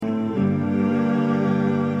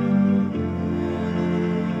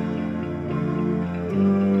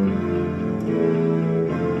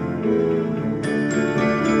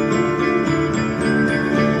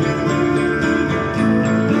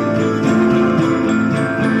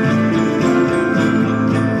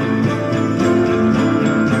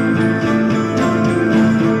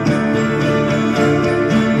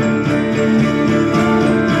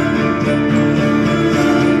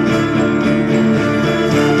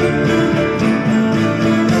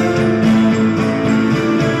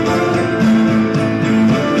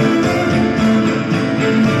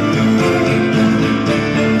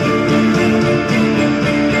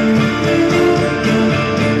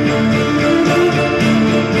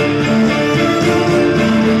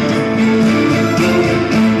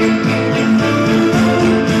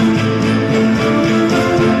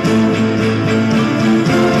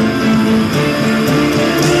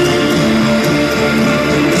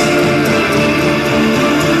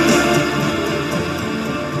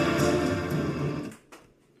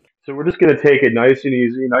we're just going to take it nice and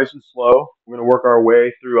easy, nice and slow. We're going to work our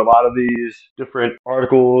way through a lot of these different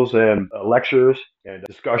articles and lectures and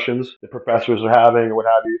discussions that professors are having and what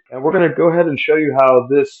have you. And we're going to go ahead and show you how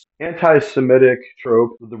this anti-Semitic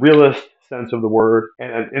trope, the realist sense of the word,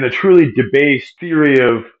 and a truly debased theory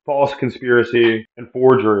of false conspiracy and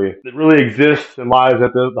forgery that really exists and lies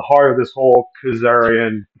at the heart of this whole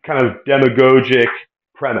Khazarian kind of demagogic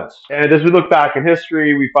premise. And as we look back in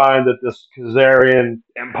history, we find that this Khazarian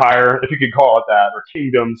empire, if you could call it that, or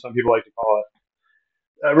kingdom, some people like to call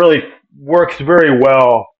it, really works very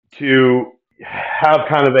well to have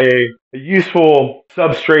kind of a useful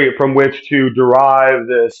substrate from which to derive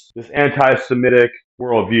this anti-Semitic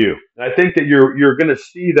worldview. And I think that you're going to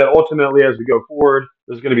see that ultimately as we go forward,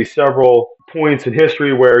 there's going to be several points in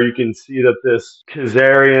history where you can see that this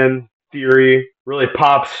Khazarian theory really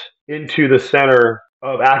pops into the center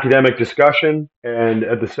of academic discussion and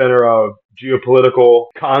at the center of geopolitical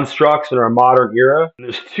constructs in our modern era. And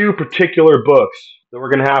there's two particular books that we're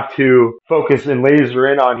going to have to focus and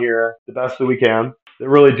laser in on here the best that we can, that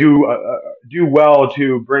really do well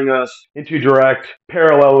to bring us into direct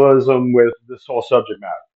parallelism with this whole subject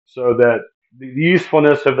matter, so that the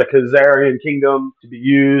usefulness of the Khazarian kingdom to be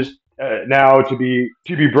used now to be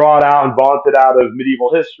brought out and vaunted out of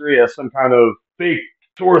medieval history as some kind of fake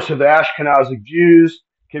source of the Ashkenazic Jews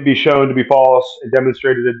can be shown to be false and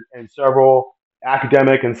demonstrated in several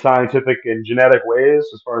academic and scientific and genetic ways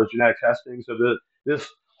as far as genetic testing. So this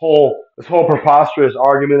whole preposterous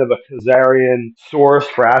argument of a Khazarian source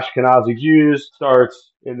for Ashkenazi Jews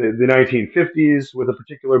starts in the 1950s with a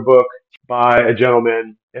particular book by a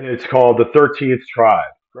gentleman, and it's called The 13th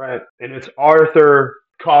Tribe, right? And it's Arthur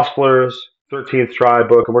Koestler's 13th Tribe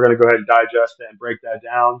book, and we're going to go ahead and digest it and break that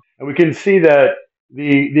down. And we can see that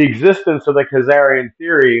the existence of the Khazarian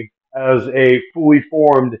theory as a fully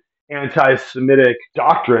formed anti-Semitic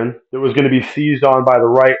doctrine that was going to be seized on by the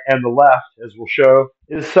right and the left, as we'll show,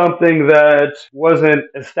 is something that wasn't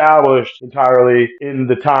established entirely in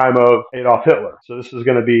the time of Adolf Hitler. So this is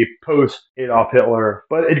going to be post-Adolf Hitler.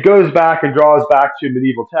 But it goes back and draws back to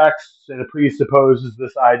medieval texts, and it presupposes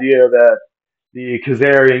this idea that the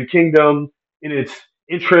Khazarian kingdom, in its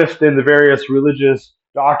interest in the various religious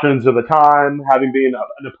doctrines of the time, having been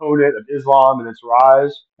an opponent of Islam and its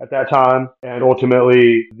rise at that time, and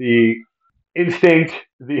ultimately the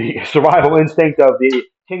survival instinct of the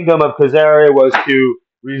kingdom of Khazar was to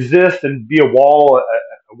resist and be a wall,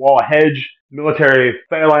 a hedge, military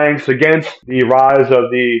phalanx against the rise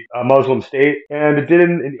of the Muslim state. And it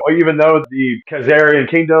didn't, even though the Khazarian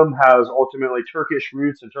kingdom has ultimately Turkish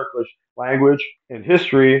roots and Turkish language and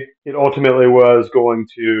history, it ultimately was going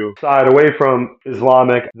to side away from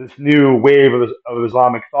this new wave of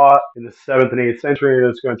Islamic thought in the 7th and 8th century,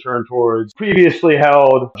 and it's going to turn towards previously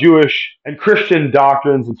held Jewish and Christian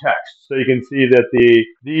doctrines and texts. So you can see that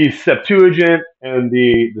the Septuagint and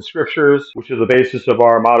the scriptures, which is the basis of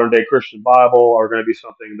our modern day Christian Bible, are going to be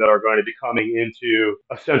something that are going to be coming into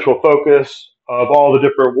a central focus of all the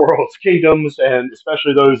different world's kingdoms, and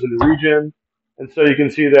especially those in the region. And so you can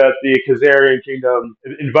see that the Khazarian kingdom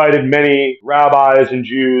invited many rabbis and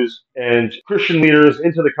Jews and Christian leaders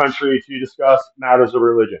into the country to discuss matters of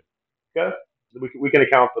religion. Okay? We can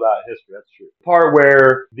account for that in history, that's true. The part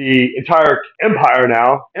where the entire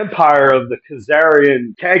empire of the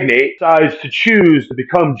Khazarian Khaganate, decides to choose to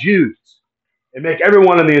become Jews and make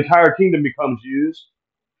everyone in the entire kingdom become Jews,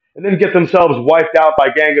 and then get themselves wiped out by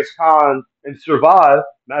Genghis Khan and survive.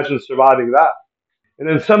 Imagine surviving that. And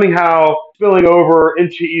then somehow spilling over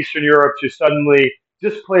into Eastern Europe to suddenly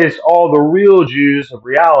displace all the real Jews of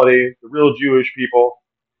reality, the real Jewish people,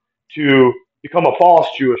 to become a false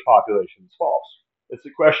Jewish population. It's false. It's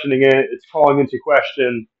questioning it. It's calling into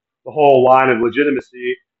question the whole line of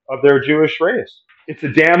legitimacy of their Jewish race. It's a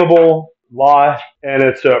damnable lie, and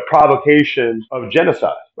it's a provocation of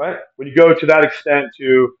genocide, right? When you go to that extent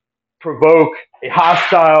to provoke a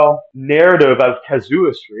hostile narrative of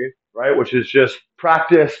casuistry, right, which is just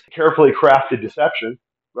practiced, carefully crafted deception,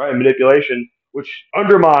 right, and manipulation, which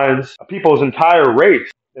undermines a people's entire race,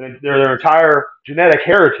 and their entire genetic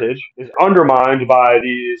heritage is undermined by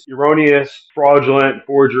these erroneous, fraudulent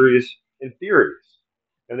forgeries and theories.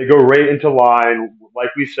 And they go right into line,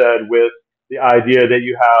 like we said, with the idea that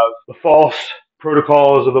you have the false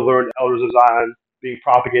protocols of the learned elders of Zion being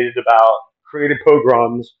propagated about, created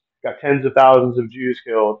pogroms, got tens of thousands of Jews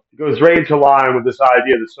killed. It goes right into line with this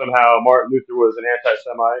idea that somehow Martin Luther was an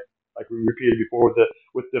anti-Semite, like we repeated before,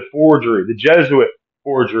 with the forgery, the Jesuit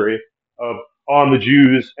forgery on the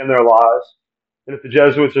Jews and their lives. And if the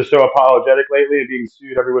Jesuits are so apologetic lately and being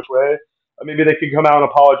sued every which way, maybe they could come out and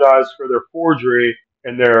apologize for their forgery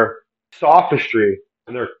and their sophistry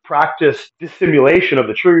and their practiced dissimulation of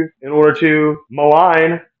the truth in order to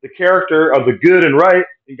malign the character of the good and right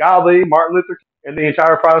and godly Martin Luther King and the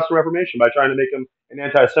entire Protestant Reformation by trying to make him an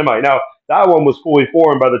anti-Semite. Now, that one was fully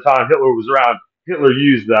formed by the time Hitler was around. Hitler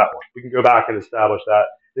used that one. We can go back and establish that.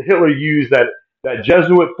 That Hitler used that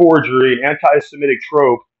Jesuit forgery and anti-Semitic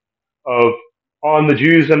trope of on the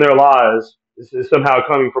Jews and their lies is somehow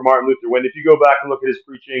coming from Martin Luther. When if you go back and look at his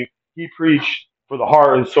preaching, he preached for the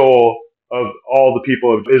heart and soul of all the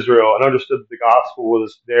people of Israel and understood that the gospel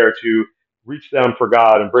was there to reach them for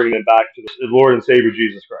God and bring them back to the Lord and Savior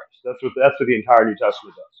Jesus Christ. That's what the entire New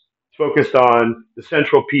Testament does. It's focused on the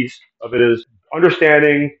central piece of it is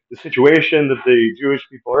understanding the situation that the Jewish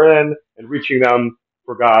people are in and reaching them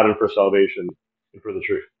for God and for salvation and for the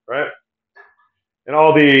truth, right? And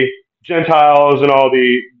all the Gentiles and all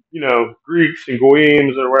the, Greeks and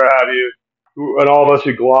Goyims or what have you, and all of us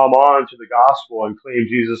who glom on to the gospel and claim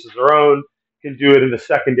Jesus as our own can do it in a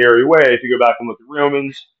secondary way. If you go back and look at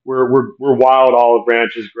Romans, we're wild olive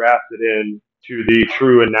branches grafted in to the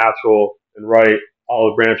true and natural and right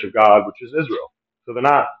olive branch of God, which is Israel. So they're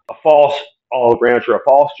not a false olive branch or a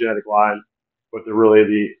false genetic line, but they're really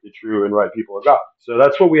the true and right people of God. So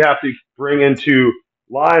that's what we have to bring into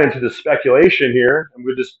line into the speculation here, and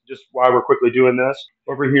we're just while we're quickly doing this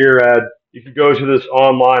over here you can go to this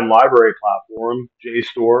online library platform,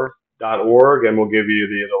 JSTOR.org, and we'll give you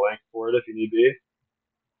the link for it if you need be,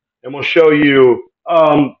 and we'll show you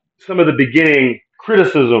some of the beginning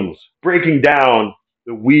criticisms, breaking down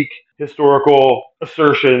the weak historical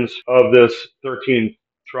assertions of this 13th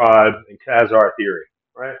tribe and Khazar theory,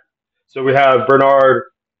 right? So we have Bernard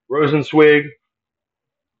Rosenzweig,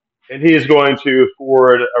 and he is going to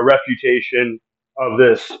forward a refutation of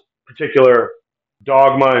this particular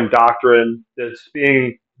dogma and doctrine that's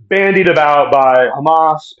being bandied about by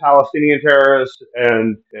Hamas, Palestinian terrorists,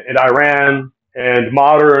 and Iran, and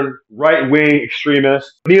modern right-wing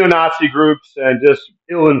extremists, neo-Nazi groups, and just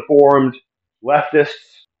ill-informed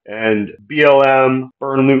leftists, and BLM,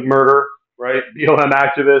 burn, loot, murder, right? BLM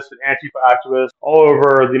activists and Antifa activists all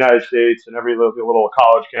over the United States and every little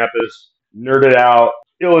college campus, nerded out,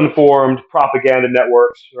 ill-informed propaganda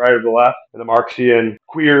networks, right, of the left, and the Marxian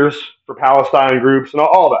queers for Palestine groups, and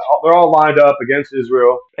all that. They're all lined up against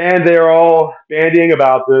Israel, and they're all bandying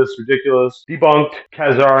about this ridiculous, debunked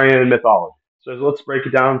Khazarian mythology. So let's break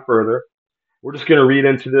it down further. We're just going to read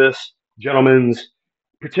into this gentleman's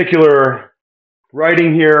particular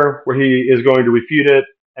writing here, where he is going to refute it,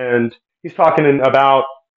 and he's talking about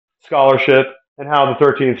scholarship and how the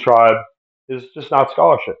 13th tribe is just not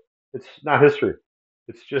scholarship. It's not history.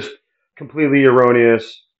 It's just completely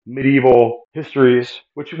erroneous medieval histories,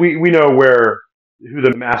 which we know who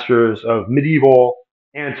the masters of medieval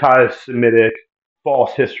anti-Semitic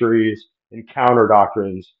false histories and counter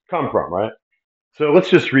doctrines come from, right? So let's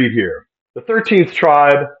just read here. The 13th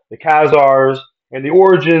tribe, the Khazars, and the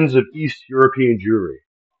origins of East European Jewry.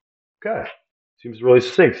 Okay. Seems really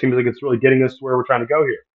succinct. Seems like it's really getting us to where we're trying to go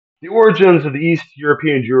here. The origins of the East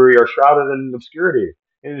European Jewry are shrouded in obscurity,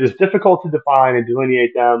 and it is difficult to define and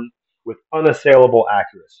delineate them with unassailable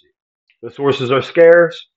accuracy. The sources are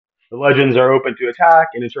scarce, the legends are open to attack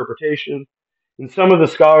and interpretation, and some of the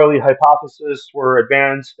scholarly hypotheses were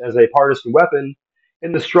advanced as a partisan weapon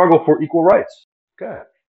in the struggle for equal rights. Okay,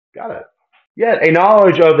 got it. Yet, a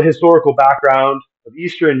knowledge of the historical background of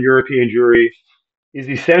Eastern European Jewry is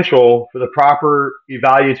essential for the proper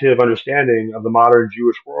evaluative understanding of the modern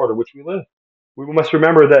Jewish world in which we live. We must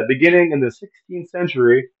remember that beginning in the 16th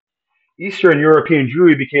century, Eastern European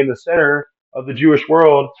Jewry became the center of the Jewish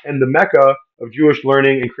world and the Mecca of Jewish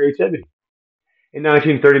learning and creativity. In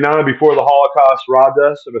 1939, before the Holocaust robbed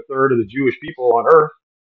us of a third of the Jewish people on earth,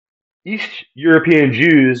 East European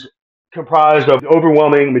Jews comprised of the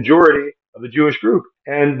overwhelming majority of the Jewish group.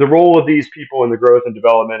 And the role of these people in the growth and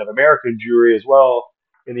development of American Jewry as well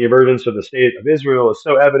in the emergence of the State of Israel is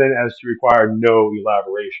so evident as to require no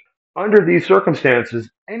elaboration. Under these circumstances,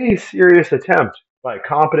 any serious attempt by a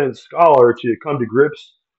competent scholar to come to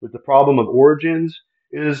grips with the problem of origins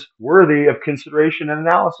is worthy of consideration and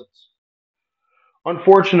analysis.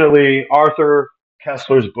 Unfortunately, Arthur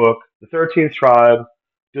Kessler's book, The 13th Tribe,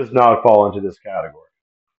 does not fall into this category.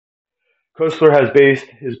 Kessler has based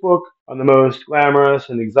his book on the most glamorous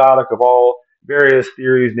and exotic of all various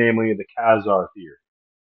theories, namely the Khazar theory.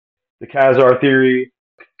 The Khazar theory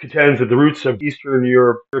contends that the roots of Eastern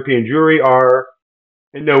European Jewry are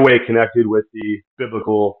in no way connected with the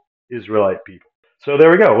biblical Israelite people. So there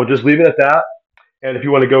we go. We'll just leave it at that. And if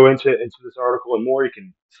you want to go into this article and more, you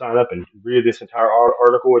can sign up and read this entire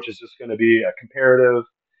article, which is just going to be a comparative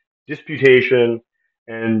disputation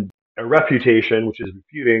and a refutation, which is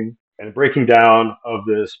refuting and a breaking down of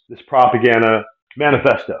this propaganda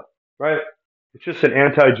manifesto, right? It's just an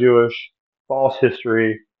anti-Jewish false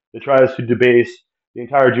history that tries to debase the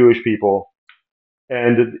entire Jewish people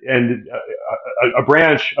and a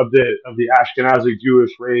branch of the Ashkenazic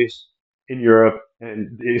Jewish race in Europe,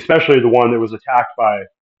 and especially the one that was attacked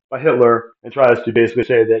by Hitler, and tries to basically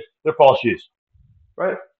say that they're false Jews,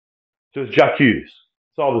 right? So it's J'accuse.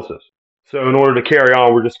 That's all this is. So in order to carry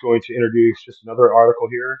on, we're just going to introduce just another article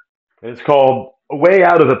here, and it's called "A Way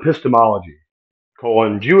Out of Epistemology: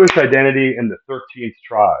 Jewish Identity in the 13th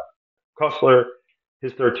Tribe." Kussler,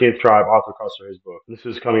 his 13th Tribe, author Kussler, his book. This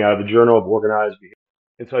is coming out of the Journal of Organized Behavior.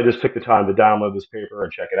 And so I just took the time to download this paper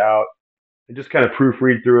and check it out and just kind of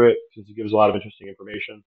proofread through it since it gives a lot of interesting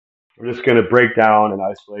information. We're just going to break down and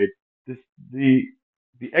isolate the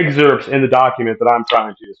excerpts in the document that I'm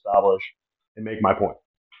trying to establish and make my point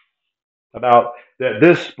about that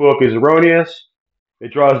this book is erroneous.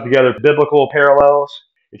 It draws together biblical parallels.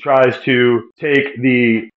 It tries to take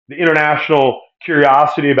the international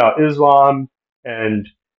curiosity about Islam and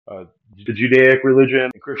the Judaic religion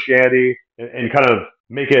and Christianity and kind of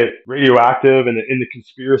make it radioactive in the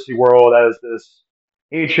conspiracy world as this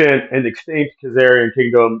ancient and extinct Khazarian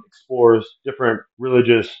kingdom explores different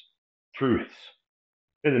religious truths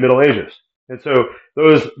in the Middle Ages. And so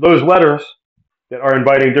those letters that are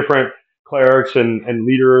inviting different clerics and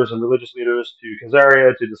leaders and religious leaders to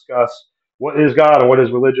Khazaria to discuss what is God and what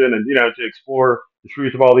is religion, and to explore the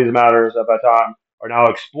truth of all these matters at that time, are now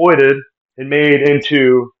exploited and made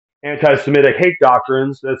into anti-Semitic hate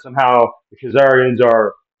doctrines that somehow the Khazarians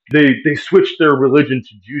they switched their religion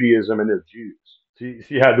to Judaism and they're Jews. So you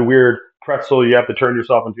see how the weird pretzel, you have to turn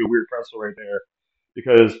yourself into a weird pretzel right there,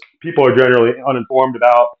 because people are generally uninformed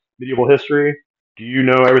about medieval history. Do you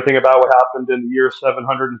know everything about what happened in the year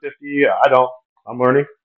 750? I don't. I'm learning,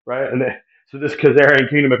 right? So this Khazarian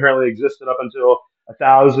kingdom apparently existed up until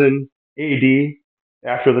 1000 AD,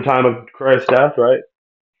 after the time of Christ's death, right?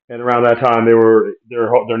 And around that time,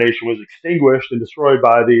 their nation was extinguished and destroyed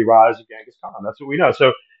by the rise of Genghis Khan. That's what we know.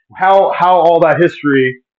 So how all that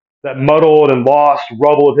history, that muddled and lost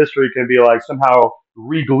rubble of history, can be like somehow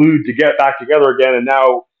re-glued to get back together again, and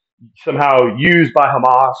now somehow used by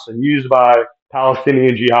Hamas and used by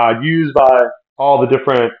Palestinian Jihad, used by all the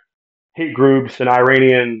different hate groups and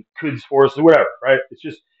Iranian Quds forces, whatever, right? It's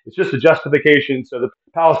just a justification. So the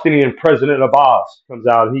Palestinian President Abbas comes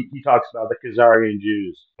out and he talks about the Khazarian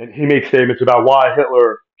Jews, and he makes statements about why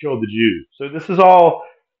Hitler killed the Jews. So this is all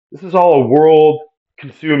a world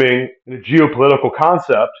consuming and a geopolitical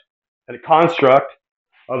concept and a construct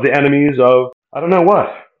of the enemies of I don't know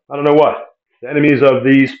what. The enemies of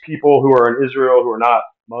these people who are in Israel, who are not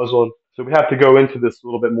Muslim. So we have to go into this a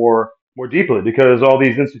little bit more deeply, because all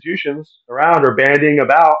these institutions around are banding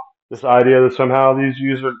about this idea that somehow these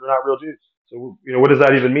Jews are not real Jews. So, what does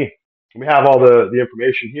that even mean? We have all the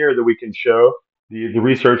information here that we can show. The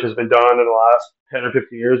research has been done in the last 10 or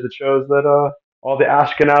 15 years that shows that all the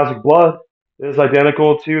Ashkenazic blood is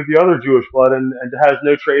identical to the other Jewish blood and has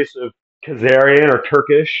no trace of Khazarian or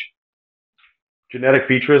Turkish genetic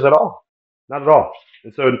features at all. Not at all.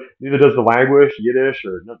 And so neither does the language, Yiddish,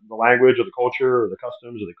 or the language or the culture or the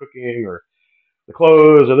customs or the cooking or the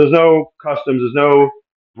clothes, or there's no customs, there's no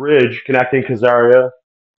bridge connecting Khazaria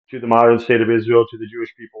to the modern state of Israel, to the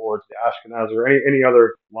Jewish people, or to the Ashkenaz, or any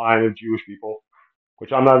other line of Jewish people,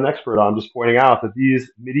 which I'm not an expert on. I'm just pointing out that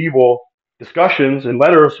these medieval discussions and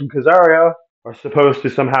letters from Khazaria are supposed to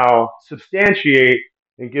somehow substantiate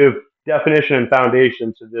and give definition and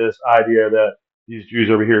foundation to this idea that these Jews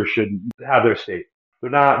over here should have their state. They're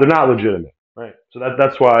not legitimate, right? So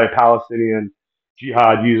that's why Palestinian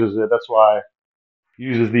Jihad uses it. That's why it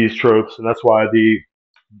uses these tropes, and that's why the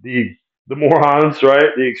morons, right?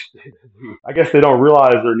 I guess they don't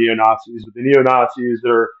realize they're neo-Nazis, but the neo-Nazis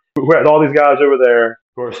who had all these guys over there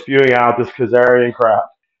who are spewing out this Khazarian crap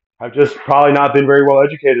have just probably not been very well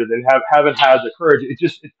educated and haven't had the courage. It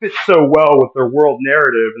fits so well with their world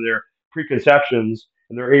narrative and their preconceptions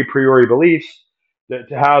and their a priori beliefs that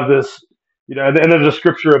to have this, and there's a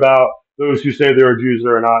scripture about those who say they are Jews that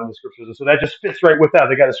are not in the scriptures. And so that just fits right with that.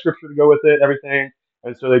 They got a scripture to go with it, everything.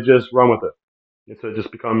 And so they just run with it. And so it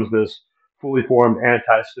just becomes this fully formed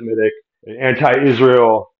anti-Semitic,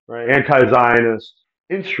 anti-Israel, right, anti-Zionist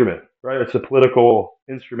instrument, right? It's a political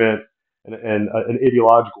instrument and an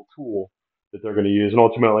ideological tool that they're going to use. And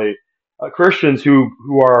ultimately, Christians who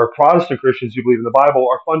are Protestant Christians who believe in the Bible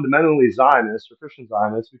are fundamentally Zionists or Christian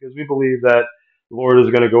Zionists, because we believe that the Lord is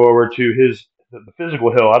going to go over to the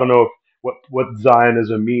physical hill. I don't know what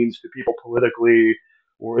Zionism means to people politically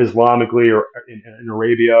or Islamically or in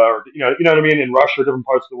Arabia or you know what I mean, in Russia, different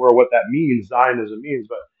parts of the world, what that means, Zionism means.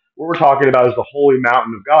 But What we're talking about is the holy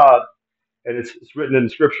mountain of God, and it's written in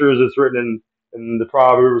scriptures, it's written in the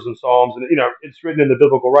Proverbs and Psalms, and it's written in the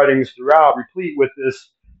biblical writings throughout, replete with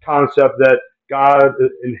this concept that God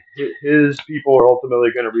and His people are ultimately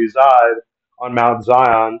going to reside on Mount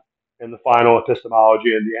Zion in the final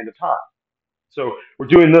epistemology and the end of time. So we're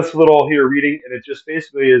doing this little here reading, and it just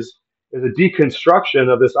basically is a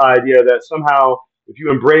deconstruction of this idea that somehow, if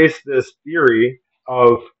you embrace this theory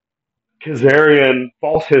of Khazarian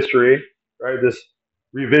false history, right, this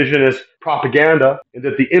revisionist propaganda, and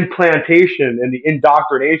that the implantation and the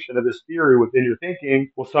indoctrination of this theory within your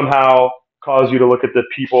thinking will somehow cause you to look at the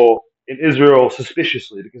people in Israel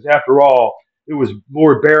suspiciously, because after all, it was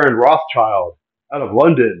Lord Baron Rothschild out of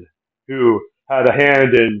London who had a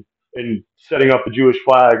hand in setting up the Jewish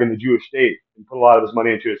flag and the Jewish state and put a lot of his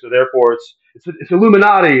money into it. So therefore, it's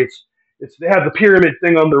Illuminati. It's they have the pyramid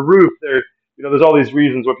thing on the roof. There's all these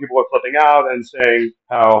reasons why people are flipping out and saying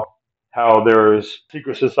how there's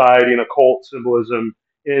secret society and occult symbolism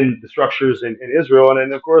in the structures in Israel.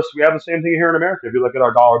 And of course, we have the same thing here in America. If you look at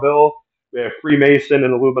our dollar bill, we have Freemason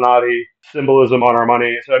and Illuminati symbolism on our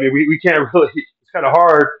money. So, I mean, we can't really, it's kind of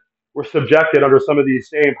hard. We're subjected under some of these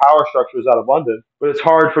same power structures out of London, but it's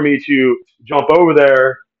hard for me to jump over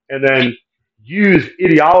there and then use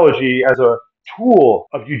ideology as a tool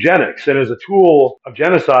of eugenics and as a tool of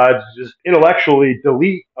genocide to just intellectually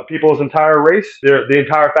delete a people's entire race, the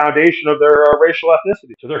entire foundation of their racial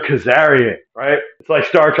ethnicity. So they're Khazarian, right? It's like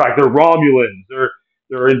Star Trek. They're Romulans.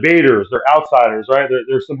 They're invaders. They're outsiders, right?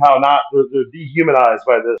 They're somehow not. They're dehumanized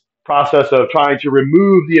by this process of trying to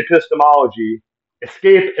remove the epistemology,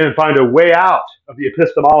 escape and find a way out of the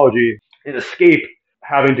epistemology, and escape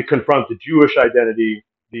having to confront the Jewish identity,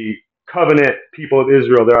 the covenant people of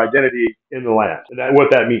Israel, their identity in the land, and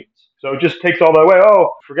what that means. So it just takes all that away.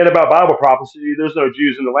 Oh, forget about Bible prophecy. There's no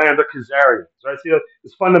Jews in the land. They're Khazarians, right? See,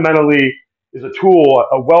 this fundamentally is a tool,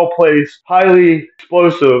 a well-placed, highly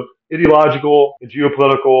explosive ideological and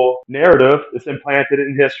geopolitical narrative that's implanted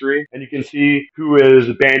in history, and you can see who is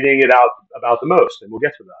banding it out about the most, and we'll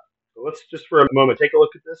get to that. So let's just for a moment take a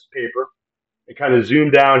look at this paper and kind of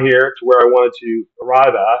zoom down here to where I wanted to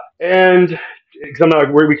arrive at. And because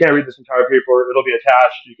we can't read this entire paper, it'll be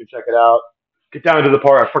attached. You can check it out. Get down to the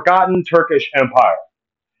part of Forgotten Turkish Empire.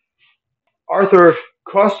 Arthur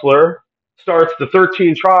Koestler starts the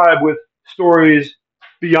 13 tribe with stories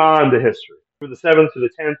beyond the history. From the 7th to the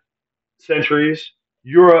 10th centuries,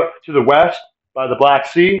 Europe to the west by the Black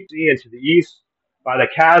Sea, and to the east by the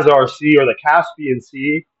Khazar Sea or the Caspian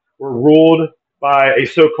Sea, were ruled by a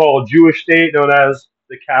so-called Jewish state known as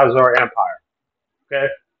the Khazar Empire. Okay?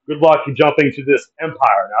 Good luck jumping to this empire.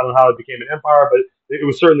 I don't know how it became an empire, but it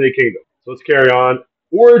was certainly a kingdom. So let's carry on.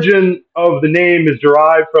 Origin of the name is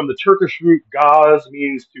derived from the Turkish root gaz,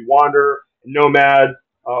 means to wander, and nomad,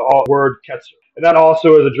 word ketzer. And that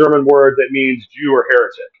also is a German word that means Jew or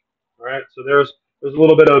heretic. All right, so there's a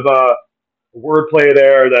little bit of wordplay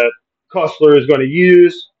there that Koestler is going to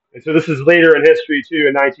use. And so this is later in history, too,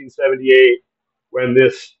 in 1978, when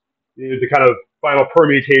the kind of final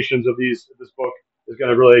permutations of this book is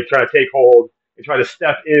going to really try to take hold and try to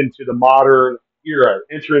step into the modern era,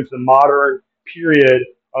 enter into the modern period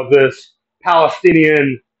of this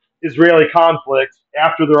Palestinian-Israeli conflict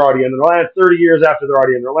after they're already in their land, 30 years after they're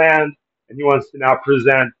already in their land, and he wants to now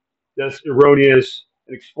present this erroneous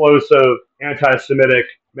and explosive anti-Semitic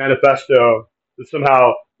manifesto that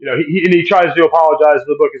somehow, he tries to apologize in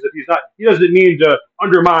the book as if he doesn't mean to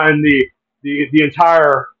undermine the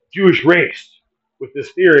entire Jewish race with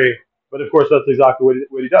this theory, but of course that's exactly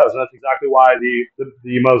what he does, and that's exactly why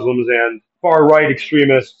the Muslims and far-right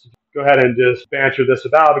extremists go ahead and just banter this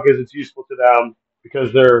about, because it's useful to them,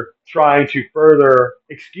 because they're trying to further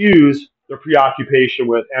excuse their preoccupation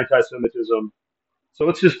with anti-Semitism. So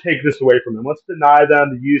let's just take this away from them. Let's deny them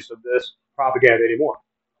the use of this propaganda anymore.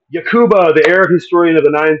 Yakuba, the Arab historian of the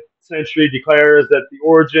 9th century, declares that the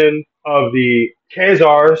origin of the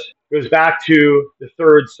Khazars goes back to the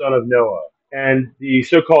third son of Noah. And the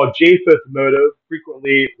so-called Japheth motive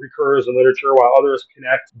frequently recurs in literature, while others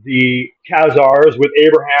connect the Khazars with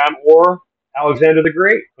Abraham or Alexander the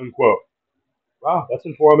Great, unquote. Wow, that's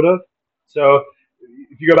informative. So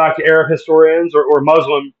if you go back to Arab historians or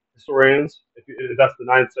Muslim historians, if that's the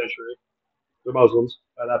 9th century, they're Muslims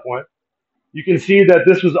at that point, you can see that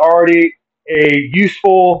this was already a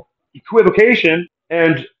useful equivocation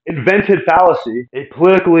and invented fallacy, a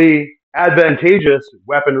politically advantageous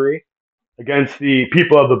weaponry against the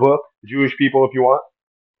people of the book, the Jewish people, if you want,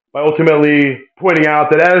 by ultimately pointing out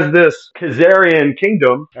that as this Khazarian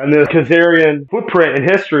kingdom and this Khazarian footprint in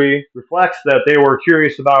history reflects that they were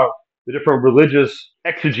curious about the different religious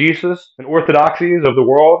exegesis and orthodoxies of the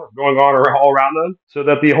world going on all around them, so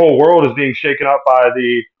that the whole world is being shaken up by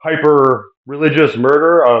the hyper religious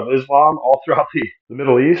murder of Islam all throughout the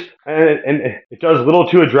Middle East. And it does little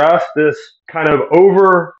to address this kind of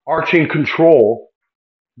overarching control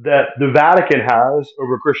that the Vatican has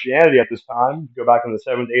over Christianity at this time. Go back in the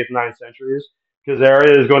 7th, 8th, 9th centuries.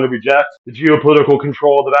 Khazar is going to reject the geopolitical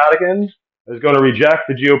control of the Vatican, is going to reject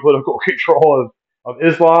the geopolitical control of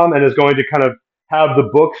Islam, and is going to kind of have the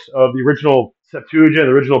books of the original Septuagint,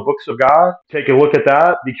 the original books of God. Take a look at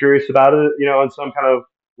that, be curious about it, in some kind of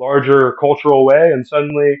larger cultural way, and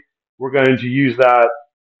suddenly we're going to use that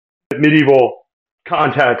medieval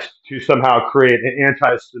context to somehow create an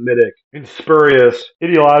anti-Semitic and spurious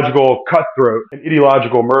ideological cutthroat and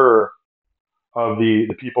ideological murder of the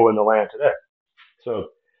people in the land today. So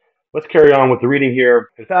let's carry on with the reading here.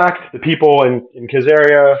 In fact, the people in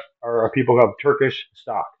Khazar are people who have Turkish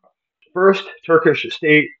stock. First Turkish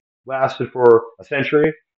state lasted for a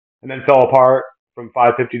century and then fell apart from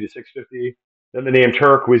 550 to 650. Then the name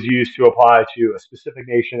Turk was used to apply to a specific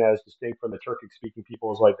nation as distinct from the Turkic-speaking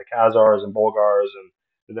peoples like the Khazars and Bulgars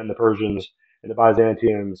and then the Persians and the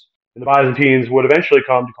Byzantines. And the Byzantines would eventually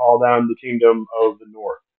come to call them the Kingdom of the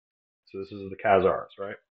North. So this is the Khazars,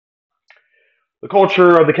 right? The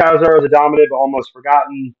culture of the Khazars is a dominant but almost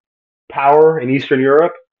forgotten power in Eastern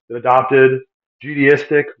Europe that adopted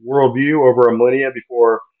Judaistic worldview over a millennia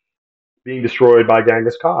before being destroyed by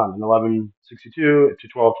Genghis Khan in 1162 to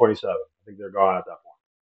 1227. I think they're gone at that point.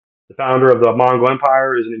 The founder of the Mongol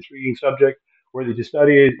Empire is an intriguing subject worthy to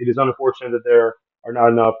study. It is unfortunate that there are not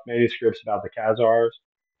enough manuscripts about the Khazars.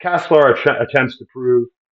 Kastler attempts to prove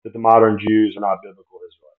that the modern Jews are not biblical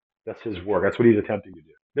Israelites. That's his work. That's what he's attempting to do.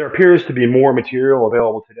 There appears to be more material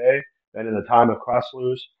available today than in the time of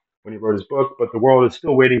Kastler's when he wrote his book, but the world is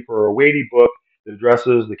still waiting for a weighty book that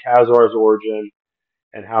addresses the Khazars' origin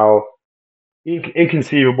and how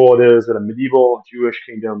inconceivable it is that a medieval Jewish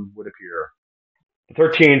kingdom would appear. The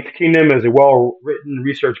 13th Kingdom is a well-written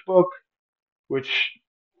research book which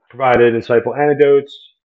provided insightful anecdotes,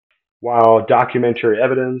 while documentary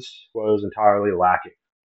evidence was entirely lacking.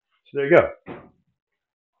 So there you go.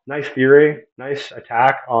 Nice theory, nice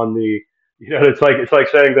attack on the, it's like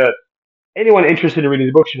saying that anyone interested in reading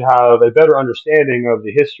the book should have a better understanding of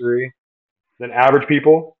the history than average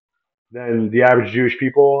people, than the average Jewish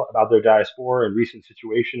people about their diaspora and recent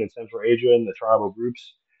situation in Central Asia and the tribal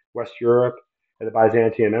groups, West Europe, and the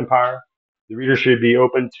Byzantine Empire. The reader should be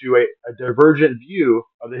open to a divergent view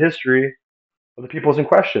of the history of the peoples in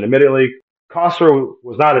question. Admittedly, Khazar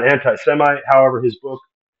was not an anti-Semite. However, his book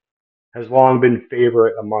has long been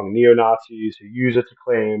favorite among neo-Nazis who use it to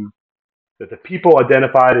claim that the people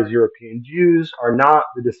identified as European Jews are not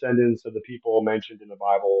the descendants of the people mentioned in the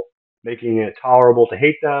Bible, making it tolerable to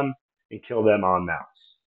hate them and kill them en masse.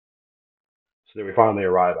 So then we finally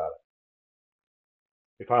arrive at it.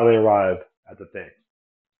 We finally arrive at the thing.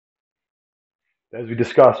 As we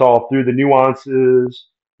discuss all through the nuances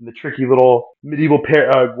and the tricky little medieval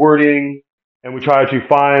wording, and we try to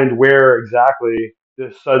find where exactly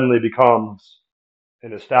this suddenly becomes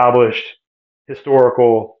an established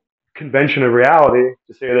historical convention of reality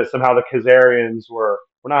to say that somehow the Khazarians were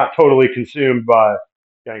not totally consumed by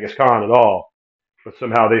Genghis Khan at all, but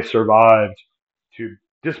somehow they survived to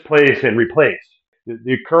displace and replace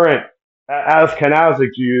the current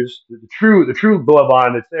Ashkenazic Jews. The true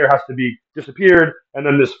bloodline that's there has to be disappeared, and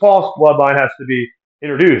then this false bloodline has to be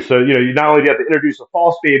introduced. So you not only do you have to introduce a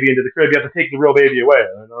false baby into the crib, you have to take the real baby away.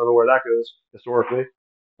 I don't know where that goes historically,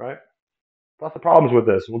 right? Lots of problems with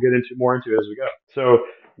this. We'll get more into it as we go. So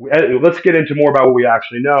let's get into more about what we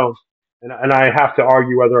actually know. And I have to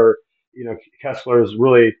argue whether Kessler is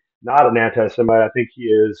really not an anti-Semite. I think he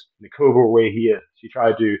is in the covert way. He is. He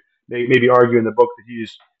tried to maybe argue in the book that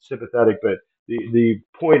he's sympathetic, but the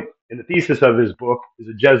point and the thesis of his book is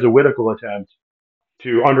a Jesuitical attempt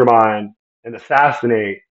to undermine and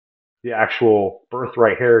assassinate the actual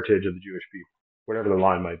birthright heritage of the Jewish people, whatever the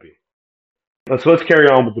line might be. So let's carry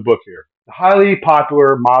on with the book here. The highly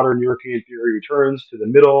popular modern European theory returns to the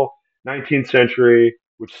middle 19th century,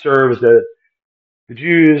 which serves that the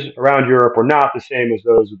Jews around Europe were not the same as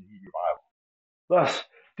those of the Hebrew Bible, thus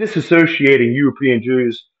disassociating European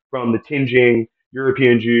Jews from the tinging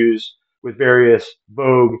European Jews with various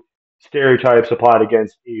vogue stereotypes applied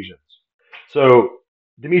against Asians. So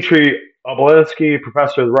Dmitry Obolensky,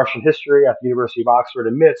 professor of Russian history at the University of Oxford,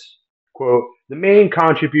 admits, quote, the main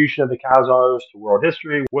contribution of the Khazars to world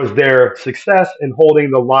history was their success in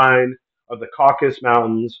holding the line of the Caucasus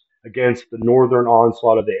Mountains against the northern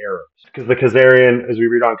onslaught of the Arabs. Because the Khazarian, as we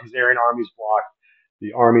read on, Khazarian armies blocked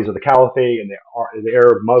the armies of the Caliphate and the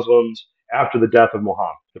Arab Muslims after the death of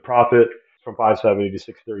Muhammad, the Prophet, from 570 to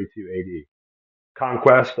 632 AD.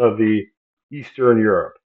 Conquest of the Eastern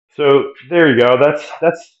Europe. So there you go. That's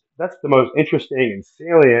the most interesting and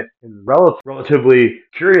salient and relatively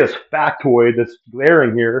curious factoid that's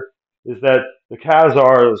glaring here is that the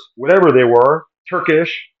Khazars, whatever they were,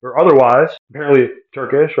 Turkish or otherwise, apparently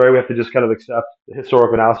Turkish, right? We have to just kind of accept the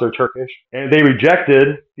historical analysis they're Turkish. And they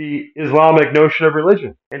rejected the Islamic notion of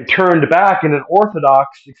religion and turned back in an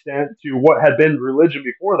orthodox extent to what had been religion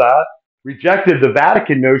before that, rejected the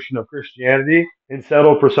Vatican notion of Christianity and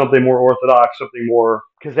settled for something more orthodox, something more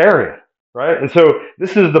Khazarian, right? And so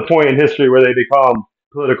this is the point in history where they become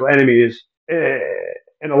political enemies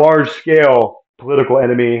and a large scale political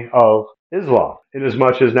enemy of Islam, in as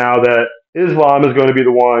much as now that Islam is going to be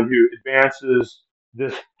the one who advances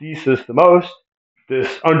this thesis the most,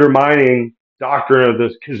 this undermining doctrine of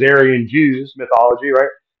this Khazarian Jews mythology, right?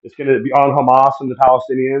 It's going to be on Hamas and the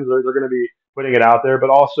Palestinians. They're going to be putting it out there, but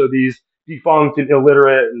also these defunct and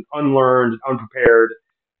illiterate and unlearned, unprepared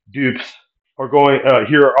dupes are going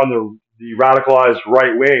here on the radicalized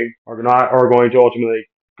right wing are going to ultimately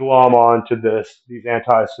glom on to these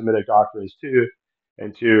anti-Semitic doctrines too,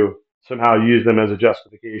 and to somehow use them as a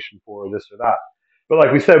justification for this or that. But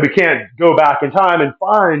like we said, we can't go back in time and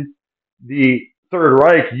find the Third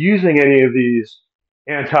Reich using any of these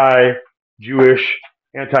anti-Jewish,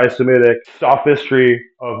 anti-Semitic sophistry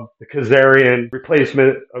of the Khazarian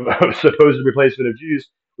replacement of supposed replacement of Jews.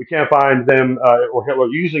 We can't find them or Hitler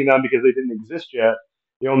using them because they didn't exist yet.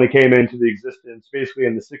 They only came into the existence basically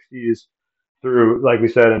in the 60s through, like we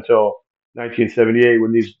said, until 1978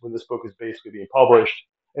 when this book is basically being published.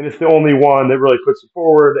 And it's the only one that really puts it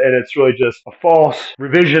forward, and it's really just a false,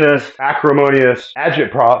 revisionist, acrimonious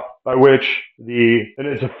agitprop by which and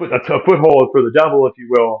it's a foothold for the devil, if you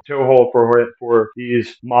will, toehold for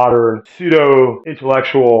these modern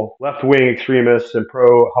pseudo-intellectual left-wing extremists and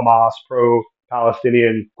pro-Hamas,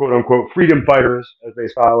 pro-Palestinian, quote-unquote, freedom fighters, as they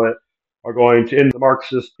style it, are going to end the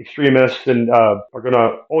Marxist extremists and are going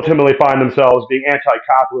to ultimately find themselves being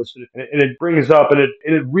anti-capitalist. And it brings up and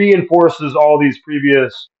it reinforces all these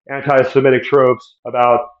previous anti-Semitic tropes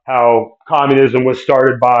about how communism was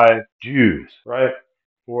started by Jews, right?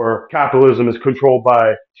 Or capitalism is controlled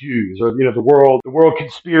by Jews, or the world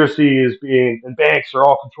conspiracy is and banks are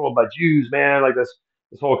all controlled by Jews, man. Like this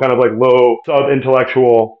whole kind of like low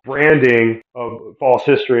sub-intellectual branding of false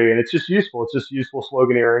history. And it's just useful. It's just useful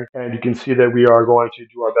sloganeering. And you can see that we are going to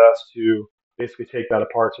do our best to basically take that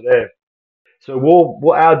apart today. So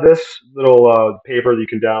we'll add this little paper that you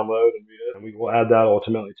can download and read it. And we will add that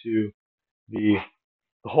ultimately to the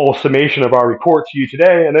whole summation of our report to you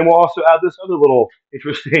today. And then we'll also add this other little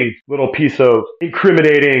interesting little piece of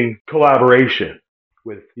incriminating collaboration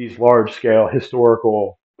with these large-scale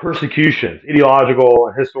historical persecutions, ideological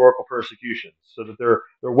and historical persecutions, so that they're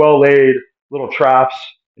well-laid little traps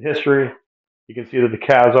in history. You can see that the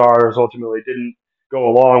Khazars ultimately didn't go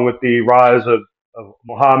along with the rise of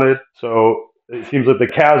Muhammad. So it seems like the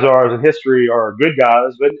Khazars in history are good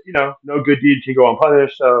guys, but no good deed can go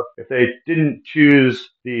unpunished. So if they didn't choose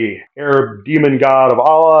the Arab demon god of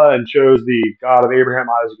Allah and chose the God of Abraham,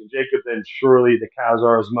 Isaac, and Jacob, then surely the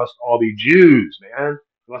Khazars must all be Jews, man.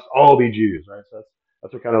 They must all be Jews, right? So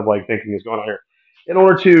that's what kind of like thinking is going on here. In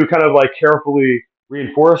order to kind of like carefully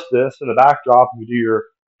reinforce this in the backdrop, if you do your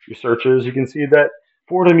searches, you can see that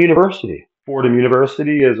Fordham University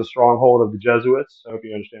is a stronghold of the Jesuits. I hope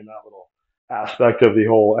you understand that little aspect of the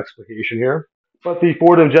whole explication here. But the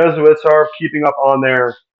Fordham Jesuits are keeping up on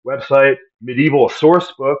their website medieval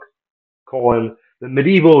source book, the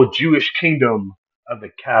medieval Jewish kingdom of the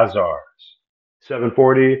Khazars,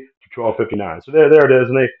 740 to 1259. So there it is,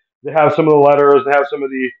 and they have some of the letters, they have some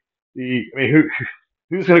of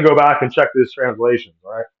who's going to go back and check these translations,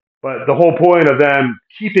 right? But the whole point of them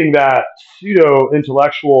keeping that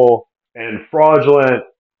pseudo-intellectual and fraudulent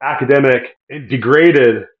academic and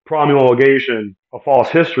degraded promulgation of false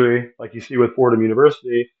history, like you see with Fordham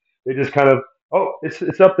University, they just kind of,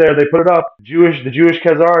 it's up there. They put it up. The Jewish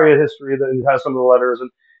Khazarian history that has some of the letters,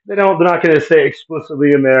 and they're not going to say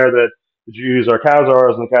explicitly in there that the Jews are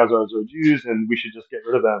Khazars and the Khazars are Jews, and we should just get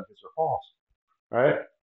rid of them because they're false, right?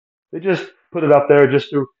 They just put it up there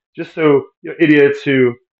just so idiots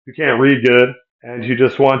who can't read good and who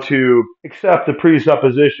just want to accept the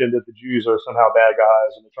presupposition that the Jews are somehow bad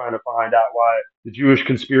guys, and they're trying to find out why the Jewish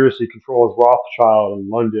conspiracy controls Rothschild and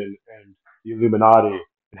London and the Illuminati,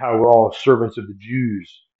 and how we're all servants of the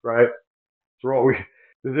Jews, right? So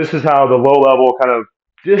this is how the low-level kind of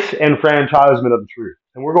disenfranchisement of the truth.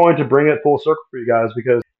 And we're going to bring it full circle for you guys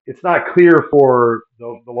because it's not clear for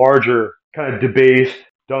the larger kind of debased,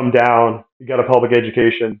 dumbed down. You got a public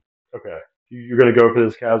education. Okay, you're going to go for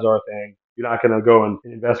this Khazar thing. You're not going to go and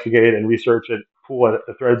investigate and research it, pull at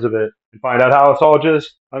the threads of it, and find out how it's all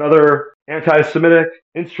just another anti-Semitic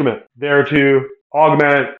instrument there to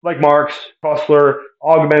augment, like Marx, Hustler,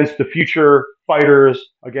 augments the future fighters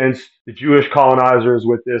against the Jewish colonizers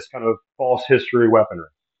with this kind of false history weaponry,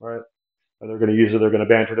 right? And they're going to use it. They're going to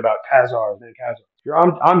banter it about Khazar and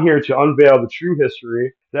Khazar. I'm here to unveil the true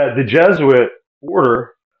history that the Jesuit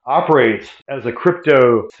order operates as a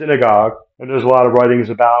crypto synagogue, and there's a lot of writings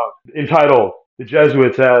about entitled "The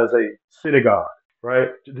Jesuits as a Synagogue," right?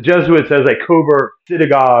 The Jesuits as a covert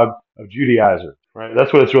synagogue of Judaizers, right?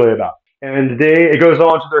 That's what it's really about. And it goes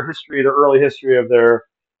on to their history, their early history of their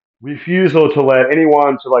refusal to let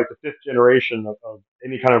anyone to like the fifth generation of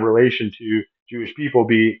any kind of relation to Jewish people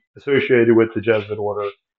be associated with the Jesuit order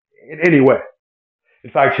in any way.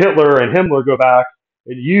 In fact, Hitler and Himmler go back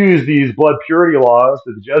and use these blood purity laws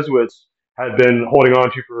that the Jesuits had been holding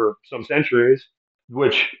on to for some centuries,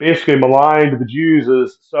 which basically maligned the Jews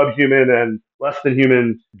as subhuman and less than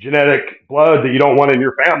human genetic blood that you don't want in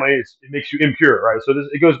your family. It makes you impure, right? So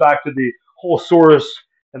it goes back to the whole source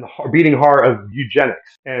and the beating heart of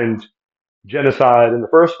eugenics and genocide in the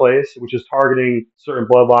first place, which is targeting certain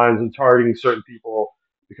bloodlines and targeting certain people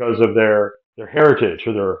because of their heritage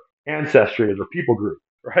or their ancestry or their people group,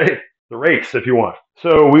 right? The race, if you want.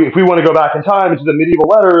 So if we want to go back in time into the medieval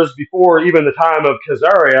letters before even the time of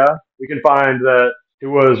Khazaria, we can find that it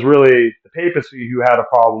was really the papacy who had a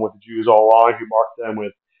problem with the Jews all along, who marked them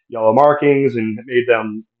with yellow markings and made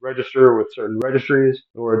them register with certain registries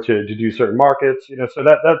in order to do certain markets. So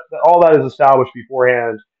that all that is established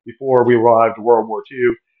beforehand, before we arrived at World War II,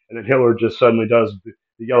 and then Hitler just suddenly does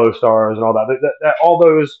the yellow stars and all that. All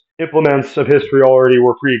those implements of history already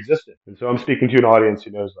were pre-existent. And so I'm speaking to an audience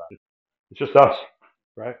who knows that. It's just us,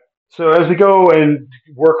 right? So as we go and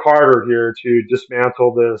work harder here to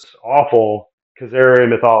dismantle this awful Khazarian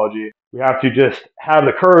mythology, we have to just have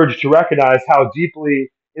the courage to recognize how deeply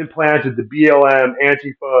implanted the BLM,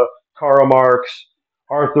 Antifa, Karl Marx,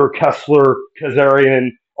 Arthur Kessler, Khazarian,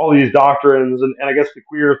 all these doctrines, and I guess the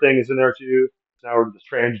queer thing is in there too. Now we're just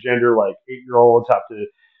transgender, like 8-year-olds have to,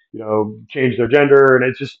 change their gender, and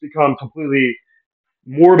it's just become completely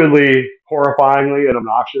morbidly, horrifyingly, and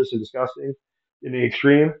obnoxious and disgusting in the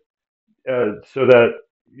extreme, so that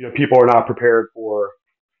people are not prepared for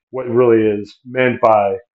what really is meant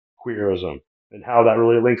by queerism and how that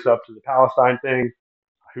really links up to the Palestine thing.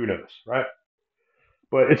 Who knows, right?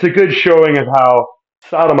 But it's a good showing of how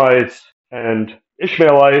Sodomites and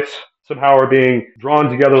Ishmaelites somehow are being drawn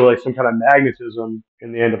together like some kind of magnetism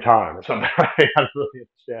in the end of time or something. I don't really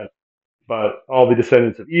understand. But all the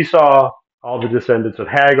descendants of Esau, all the descendants of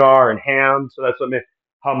Hagar and Ham. So that's what made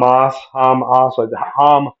Hamas, like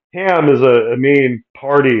Ham is a main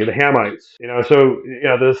party, the Hamites. So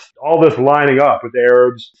all this lining up with the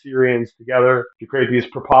Arabs, Syrians together to create these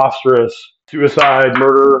preposterous suicide,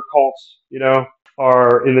 murder cults.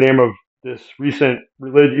 Are in the name of this recent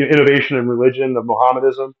innovation in religion of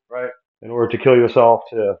Mohammedism, right? In order to kill yourself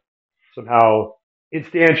to somehow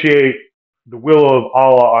instantiate the will of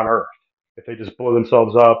Allah on earth. If they just blow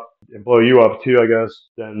themselves up and blow you up too, I guess,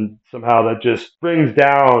 then somehow that just brings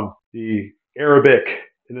down the Arabic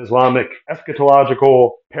and Islamic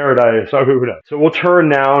eschatological paradise. So we'll turn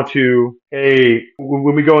now to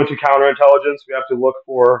when we go into counterintelligence, we have to look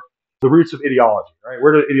for the roots of ideology, right?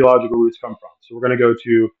 Where do ideological roots come from? So we're going to go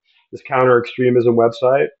to this counter-extremism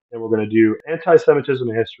website, and we're going to do anti-Semitism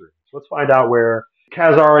in history. So let's find out where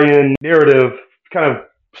Khazarian narrative kind of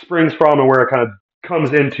springs from and where it kind of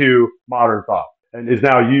comes into modern thought and is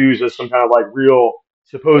now used as some kind of like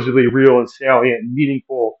supposedly real and salient,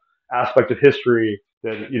 meaningful aspect of history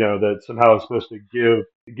that somehow is supposed to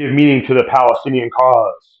give meaning to the Palestinian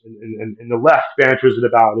cause. And the left banters it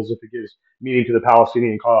about as if it gives meaning to the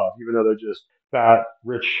Palestinian cause, even though they're just fat,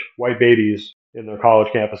 rich, white babies in their college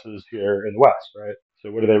campuses here in the West, right? So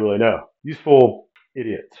what do they really know? Useful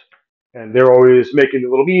idiots. And they're always making the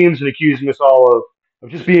little memes and accusing us all of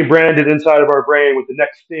just being branded inside of our brain with the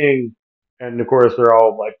next thing. And of course, they're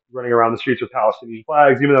all like running around the streets with Palestinian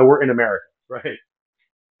flags, even though we're in America, right?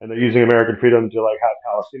 And they're using American freedom to like have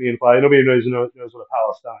Palestinian flag. Nobody knows what a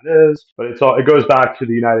Palestine is, but it goes back to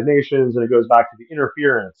the United Nations, and it goes back to the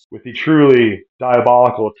interference with the truly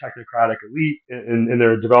diabolical technocratic elite in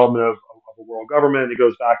their development of a world government. It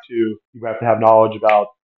goes back to you have to have knowledge about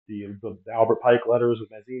the Albert Pike letters with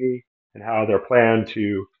Mazzini and how their plan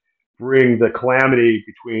to bring the calamity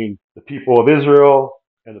between the people of Israel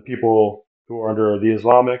and the people who are under the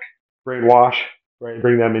Islamic brainwash, right?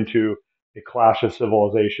 Bring them into a clash of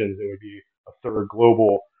civilizations. It would be a third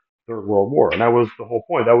Third World War. And that was the whole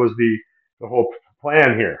point. That was the whole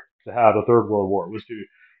plan here to have the Third World War, was to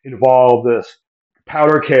involve this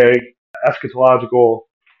powder keg, eschatological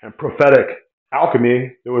and prophetic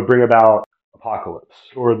alchemy that would bring about apocalypse,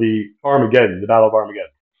 or the Armageddon, the Battle of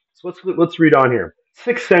Armageddon. So let's read on here.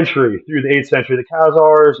 6th century through the 8th century, the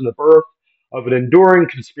Khazars and the birth of an enduring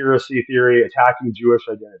conspiracy theory attacking Jewish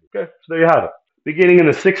identity. Okay, so there you have it. Beginning in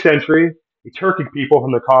the 6th century, the Turkic people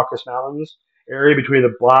from the Caucasus Mountains, area between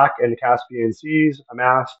the Black and the Caspian Seas,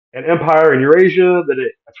 amassed an empire in Eurasia that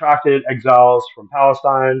it attracted exiles from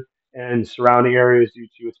Palestine and surrounding areas due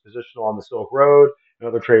to its position along the Silk Road and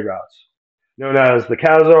other trade routes. Known as the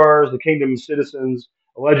Khazars, the kingdom's citizens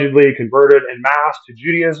allegedly converted en masse to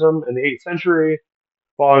Judaism in the 8th century,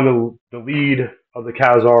 following the lead of the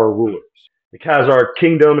Khazar rulers. The Khazar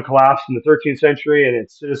kingdom collapsed in the 13th century, and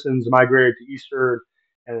its citizens migrated to Eastern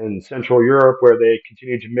and Central Europe, where they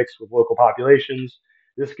continued to mix with local populations.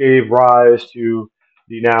 This gave rise to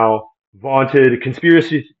the now vaunted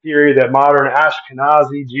conspiracy theory that modern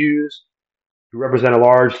Ashkenazi Jews, who represent a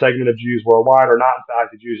large segment of Jews worldwide, are not in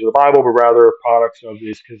fact the Jews of the Bible, but rather products of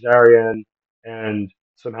this Khazarian and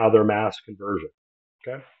somehow their mass conversion.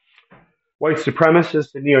 Okay? White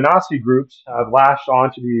supremacist and neo-Nazi groups have latched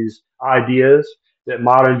onto these ideas that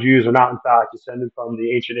modern Jews are not in fact descended from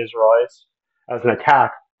the ancient Israelites as an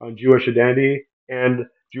attack on Jewish identity and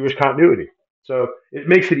Jewish continuity. So it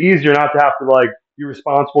makes it easier not to have to be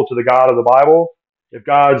responsible to the God of the Bible if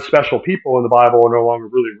God's special people in the Bible are no longer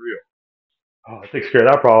really real. Oh, it takes care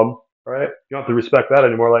of that problem, right? You don't have to respect that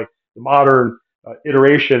anymore. Like the modern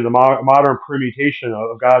iteration, the modern permutation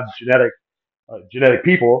of God's genetic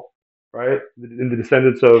people, right? In the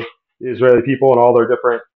descendants of the Israeli people and all their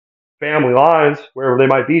different family lines, wherever they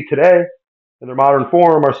might be today, in their modern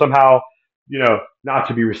form, are somehow, not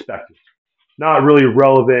to be respected, not really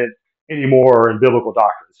relevant anymore in biblical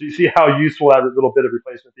doctrine. So you see how useful that little bit of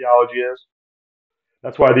replacement theology is.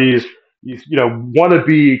 That's why these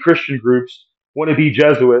wannabe Christian groups, wannabe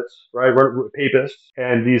Jesuits, right, papists,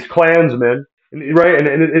 and these Klansmen, right,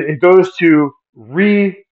 and it goes to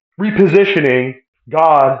repositioning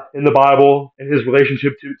God in the Bible and His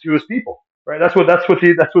relationship to His people, right? That's what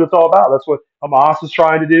it's all about. That's what Hamas is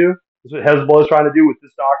trying to do. That's what Hezbollah is trying to do with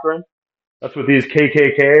this doctrine. That's what these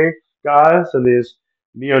KKK guys and these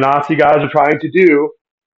neo-Nazi guys are trying to do.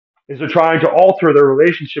 Is they're trying to alter their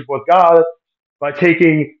relationship with God by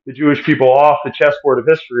taking the Jewish people off the chessboard of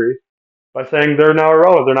history by saying they're now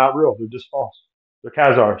irrelevant, they're not real, they're just false, they're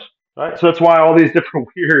Khazars, right? So that's why all these different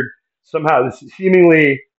weird, somehow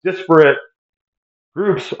seemingly disparate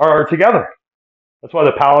groups are together. That's why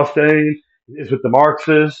the Palestinian is with the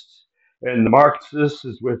Marxists, and the Marxists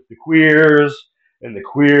is with the queers, and the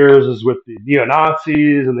queers is with the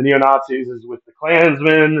neo-Nazis, and the neo-Nazis is with the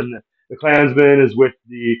Klansmen, and the Klansmen is with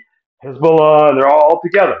the Hezbollah, and they're all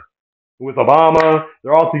together. With Obama,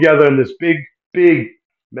 they're all together in this big, big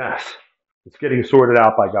mess. It's getting sorted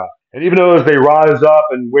out by God. And even though as they rise up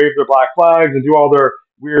and wave their black flags and do all their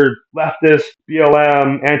weird leftist,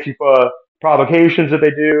 BLM, Antifa provocations that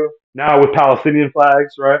they do, now with Palestinian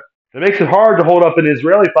flags, right? It makes it hard to hold up an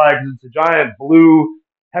Israeli flag because it's a giant blue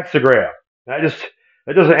hexagram. And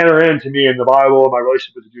that doesn't enter into me in the Bible, my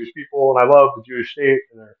relationship with the Jewish people, and I love the Jewish state,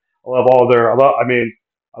 and I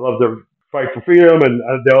love their fight for freedom, and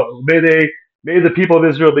may the people of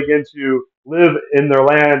Israel begin to live in their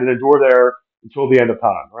land and endure there until the end of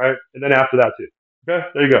time, right? And then after that too. Okay,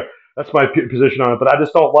 there you go. That's my position on it. But I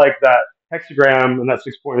just don't like that hexagram and that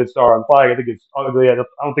 6-pointed star on flag. I think it's ugly. I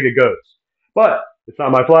don't think it goes. But it's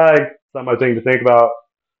not my flag. It's not my thing to think about.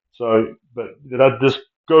 So, but that just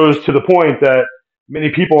goes to the point that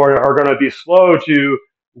many people are going to be slow to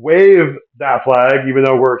wave that flag, even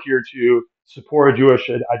though we're here to support a Jewish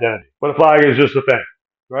identity. But a flag is just a thing,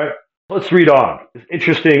 right? Let's read on. There's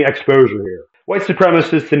interesting exposure here. White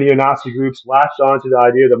supremacists and neo-Nazi groups latched onto the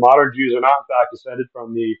idea that modern Jews are not in fact descended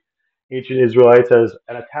from the ancient Israelites as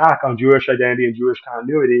an attack on Jewish identity and Jewish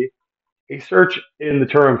continuity. A search in the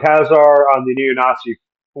term Khazar on the neo-Nazi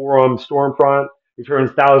forum Stormfront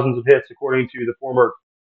returns thousands of hits, according to the former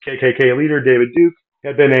KKK leader David Duke, who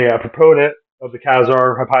had been a proponent of the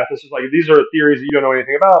Khazar hypothesis. Like, these are theories that you don't know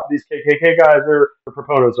anything about. These KKK guys are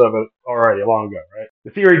proponents of it already long ago, right?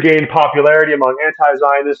 The theory gained popularity among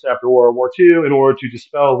anti-Zionists after World War II in order to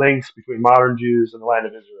dispel links between modern Jews and the land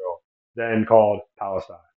of Israel, then called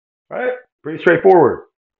Palestine. Right? Pretty straightforward.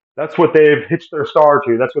 That's what they've hitched their star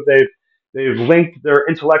to. That's what they've linked their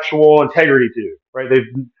intellectual integrity to. Right?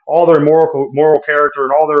 They've all their moral character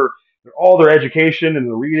and all their education and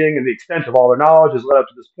their reading and the extent of all their knowledge has led up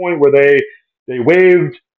to this point where they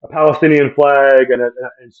waved a Palestinian flag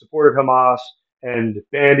and supported Hamas and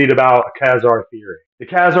bandied about a Khazar theory. The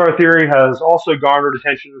Khazar theory has also garnered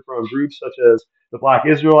attention from groups such as the Black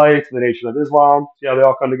Israelites and the Nation of Islam. See how they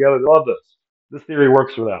all come together? They love this. This theory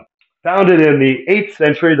works for them. Founded in the 8th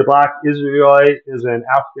century, the Black Israelite is an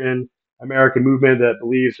African American movement that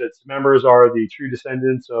believes its members are the true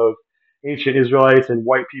descendants of ancient Israelites and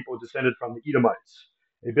white people descended from the Edomites,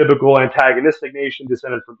 a biblical antagonistic nation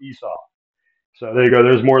descended from Esau. So there you go.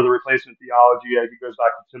 There's more of the replacement theology. I think it goes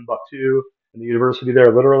back to Timbuktu and the university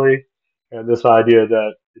there, literally. And this idea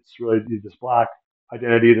that it's really this black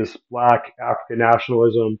identity, this black African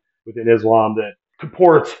nationalism within Islam that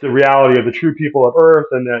comports the reality of the true people of Earth,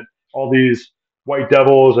 and that all these white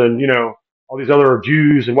devils and, all these other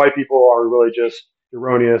Jews and white people are really just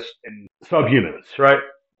erroneous and subhumans, right?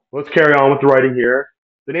 Let's carry on with the writing here.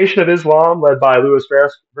 The Nation of Islam, led by Louis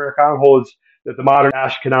Farrakhan, holds that the modern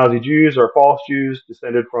Ashkenazi Jews are false Jews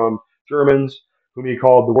descended from Germans, whom he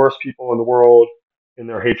called the worst people in the world in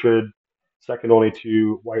their hatred, second only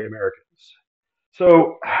to white Americans.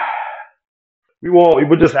 So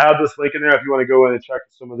we'll just add this link in there if you want to go in and check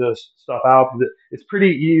some of this stuff out. It's pretty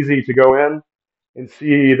easy to go in and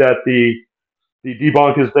see that the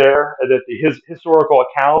debunk is there, and that his historical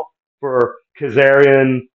account for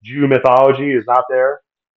Khazarian Jew mythology is not there,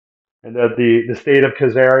 and that the state of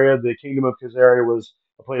Khazaria, the kingdom of Khazaria, was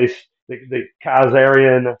a place. The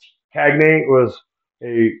Khazarian Khagnate was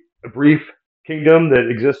a brief kingdom that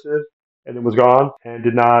existed and then was gone, and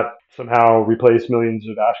did not somehow replace millions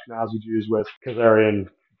of Ashkenazi Jews with Khazarian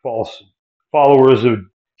false followers of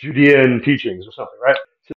Judean teachings or something, right?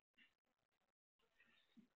 So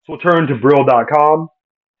we'll turn to Brill.com,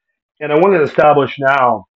 and I want to establish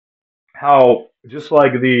now how, just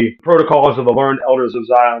like the protocols of the learned elders of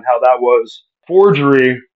Zion, how that was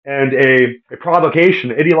forgery and a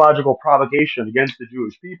provocation, ideological provocation against the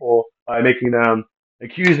Jewish people by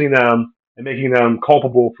accusing them, and making them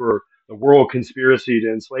culpable for the world conspiracy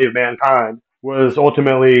to enslave mankind, was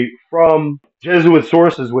ultimately from Jesuit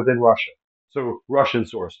sources within Russia. So Russian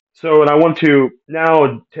sources. So, and I want to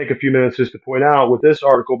now take a few minutes just to point out with this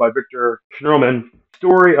article by Victor Schnurman,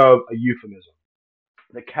 story of a euphemism.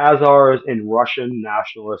 The Khazars in Russian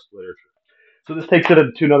nationalist literature. So this takes it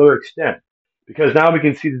to another extent, because now we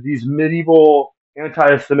can see that these medieval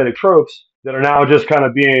anti-Semitic tropes that are now just kind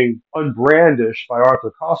of being unbrandished by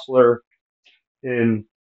Arthur Koestler in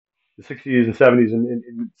the 60s and 70s and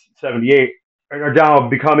in 78 are now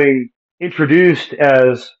becoming introduced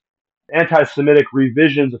as anti-Semitic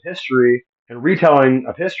revisions of history and retelling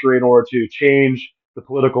of history in order to change the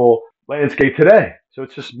political landscape today. So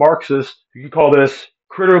it's just Marxist. You can call this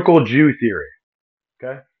critical Jew theory.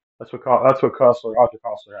 Okay, that's what Arthur Koestler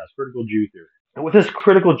has, critical Jew theory. And with this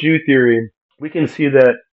critical Jew theory, we can see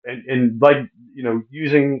that, and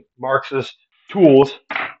using Marxist tools,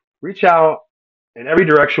 reach out in every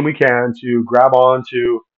direction we can to grab on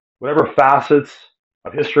to whatever facets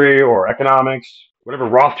of history or economics, whatever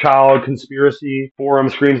Rothschild conspiracy forum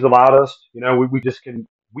screams the loudest. We just can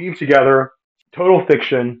weave together total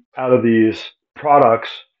fiction out of these products,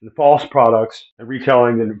 the false products, and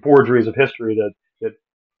retelling and forgeries of history that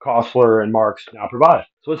Koestler and Marx now provide.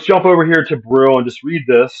 So let's jump over here to Brill and just read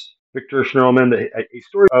this. Victor Schnurman, a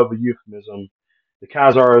story of the euphemism, the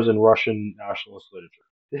Khazars in Russian nationalist literature.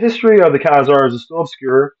 The history of the Khazars is still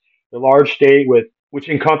obscure. The large state, which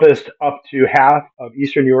encompassed up to half of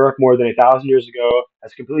Eastern Europe more than 1,000 years ago,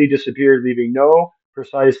 has completely disappeared, leaving no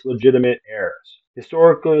precise legitimate heirs.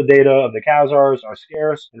 Historical data of the Khazars are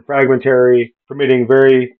scarce and fragmentary, permitting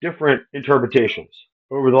very different interpretations.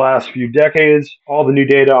 Over the last few decades, all the new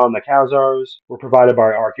data on the Khazars were provided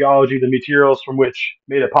by archaeology, the materials from which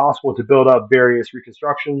made it possible to build up various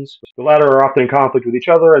reconstructions. The latter are often in conflict with each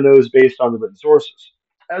other and those based on the written sources.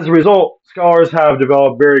 As a result, scholars have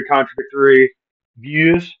developed very contradictory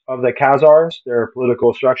views of the Khazars, their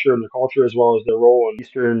political structure and their culture, as well as their role in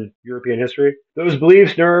Eastern European history. Those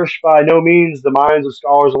beliefs nourish by no means the minds of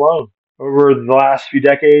scholars alone. Over the last few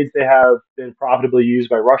decades, they have been profitably used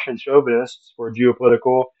by Russian chauvinists for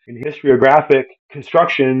geopolitical and historiographic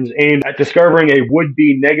constructions aimed at discovering a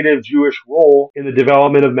would-be negative Jewish role in the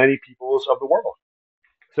development of many peoples of the world.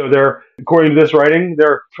 So according to this writing,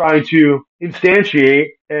 they're trying to instantiate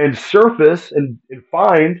and surface and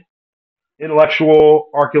find intellectual,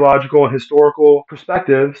 archaeological, and historical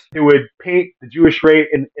perspectives. It would paint the Jewish race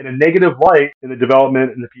in a negative light in the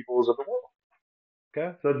development and the peoples of the world.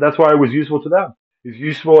 Okay, so that's why it was useful to them. It was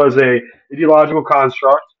useful as a ideological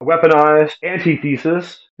construct, a weaponized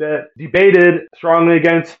antithesis that debated strongly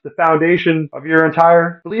against the foundation of your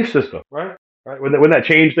entire belief system, right? Wouldn't that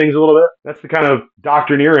change things a little bit? That's the kind of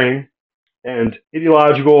doctrineering and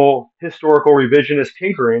ideological, historical revisionist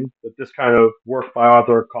tinkering that this kind of work by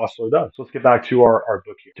author Kostler does. So let's get back to our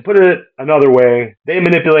book here. To put it another way, they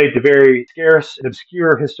manipulate the very scarce and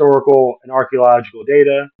obscure historical and archaeological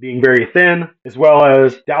data, being very thin, as well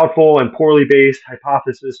as doubtful and poorly based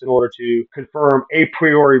hypothesis in order to confirm a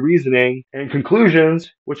priori reasoning and conclusions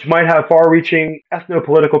which might have far-reaching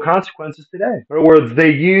ethnopolitical consequences today. In other words, they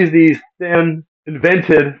use these thin,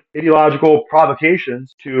 invented ideological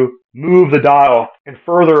provocations to move the dial and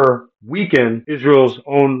further weaken Israel's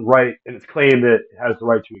own right and its claim that it has the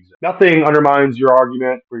right to exist. Nothing undermines your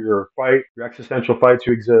argument for your fight, your existential fight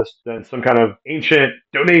to exist, than some kind of ancient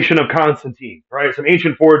donation of Constantine, right? Some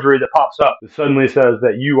ancient forgery that pops up that suddenly says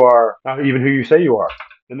that you are not even who you say you are,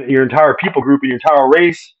 and that your entire people group and your entire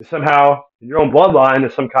race is somehow in your own bloodline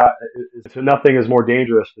is some kind. So nothing is more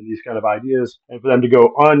dangerous than these kind of ideas, and for them to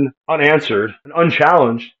go unanswered and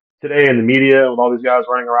unchallenged today in the media with all these guys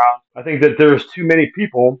running around. I think that there's too many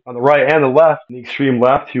people on the right and the left, the extreme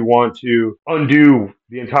left, who want to undo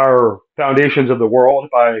the entire foundations of the world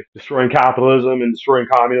by destroying capitalism and destroying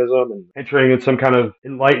communism and entering in some kind of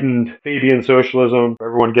enlightened Fabian socialism where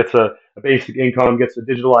everyone gets a basic income, gets a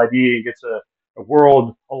digital ID, gets a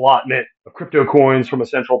world allotment of crypto coins from a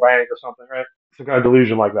central bank or something, right? Some kind of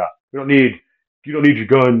delusion like that. You don't need your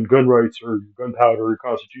gun rights or gunpowder or your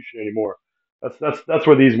constitution anymore. That's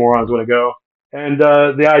where these morons want to go. And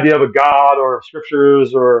the idea of a God or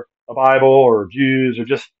scriptures or a Bible or Jews are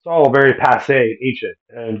just, it's all very passe and ancient.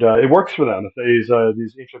 And it works for them if these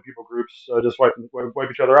ancient people groups just wipe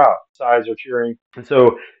each other out. Sides are cheering. And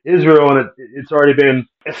so Israel, and it's already been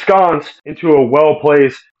ensconced into a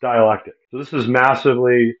well-placed dialectic. So this is massive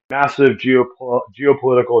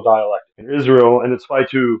geopolitical dialectic. And Israel, in its fight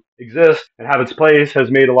to exist and have its place, has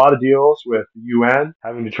made a lot of deals with the UN,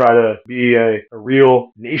 having to try to be a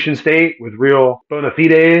real nation state with real bona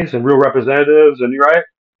fides and real representatives. And you're right,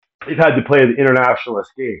 they've had to play the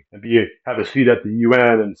internationalist game and have a seat at the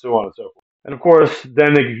UN and so on and so forth. And of course,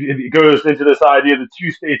 then it goes into this idea of the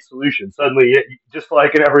two-state solution. Suddenly, just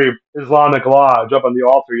like in every Islamic lodge up on the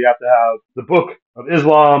altar, you have to have the Book of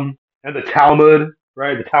Islam and the Talmud,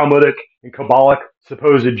 right? The Talmudic and Kabbalic,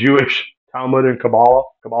 supposed Jewish Talmud and Kabbalah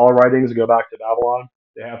writings go back to Babylon.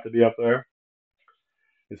 They have to be up there.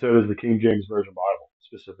 And so does the King James Version Bible,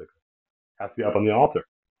 specifically. Has to be up on the altar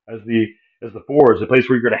as the forge, the place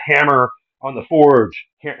where you're going to hammer on the forge,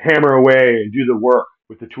 hammer away and do the work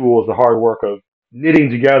with the tools, the hard work of knitting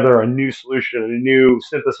together a new solution, a new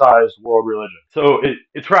synthesized world religion. So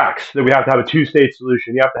it tracks that we have to have a two-state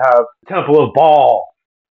solution. You have to have the Temple of Baal,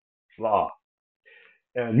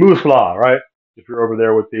 and Musla, right? If you're over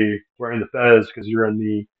there with wearing the fez because you're in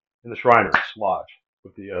the Shriners Lodge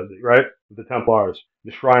with right, with the Templars,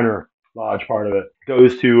 the Shriner Lodge part of it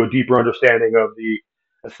goes to a deeper understanding of the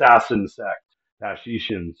assassin sect,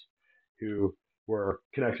 Pashishans, who were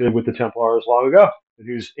connected with the Templars long ago, and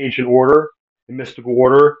whose ancient order and mystical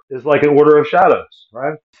order is like an order of shadows,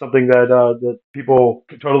 right? Something that people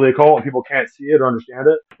totally occult and people can't see it or understand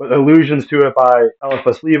it, but allusions to it by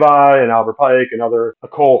Eliphas Levi and Albert Pike and other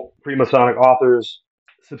occult Freemasonic authors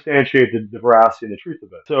substantiate the veracity and the truth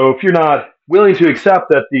of it. So if you're not willing to accept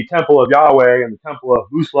that the Temple of Yahweh and the Temple of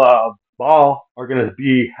Musla of Baal are going to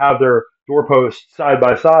have their doorposts side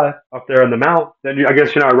by side up there on the mount, then I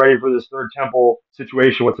guess you're not ready for this third temple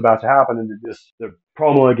situation, what's about to happen, and the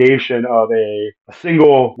promulgation of a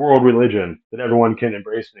single world religion that everyone can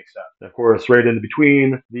embrace and accept. And of course, right in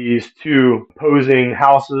between these two opposing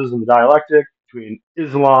houses in the dialectic, between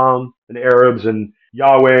Islam and the Arabs and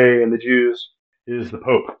Yahweh and the Jews, is the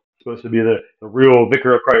Pope. It's supposed to be the real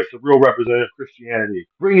vicar of Christ, the real representative of Christianity,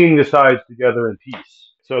 bringing the sides together in peace.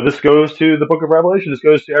 So this goes to the book of Revelation. This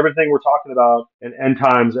goes to everything we're talking about in end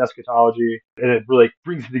times eschatology, and it really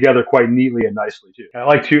brings it together quite neatly and nicely too. I'd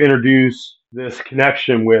like to introduce this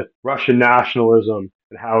connection with Russian nationalism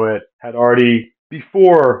and how it had already,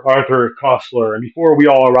 before Arthur Koestler and before we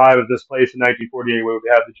all arrived at this place in 1948 where we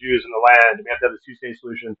have the Jews in the land and we have to have the two-state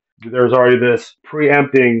solution, there's already this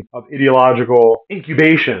preempting of ideological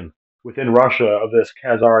incubation within Russia of this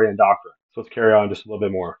Khazarian doctrine. So let's carry on just a little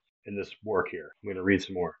bit more in this work here. I'm going to read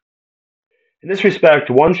some more. In this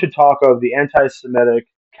respect, one should talk of the anti-Semitic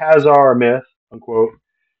Khazar myth, unquote,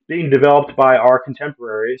 being developed by our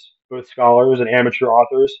contemporaries, both scholars and amateur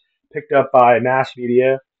authors, picked up by mass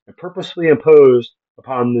media and purposely imposed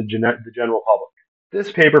upon the general public.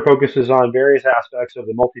 This paper focuses on various aspects of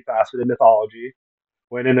the multifaceted mythology.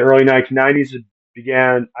 When in the early 1990s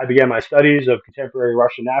I began my studies of contemporary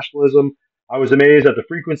Russian nationalism, I was amazed at the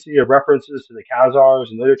frequency of references to the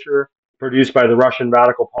Khazars in literature produced by the Russian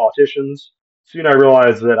radical politicians. Soon I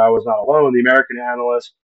realized that I was not alone. The American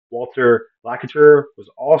analyst Walter Lakator was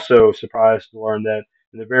also surprised to learn that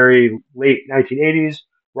in the very late 1980s,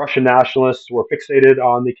 Russian nationalists were fixated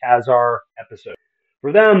on the Khazar episode.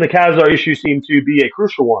 For them, the Khazar issue seemed to be a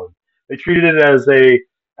crucial one. They treated it as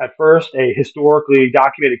at first, a historically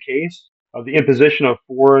documented case of the imposition of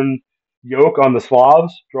foreign yoke on the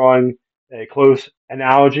Slavs, drawing a close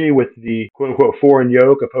analogy with the quote unquote foreign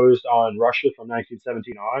yoke imposed on Russia from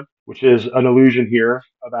 1917 on, which is an allusion here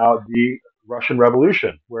about the Russian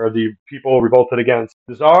Revolution, where the people revolted against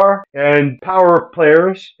the Tsar and power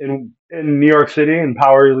players in New York City and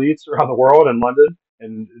power elites around the world and London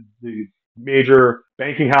and the major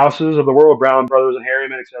banking houses of the world, Brown Brothers and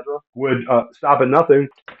Harriman, etc., would stop at nothing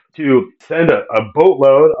to send a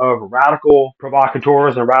boatload of radical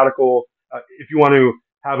provocateurs and radical, if you want to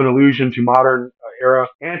have an allusion to modern era,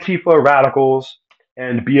 Antifa radicals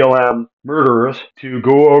and BLM murderers to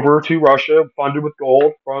go over to Russia, funded with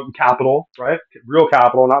gold from capital, right? Real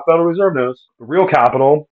capital, not Federal Reserve notes, real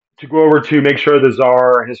capital, to go over to make sure the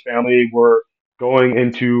Tsar and his family were going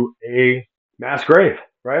into a mass grave,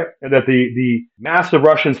 right? And that the massive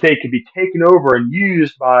Russian state could be taken over and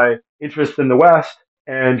used by interests in the West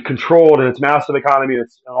and controlled, and its massive economy and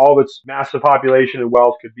all of its massive population and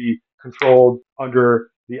wealth could be controlled under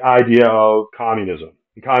the idea of communism.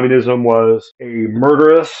 And communism was a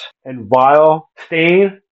murderous and vile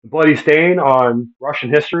stain, bloody stain on Russian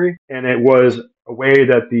history, and it was a way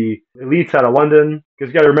that the elites out of London,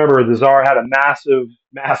 because you got to remember the Tsar had a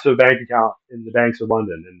massive bank account in the banks of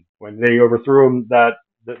London, and when they overthrew him, that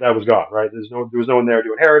was gone, right? There was no one there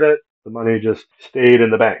to inherit it. The money just stayed in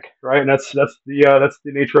the bank, right? And that's the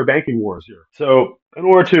nature of banking wars here. So in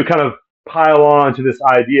order to kind of pile on to this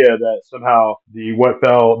idea that somehow the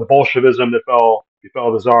Bolshevism that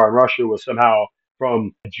befell the Tsar in Russia was somehow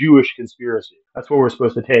from a Jewish conspiracy. That's what we're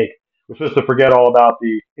supposed to take. We're supposed to forget all about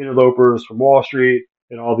the interlopers from Wall Street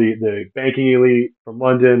and all the banking elite from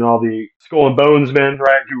London, and all the skull and bones men,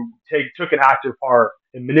 right, who took an active part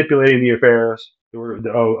in manipulating the affairs of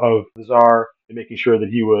the Tsar and making sure that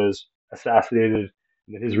he was assassinated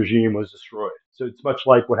and that his regime was destroyed. So it's much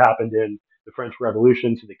like what happened in the French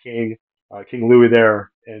Revolution to the king, King Louis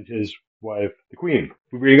there, and his wife, the Queen.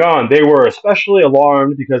 Moving on, they were especially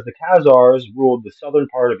alarmed because the Khazars ruled the southern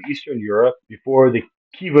part of Eastern Europe before the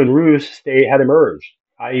Kievan Rus state had emerged,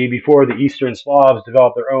 i.e. before the Eastern Slavs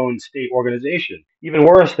developed their own state organization. Even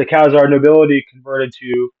worse, the Khazar nobility converted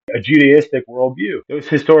to a Judaistic worldview. Those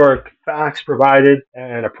historic facts provided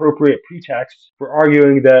an appropriate pretext for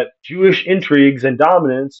arguing that Jewish intrigues and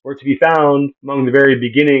dominance were to be found among the very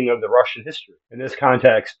beginning of the Russian history. In this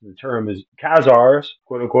context, the term is Khazars,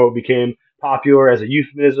 quote unquote, became popular as a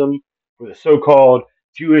euphemism for the so-called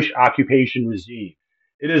Jewish occupation regime.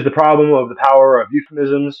 It is the problem of the power of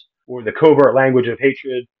euphemisms or the covert language of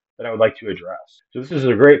hatred that I would like to address. So this is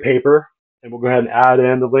a great paper, and we'll go ahead and add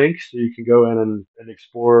in the links so you can go in and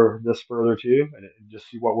explore this further too, and just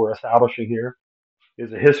see what we're establishing here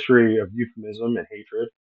is a history of euphemism and hatred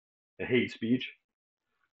and hate speech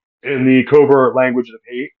in the covert language of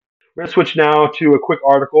hate. We're going to switch now to a quick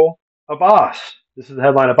article. Abbas. This is the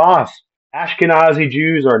headline. Abbas. Ashkenazi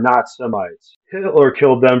Jews are not Semites. Hitler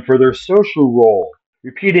killed them for their social role.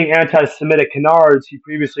 Repeating anti-Semitic canards, he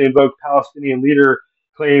previously invoked Palestinian leader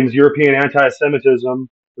claims European anti-Semitism,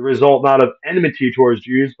 the result not of enmity towards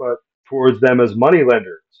Jews, but towards them as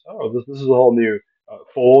moneylenders. Oh, this is a whole new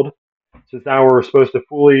fold. Since now we're supposed to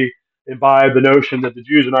fully imbibe the notion that the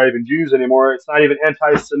Jews are not even Jews anymore. It's not even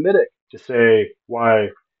anti-Semitic to say why,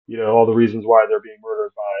 all the reasons why they're being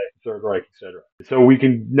murdered by the Third Reich, etc. So we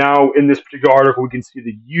can now, in this particular article, we can see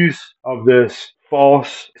the use of this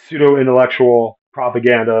false pseudo-intellectual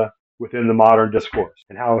propaganda within the modern discourse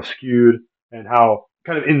and how skewed and how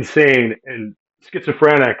kind of insane and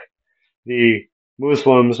schizophrenic the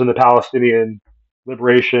Muslims and the Palestinian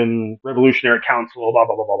Liberation Revolutionary Council, blah,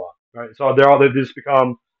 blah, blah, blah, blah. Right? So they've just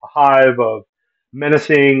become a hive of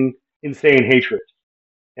menacing, insane hatred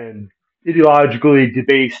and ideologically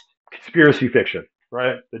debased conspiracy fiction,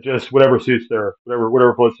 right? That just whatever suits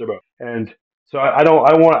whatever floats their boat. And so I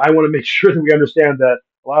want to make sure that we understand that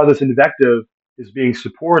a lot of this invective is being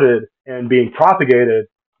supported and being propagated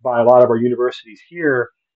by a lot of our universities here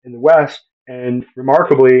in the West, and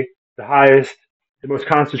remarkably, the most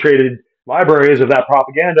concentrated libraries of that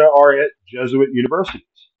propaganda are at Jesuit universities.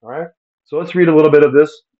 All right, so let's read a little bit of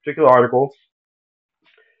this particular article.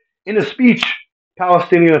 In a speech,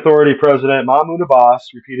 Palestinian Authority President Mahmoud Abbas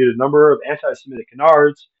repeated a number of anti-Semitic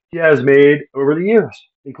canards he has made over the years,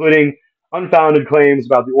 including unfounded claims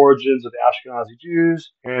about the origins of the Ashkenazi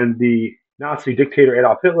Jews and the Nazi dictator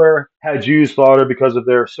Adolf Hitler had Jews slaughtered because of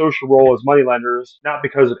their social role as moneylenders, not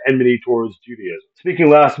because of enmity towards Judaism. Speaking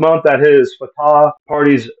last month at his Fatah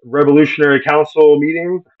Party's Revolutionary Council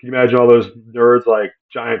meeting, can you imagine all those nerds, like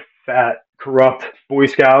giant, fat, corrupt Boy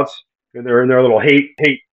Scouts, and they're in their little hate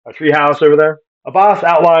treehouse over there? Abbas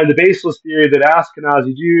outlined the baseless theory that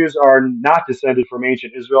Ashkenazi Jews are not descended from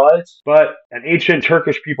ancient Israelites, but an ancient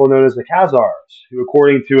Turkish people known as the Khazars, who,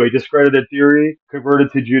 according to a discredited theory,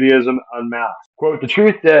 converted to Judaism en masse. Quote, "The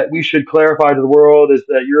truth that we should clarify to the world is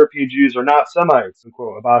that European Jews are not Semites,"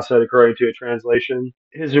 unquote, Abbas said, according to a translation.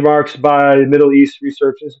 His remarks by Middle East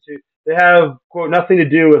Research Institute, they have, quote, nothing to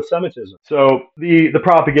do with Semitism. So the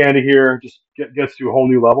propaganda here just gets to a whole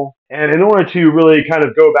new level. And in order to really kind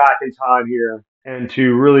of go back in time here, and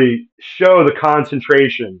to really show the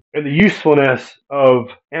concentration and the usefulness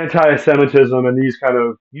of anti-Semitism and these kind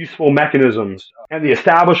of useful mechanisms, and the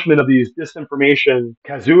establishment of these disinformation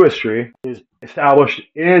casuistry is established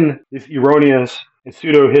in these erroneous and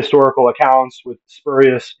pseudo-historical accounts with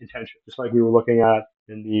spurious intention, just like we were looking at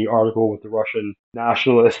in the article with the Russian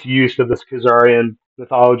nationalist use of this Khazarian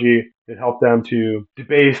mythology. It helped them to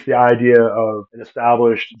debase the idea of an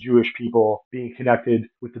established Jewish people being connected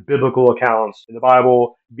with the biblical accounts in the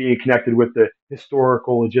Bible, being connected with the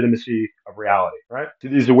historical legitimacy of reality, right? So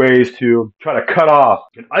these are ways to try to cut off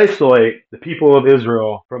and isolate the people of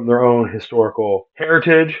Israel from their own historical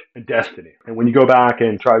heritage and destiny. And when you go back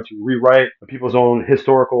and try to rewrite the people's own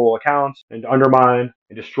historical accounts and undermine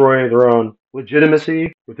and destroy their own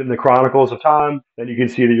legitimacy within the chronicles of time, then you can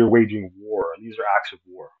see that you're waging war. And these are acts of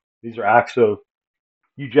war. These are acts of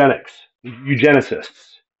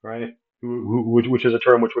eugenicists, right? Which is a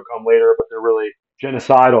term which would come later, but they're really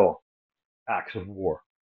genocidal acts of war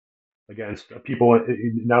against people,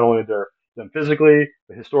 not only them physically,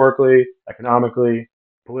 but historically, economically,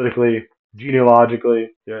 politically,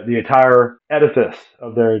 genealogically. The entire edifice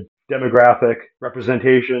of their demographic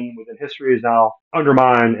representation within history is now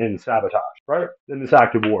undermined and sabotaged, right? In this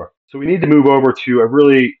act of war. So we need to move over to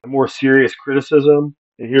a more serious criticism.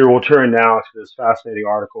 And here we'll turn now to this fascinating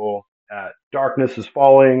article at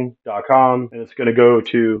darknessisfalling.com. And it's going to go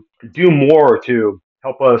to do more to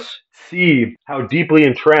help us see how deeply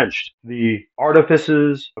entrenched the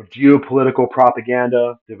artifices of geopolitical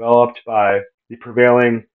propaganda developed by the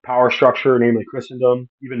prevailing power structure, namely Christendom,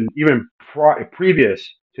 even previous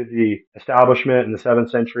to the establishment in the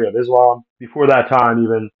 7th century of Islam. Before that time,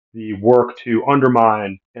 even the work to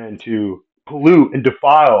undermine and to pollute and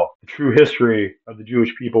defile the true history of the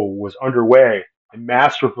Jewish people was underway, and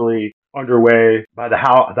masterfully underway by the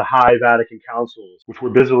High Vatican Councils, which were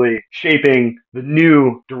busily shaping the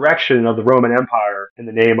new direction of the Roman Empire in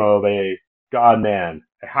the name of a God-man,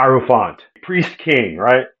 a Hierophant, a priest-king,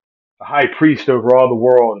 right? A high priest over all the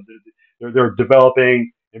world. They're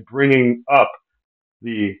developing and bringing up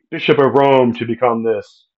the Bishop of Rome to become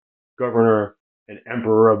this governor and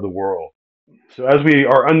emperor of the world. So as we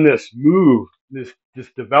are on this move, this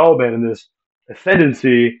development and this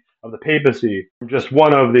ascendancy of the papacy, just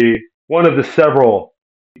one of the several,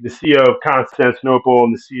 the See of Constantinople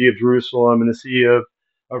and the See of Jerusalem and the See of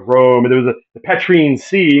Rome, and there was the Petrine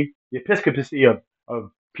See, the episcopacy of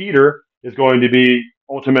Peter is going to be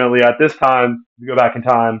ultimately at this time, if you go back in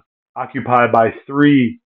time, occupied by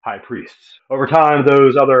 3 high priests. Over time,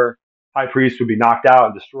 those other high priests would be knocked out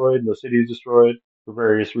and destroyed, and those cities destroyed for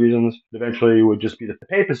various reasons. Eventually, it would just be the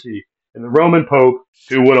papacy and the Roman Pope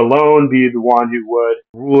who would alone be the one who would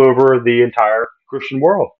rule over the entire Christian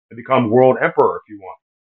world and become world emperor, if you want,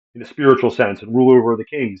 in a spiritual sense, and rule over the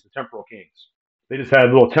kings, the temporal kings. They just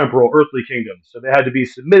had little temporal earthly kingdoms, so they had to be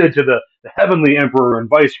submitted to the heavenly emperor and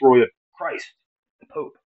viceroy of Christ, the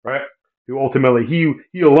Pope, right? Who ultimately,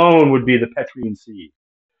 he alone would be the Petrine See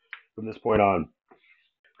from this point on.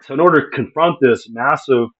 So in order to confront this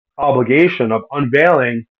massive obligation of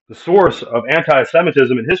unveiling the source of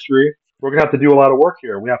anti-Semitism in history, we're going to have to do a lot of work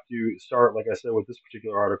here. We have to start, like I said, with this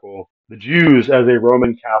particular article, the Jews as a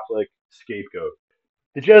Roman Catholic scapegoat.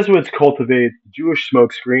 The Jesuits cultivate the Jewish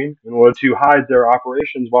smokescreen in order to hide their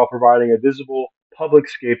operations while providing a visible public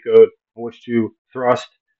scapegoat on which to thrust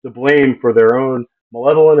the blame for their own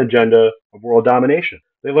malevolent agenda of world domination.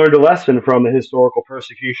 They learned a lesson from the historical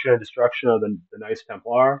persecution and destruction of the Knights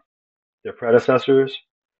Templar, their predecessors,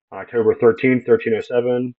 on October 13,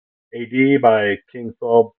 1307 AD by King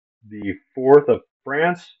Philip IV of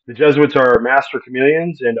France. The Jesuits are master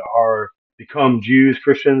chameleons and are become Jews,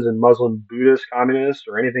 Christians, and Muslim, Buddhists, communists,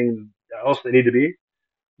 or anything else they need to be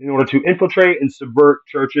in order to infiltrate and subvert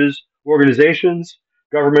churches, organizations,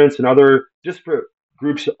 governments, and other disparate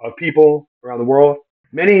groups of people around the world.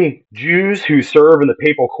 Many Jews who serve in the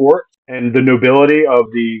papal court and the nobility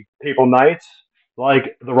of the papal knights,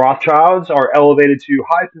 like the Rothschilds, are elevated to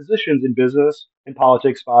high positions in business and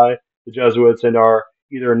politics by the Jesuits and are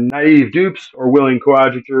either naive dupes or willing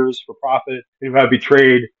coadjutors for profit who have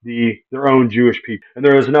betrayed their own Jewish people. And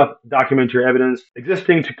there is enough documentary evidence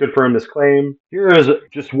existing to confirm this claim. Here is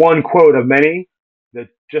just one quote of many that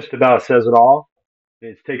just about says it all.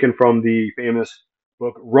 It's taken from the famous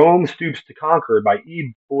book Rome Stoops to Conquer by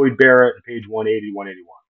E. Boyd Barrett, page 180, 181.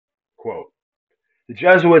 Quote, the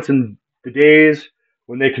Jesuits in the days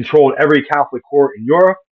when they controlled every Catholic court in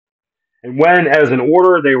Europe, and when, as an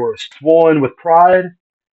order, they were swollen with pride,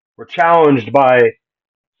 were challenged by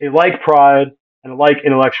a like pride and a like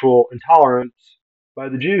intellectual intolerance by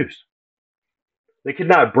the Jews. They could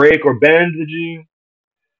not break or bend the Jew.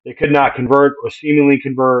 They could not convert or seemingly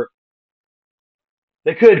convert.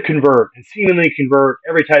 They could convert and seemingly convert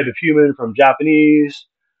every type of human from Japanese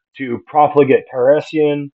to profligate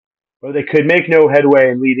Parisian, but they could make no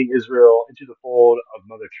headway in leading Israel into the fold of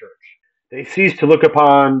Mother Church. They ceased to look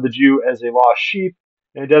upon the Jew as a lost sheep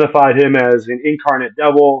and identified him as an incarnate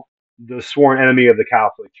devil, the sworn enemy of the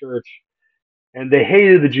Catholic Church. And they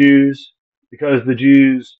hated the Jews because the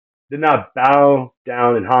Jews did not bow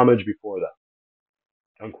down in homage before them.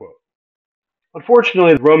 Unquote.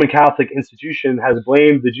 Unfortunately, the Roman Catholic institution has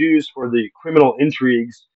blamed the Jews for the criminal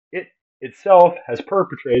intrigues it itself has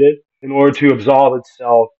perpetrated in order to absolve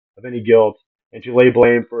itself of any guilt and to lay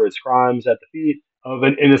blame for its crimes at the feet of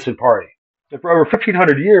an innocent party. And for over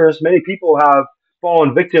 1,500 years, many people have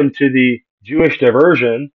fallen victim to the Jewish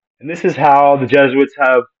diversion, and this is how the Jesuits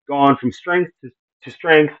have gone from strength to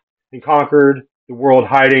strength and conquered the world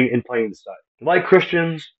hiding in plain sight. Like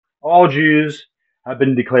Christians, all Jews have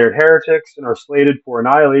been declared heretics and are slated for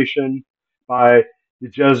annihilation by the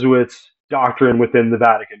Jesuits' doctrine within the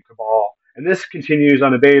Vatican cabal. And this continues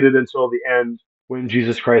unabated until the end when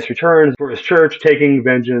Jesus Christ returns for his church, taking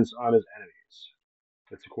vengeance on his enemies.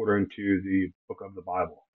 That's according to the book of the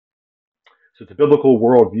Bible. So it's a biblical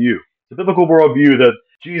worldview. It's a biblical worldview that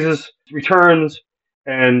Jesus returns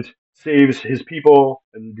and saves his people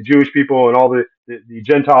and the Jewish people and all the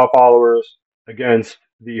Gentile followers against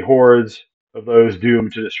the hordes of those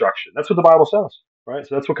doomed to destruction. That's what the Bible says, right?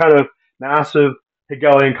 So that's what kind of massive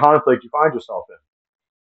Hegelian conflict you find yourself in.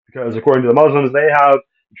 Because according to the Muslims, they have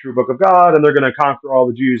the true book of God, and they're going to conquer all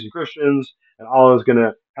the Jews and Christians, and Allah is going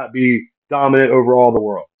to be dominant over all the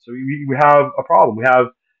world. So we have a problem. We have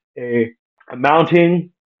a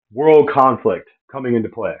mounting world conflict coming into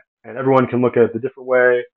play. And everyone can look at it a different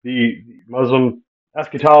way. The Muslim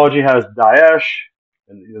eschatology has Daesh,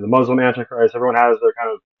 and the Muslim Antichrist. Everyone has their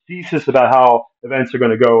kind of thesis about how events are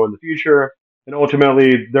going to go in the future. And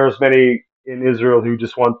ultimately, there's many in Israel who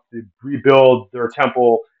just want to rebuild their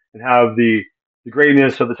temple and have the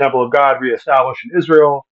greatness of the temple of God reestablished in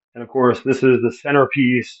Israel. And of course, this is the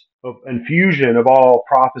centerpiece of infusion of all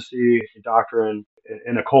prophecy, doctrine,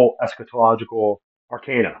 and occult eschatological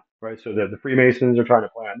arcana, right? So the Freemasons are trying to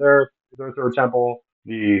plan their third temple.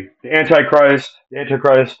 The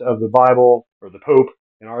Antichrist of the Bible, or the Pope,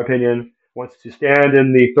 in our opinion, wants to stand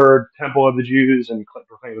in the third temple of the Jews and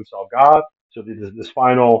proclaim himself God. So this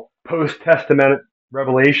final post-testament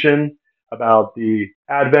revelation about the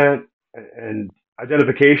advent and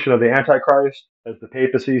identification of the Antichrist as the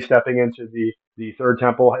papacy stepping into the third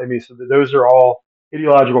temple. I mean, so those are all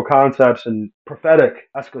ideological concepts and prophetic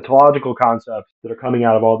eschatological concepts that are coming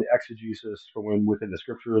out of all the exegesis from within the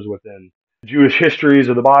scriptures, within Jewish histories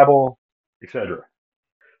of the Bible, etc.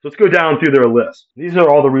 So let's go down through their list. These are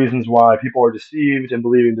all the reasons why people are deceived in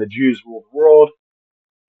believing that Jews rule the world,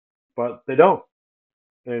 but they don't.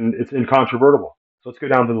 And it's incontrovertible. So let's go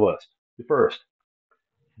down to the list. The first,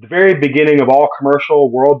 the very beginning of all commercial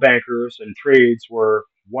world bankers and trades were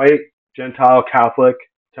white, Gentile, Catholic,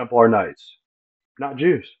 Templar Knights, not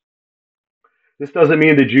Jews. This doesn't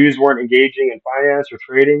mean the Jews weren't engaging in finance or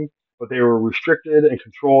trading, but they were restricted and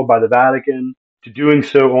controlled by the Vatican to doing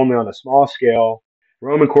so only on a small scale.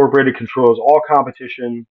 Rome Incorporated controls all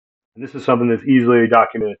competition, and this is something that's easily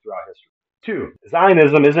documented throughout history. 2.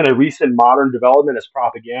 Zionism isn't a recent modern development as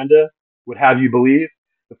propaganda would have you believe.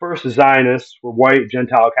 The first Zionists were white,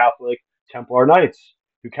 Gentile, Catholic, Templar Knights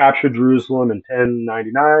who captured Jerusalem in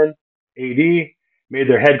 1099 AD, made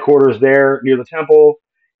their headquarters there near the temple,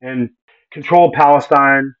 and controlled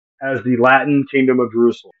Palestine as the Latin Kingdom of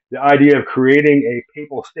Jerusalem. The idea of creating a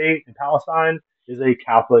papal state in Palestine is a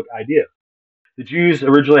Catholic idea. The Jews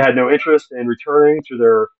originally had no interest in returning to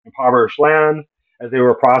their impoverished land, as they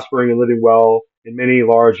were prospering and living well in many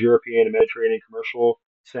large European and Mediterranean commercial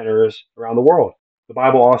centers around the world. The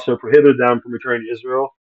Bible also prohibited them from returning to Israel,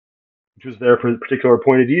 which was their particular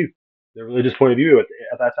point of view, their religious point of view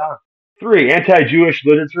at that time. Three, anti-Jewish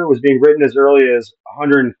literature was being written as early as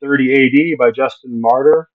 130 AD by Justin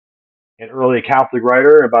Martyr, an early Catholic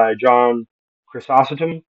writer, and by John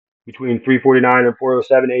Chrysostom between 349 and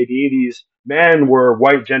 407 AD. These men were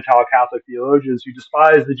white Gentile Catholic theologians who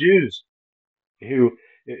despised the Jews. Who,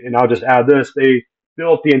 and I'll just add this: they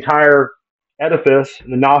built the entire edifice,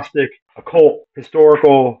 the Gnostic occult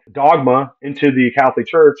historical dogma, into the Catholic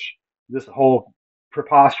Church. This whole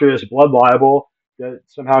preposterous blood libel that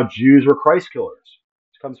somehow Jews were Christ killers.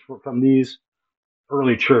 It comes from these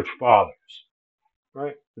early church fathers,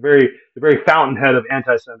 right? The very fountainhead of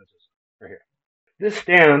anti-Semitism, right here. This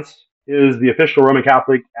stance is the official Roman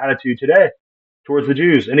Catholic attitude today towards the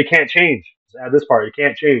Jews, and it can't change. Let's add this part: it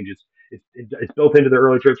can't change. It's built into the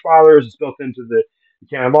early church fathers. It's built into the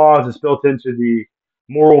canon laws. It's built into the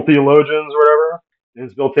moral theologians or whatever. And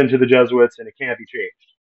it's built into the Jesuits, and it can't be changed.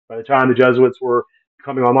 By the time the Jesuits were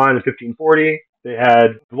coming online in 1540, they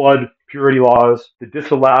had blood purity laws that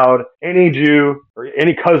disallowed any Jew or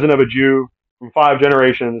any cousin of a Jew from 5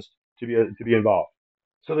 generations to be involved.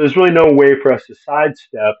 So there's really no way for us to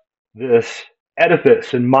sidestep this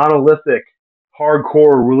edifice and monolithic,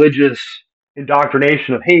 hardcore religious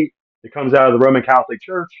indoctrination of hate that comes out of the Roman Catholic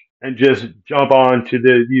Church and just jump on to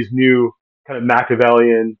these new kind of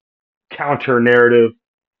Machiavellian counter-narrative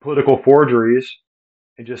political forgeries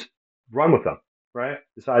and just run with them, right?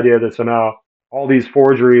 This idea that somehow all these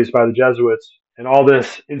forgeries by the Jesuits and all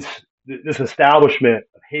this establishment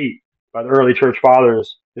of hate by the early church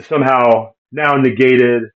fathers is somehow now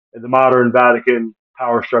negated, and the modern Vatican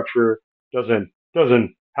power structure doesn't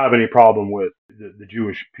have any problem with the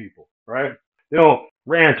Jewish people, right? They don't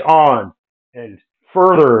rant on and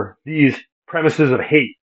further these premises of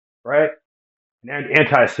hate, right? And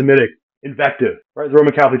anti-Semitic invective, right? The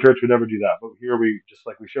Roman Catholic Church would never do that. But here we, just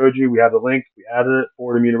like we showed you, we have the link, we added it,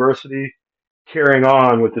 Fordham University, carrying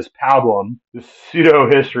on with this pablum, this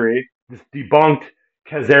pseudo-history, this debunked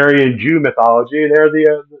Khazarian Jew mythology. And there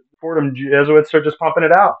the Fordham Jesuits are just pumping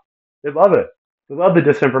it out. They love it. They love the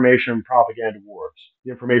disinformation and propaganda wars,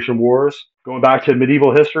 the information wars, going back to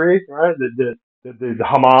medieval history, right? The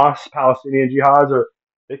Hamas, Palestinian jihads,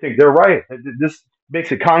 they think they're right. This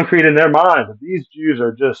makes it concrete in their mind that these Jews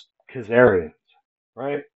are just Khazarians,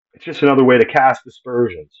 right? It's just another way to cast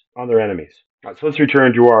aspersions on their enemies. All right, so let's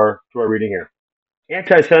return to our reading here.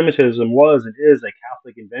 Anti-Semitism was and is a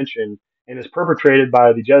Catholic invention and is perpetrated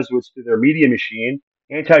by the Jesuits through their media machine.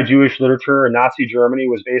 Anti-Jewish literature in Nazi Germany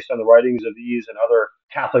was based on the writings of these and other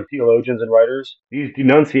Catholic theologians and writers. These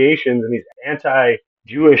denunciations and these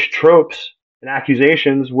anti-Jewish tropes and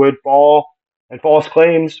accusations would fall, and false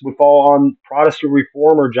claims would fall on Protestant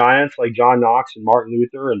reformer giants like John Knox and Martin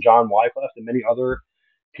Luther and John Wycliffe and many other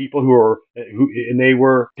people who they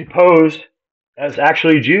were deposed as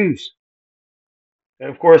actually Jews. And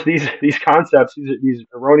of course, these concepts, these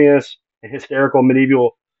erroneous and hysterical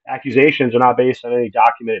medieval accusations are not based on any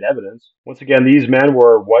documented evidence. Once again, these men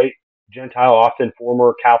were white, Gentile, often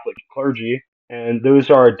former Catholic clergy, and those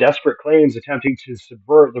are desperate claims attempting to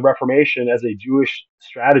subvert the Reformation as a Jewish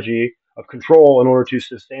strategy of control in order to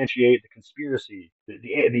substantiate the conspiracy,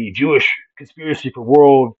 the Jewish conspiracy for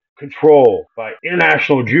world control by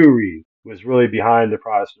international Jewry was really behind the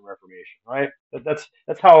Protestant Reformation, right?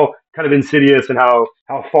 That's how kind of insidious and how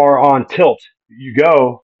far on tilt you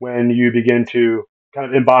go when you begin to kind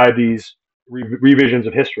of imbibe these revisions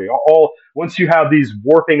of history. Once you have these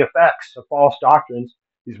warping effects of false doctrines,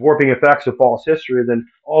 these warping effects of false history, then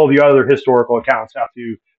all the other historical accounts have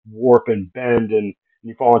to warp and bend, and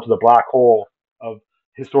you fall into the black hole of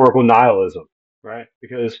historical nihilism, right?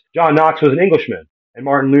 Because John Knox was an Englishman and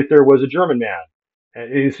Martin Luther was a German man,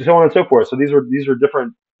 and so on and so forth. So these are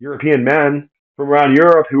different European men from around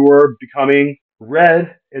Europe who were becoming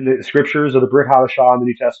read in the scriptures of the Brit Hadashah and the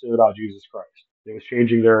New Testament about Jesus Christ. It was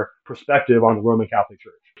changing their perspective on the Roman Catholic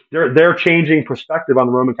Church. They're changing perspective on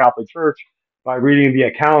the Roman Catholic Church by reading the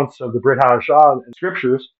accounts of the Brit Hadashah and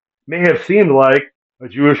scriptures. May have seemed like a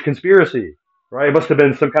Jewish conspiracy, right? It must have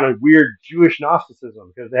been some kind of weird Jewish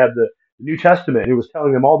Gnosticism because they had the New Testament. It was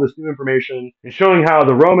telling them all this new information and showing how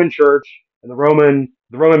the Roman Church and the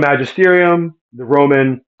Roman magisterium, the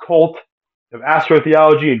Roman cult of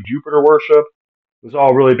astrotheology and Jupiter worship was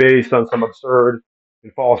all really based on some absurd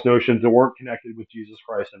and false notions that weren't connected with Jesus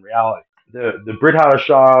Christ in reality. The Brit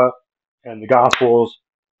Hadashah and the Gospels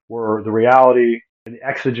were the reality and the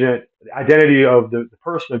exigent, the identity of the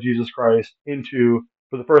person of Jesus Christ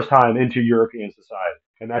for the first time, into European society.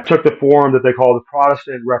 And that took the form that they call the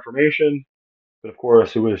Protestant Reformation. But of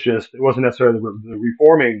course, it wasn't necessarily the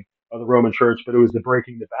reforming of the Roman Church, but it was the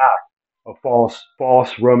breaking the back of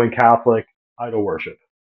false Roman Catholic idol worship.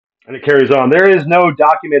 And it carries on. There is no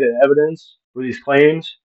documented evidence for these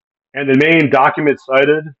claims, and the main document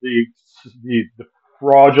cited, the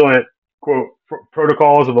fraudulent, quote,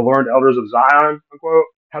 protocols of the learned elders of Zion, unquote,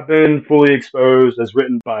 have been fully exposed as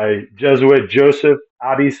written by Jesuit Joseph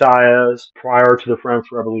Abisias prior to the French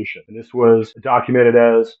Revolution. And this was documented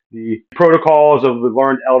as the protocols of the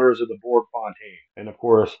learned elders of the Bourg Fontaine. And of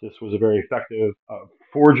course, this was a very effective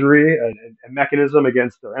forgery and mechanism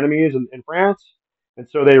against their enemies in France. And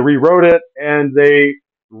so they rewrote it and they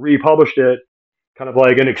republished it, kind of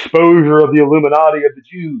like an exposure of the Illuminati of the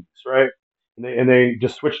Jews, right? And they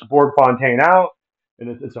just switched the Bourg Fontaine out, and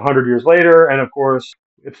it's 100 years later, and of course,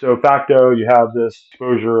 ipso facto, you have this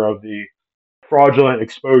exposure of the fraudulent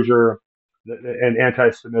exposure and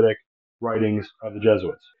anti-Semitic writings of the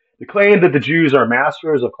Jesuits. The claim that the Jews are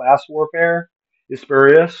masters of class warfare is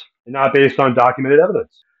spurious and not based on documented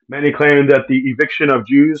evidence. Many claim that the eviction of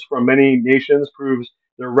Jews from many nations proves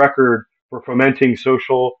their record for fomenting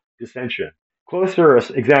social dissension. Closer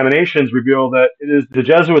examinations reveal that it is the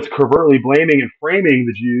Jesuits covertly blaming and framing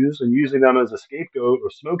the Jews and using them as a scapegoat or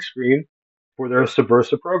smokescreen for their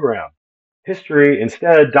subversive program. History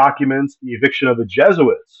instead documents the eviction of the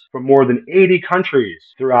Jesuits from more than 80 countries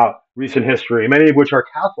throughout recent history, many of which are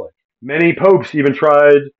Catholic. Many popes even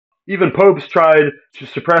popes tried to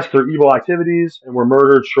suppress their evil activities and were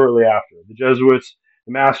murdered shortly after. The Jesuits,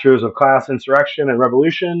 the masters of class insurrection and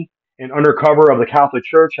revolution, and under cover of the Catholic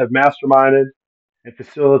Church, have masterminded and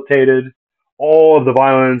facilitated all of the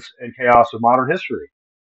violence and chaos of modern history.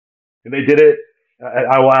 And they did it,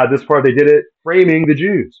 I will add this part, they did it framing the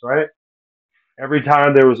Jews, right? Every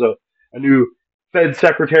time there was a new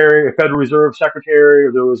Federal Reserve secretary,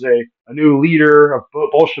 or there was a new leader of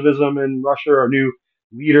Bolshevism in Russia, or a new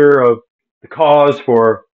leader of the cause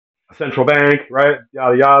for a central bank, right?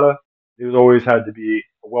 Yada, yada. It was always had to be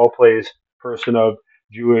a well-placed person of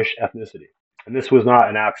Jewish ethnicity. And this was not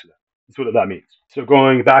an accident. That's what that means. So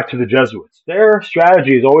going back to the Jesuits, their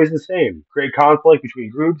strategy is always the same. Create conflict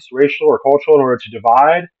between groups, racial or cultural, in order to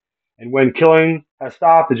divide. And when killing has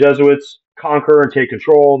stopped, the Jesuits conquer and take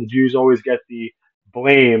control. The Jews always get the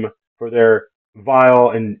blame for their vile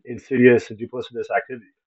and insidious and duplicitous activity.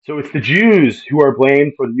 So it's the Jews who are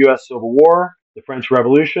blamed for the U.S. Civil War, the French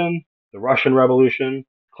Revolution, the Russian Revolution.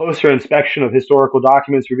 Closer inspection of historical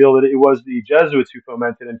documents reveal that it was the Jesuits who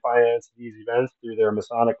fomented and financed these events through their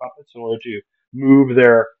Masonic puppets in order to move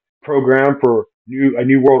their program for a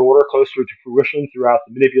new world order closer to fruition throughout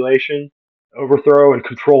the manipulation, overthrow, and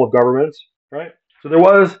control of governments, right? So there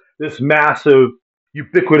was this massive,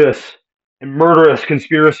 ubiquitous, and murderous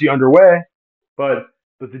conspiracy underway, but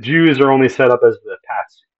the Jews are only set up as the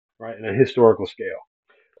patsy, right, in a historical scale.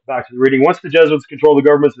 Back to the reading. Once the Jesuits control the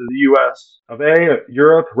governments of the U.S., of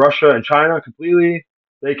Europe, Russia, and China completely,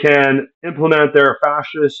 they can implement their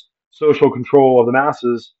fascist social control of the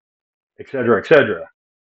masses, etc., etc.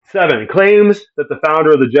 7. Claims that the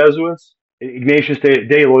founder of the Jesuits, Ignatius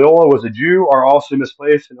de Loyola, was a Jew are also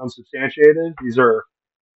misplaced and unsubstantiated.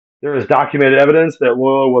 There is documented evidence that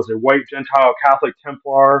Loyola was a white Gentile Catholic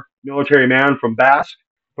Templar military man from Basque,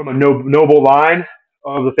 from a noble line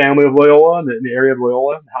of the family of Loyola, in the area of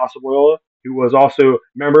Loyola, the House of Loyola, who was also a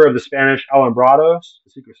member of the Spanish Alumbrados, the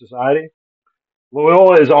secret society.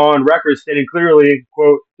 Loyola is on record stating clearly,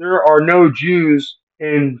 quote, there are no Jews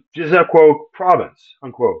in Giuseppe province,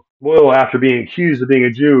 unquote. Loyola, after being accused of being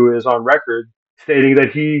a Jew, is on record stating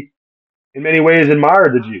that he, in many ways,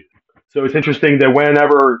 admired the Jews. So it's interesting that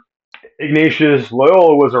whenever Ignatius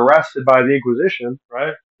Loyola was arrested by the Inquisition,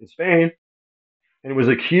 right, in Spain, and was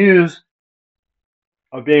accused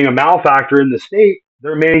of being a malefactor in the state,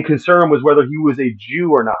 their main concern was whether he was a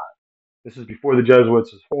Jew or not. This is before the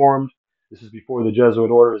Jesuits was formed. This is before the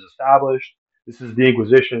Jesuit order is established. This is the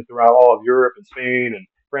Inquisition throughout all of Europe and Spain and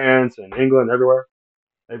France and England, everywhere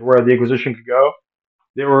the Inquisition could go.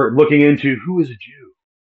 They were looking into who is a Jew,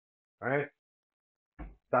 right?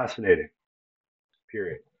 Fascinating.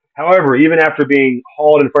 Period. However, even after being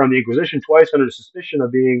hauled in front of the Inquisition twice under suspicion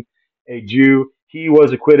of being a Jew, he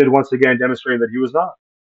was acquitted, once again demonstrating that he was not.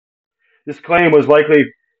 This claim most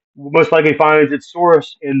likely finds its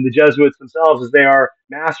source in the Jesuits themselves, as they are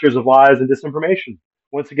masters of lies and disinformation.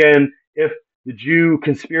 Once again, if the Jew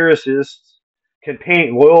conspiracists can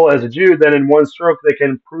paint Loyola as a Jew, then in one stroke they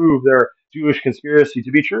can prove their Jewish conspiracy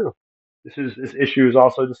to be true. This issue is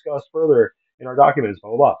also discussed further in our documents,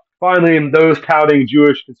 blah, blah, blah. Finally, those touting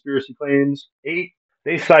Jewish conspiracy claims, 8,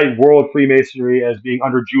 they cite world Freemasonry as being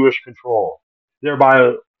under Jewish control,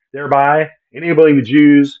 thereby enabling the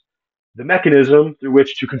Jews the mechanism through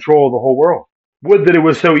which to control the whole world. Would that it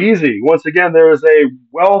was so easy. Once again, there is a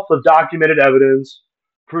wealth of documented evidence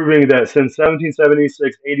proving that since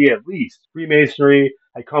 1776 AD at least, Freemasonry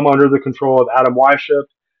had come under the control of Adam Weishaupt,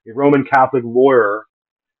 a Roman Catholic lawyer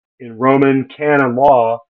in Roman canon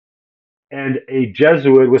law, and a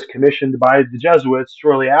Jesuit was commissioned by the Jesuits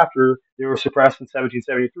shortly after they were suppressed in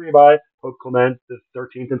 1773 by Pope Clement the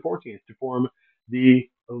 13th and 14th to form the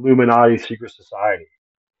Illuminati secret society.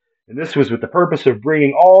 And this was with the purpose of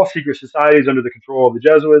bringing all secret societies under the control of the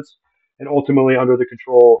Jesuits and ultimately under the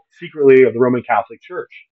control secretly of the Roman Catholic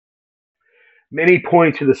Church. Many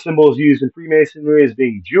point to the symbols used in Freemasonry as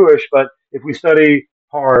being Jewish, but if we study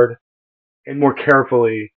hard and more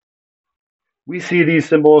carefully, we see these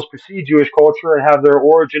symbols precede Jewish culture and have their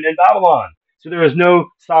origin in Babylon. So there is no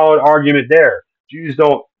solid argument there. Jews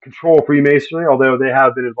don't control Freemasonry, although they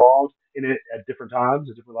have been involved in it at different times,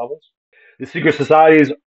 at different levels. The secret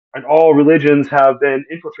societies and all religions have been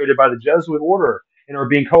infiltrated by the Jesuit order and are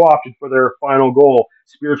being co-opted for their final goal,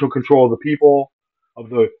 spiritual control of the people, of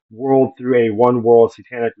the world through a one world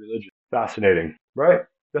satanic religion. Fascinating, right?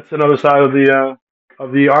 That's another side of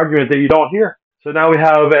the argument that you don't hear. So now we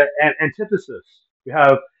have an antithesis. We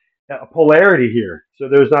have a polarity here. So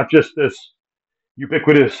there's not just this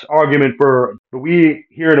ubiquitous argument but we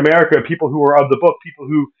here in America, people who are of the book, people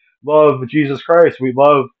who love Jesus Christ, we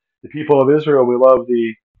love the people of Israel, we love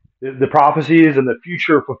the prophecies and the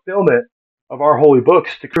future fulfillment of our holy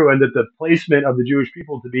books to crew, and that the placement of the Jewish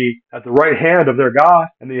people to be at the right hand of their God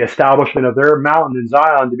and the establishment of their mountain in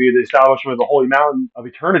Zion to be the establishment of the holy mountain of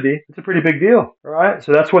eternity. It's a pretty big deal, all right?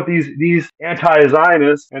 So that's what these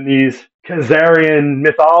anti-Zionists and these Khazarian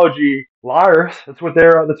mythology liars, that's what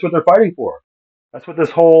they're fighting for. That's what this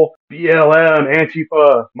whole BLM,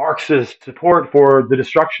 Antifa, Marxist support for the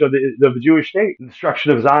destruction of the Jewish state, the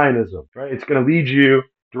destruction of Zionism, right? It's going to lead you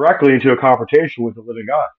directly into a confrontation with the living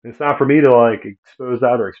God. And it's not for me to like expose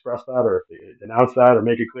that or express that or announce that or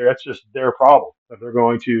make it clear. That's just their problem. That they're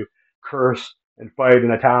going to curse and fight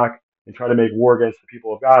and attack and try to make war against the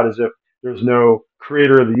people of God as if there's no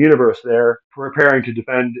creator of the universe there preparing to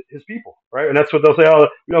defend his people, right? And that's what they'll say. Oh,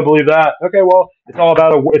 we don't believe that. Okay, well, it's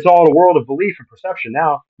all a world of belief and perception.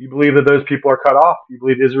 Now, you believe that those people are cut off. You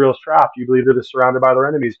believe Israel's trapped. You believe that they're surrounded by their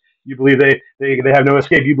enemies. You believe they have no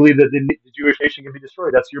escape. You believe that the Jewish nation can be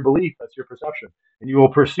destroyed. That's your belief. That's your perception. And you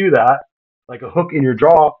will pursue that like a hook in your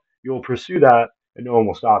jaw. You will pursue that and no one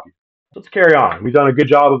will stop you. Let's carry on. We've done a good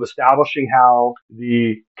job of establishing how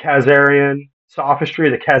the Khazarian sophistry,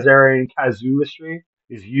 the Khazarian casuistry,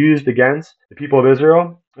 is used against the people of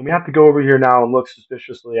Israel. And we have to go over here now and look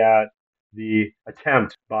suspiciously at the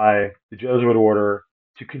attempt by the Jesuit order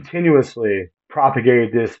to continuously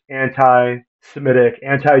propagate this anti-Semitic,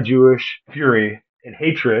 anti-Jewish fury and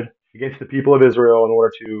hatred against the people of Israel in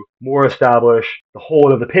order to more establish the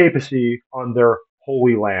hold of the papacy on their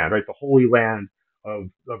holy land, right? The holy land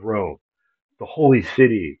of Rome, the holy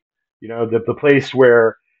city, the place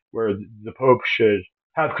where the Pope should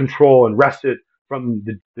have control and wrest it from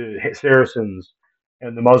the Saracens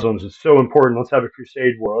and the Muslims. It's so important. Let's have a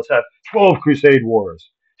crusade war. Let's have 12 crusade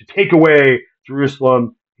wars to take away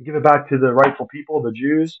Jerusalem and give it back to the rightful people, the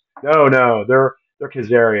Jews. No, they're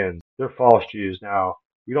Khazarians. They're false Jews now.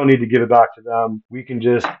 We don't need to give it back to them. We can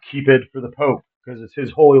just keep it for the Pope because it's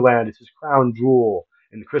his holy land. It's his crown jewel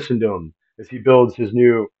in Christendom as he builds his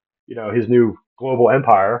new global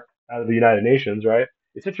empire out of the United Nations, right?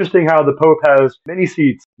 It's interesting how the Pope has many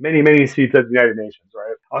seats, many seats at the United Nations,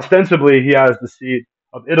 right? Ostensibly, he has the seat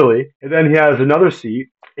of Italy, and then he has another seat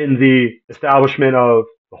in the establishment of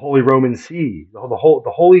the Holy Roman See. The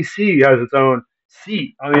Holy See has its own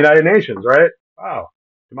seat on the United Nations, right? Wow.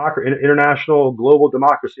 International global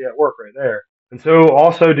democracy at work right there. And so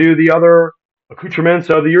also do the other accoutrements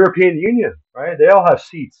of the European Union, right? They all have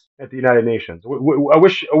seats at the United Nations. I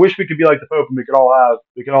wish we could be like the Pope and we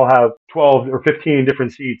could all have 12 or 15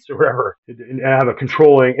 different seats or whatever and have a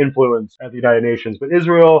controlling influence at the United Nations. But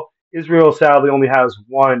Israel sadly only has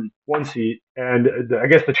one seat, and I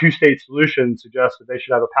guess the two-state solution suggests that they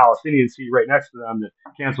should have a Palestinian seat right next to them that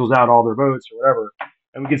cancels out all their votes or whatever.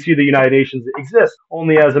 And we can see the United Nations exist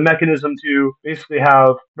only as a mechanism to basically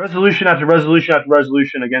have resolution after resolution after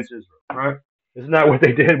resolution against Israel, right? Isn't that what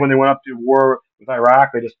they did when they went up to war with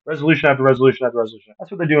Iraq? They just resolution after resolution after resolution. That's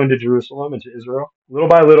what they're doing to Jerusalem and to Israel. Little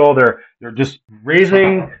by little, they're just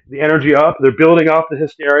raising the energy up. They're building up the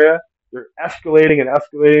hysteria. They're escalating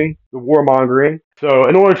the warmongering. So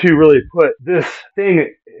in order to really put this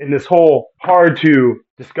thing in this whole hard to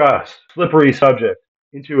discuss, slippery subject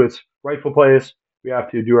into its rightful place, we have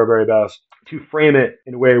to do our very best to frame it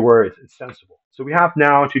in a way where it's sensible. So we have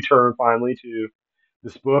now to turn finally to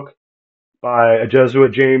this book by a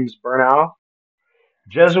Jesuit, James Burnau,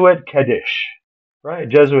 Jesuit Kaddish, right?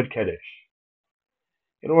 Jesuit Kaddish.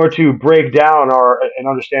 In order to break down an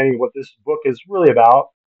understanding of what this book is really about,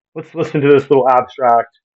 let's listen to this little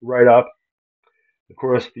abstract write up. Of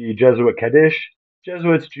course, the Jesuit Kaddish,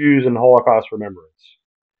 Jesuits, Jews, and Holocaust Remembrance,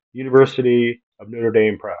 University of Notre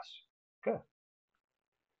Dame Press. Okay.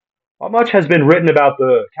 While much has been written about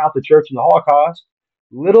the Catholic Church and the Holocaust,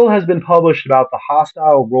 little has been published about the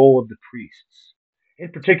hostile role of the priests,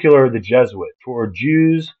 in particular the Jesuit, toward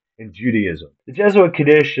Jews and Judaism. The Jesuit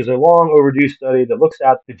Kaddish is a long overdue study that looks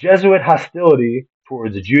at the Jesuit hostility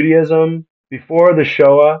towards Judaism before the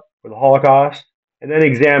Shoah or the Holocaust, and then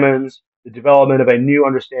examines the development of a new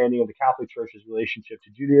understanding of the Catholic Church's relationship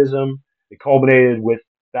to Judaism that culminated with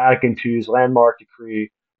Vatican II's landmark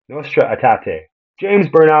decree Nostra Aetate. James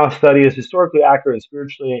Burnou's study is historically accurate and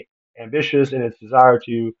spiritually ambitious in its desire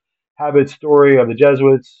to have its story of the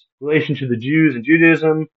Jesuits' relation to the Jews and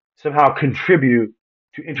Judaism somehow contribute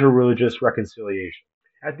to interreligious reconciliation.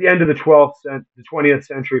 At the end of the 20th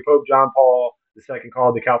century, Pope John Paul II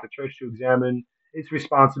called the Catholic Church to examine its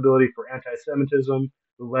responsibility for anti-Semitism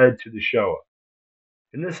that led to the Shoah.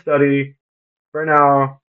 In this study,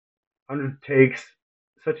 Burnau undertakes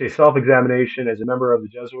such a self-examination as a member of the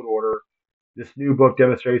Jesuit order. This new book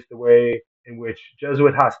demonstrates the way in which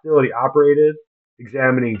Jesuit hostility operated,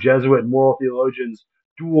 examining Jesuit moral theologians'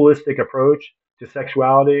 dualistic approach to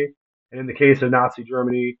sexuality, and in the case of Nazi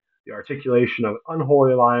Germany, the articulation of an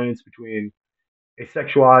unholy alliance between a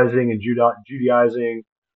sexualizing and Judaizing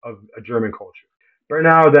of a German culture.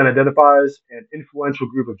 Bernau then identifies an influential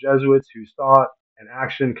group of Jesuits whose thought and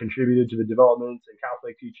action contributed to the developments in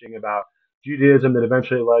Catholic teaching about Judaism that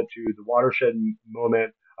eventually led to the watershed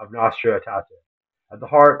moment of Nostra Aetate. At the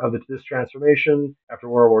heart of this transformation after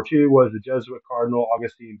World War II was the Jesuit Cardinal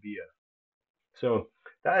Augustine Bia. So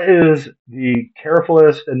that is the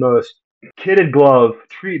carefulest and most kitted glove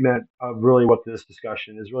treatment of really what this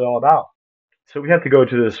discussion is really all about. So we have to go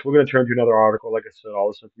to this. We're going to turn to another article. Like I said, all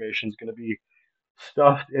this information is going to be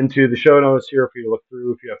stuffed into the show notes here for you to look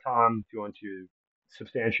through if you have time, if you want to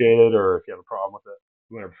substantiate it, or if you have a problem with it,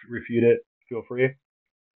 if you want to refute it, feel free.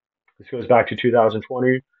 This goes back to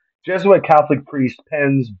 2020. Jesuit Catholic priest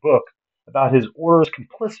pens book about his order's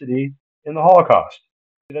complicity in the Holocaust.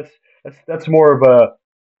 That's more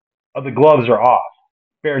of the gloves are off,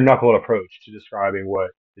 bare knuckled approach to describing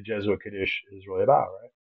what the Jesuit Kaddish is really about,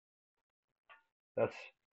 right?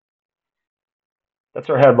 That's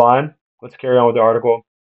our headline. Let's carry on with the article.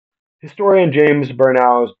 Historian James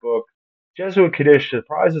Burnau's book, Jesuit Kaddish,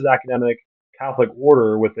 surprises academic Catholic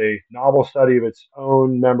order with a novel study of its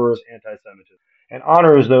own members' anti-Semitism and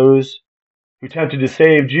honors those who attempted to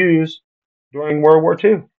save Jews during World War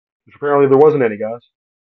II, which apparently there wasn't any, guys.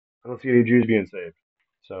 I don't see any Jews being saved.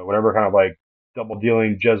 So whatever kind of like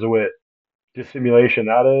double-dealing Jesuit dissimulation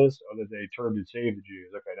that is, or that they turned to save the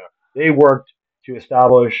Jews. Okay, no. They worked to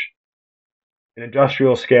establish an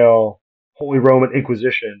industrial scale Holy Roman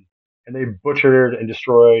Inquisition, and they butchered and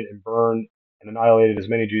destroyed and burned and annihilated as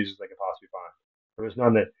many Jews as they could possibly find. There was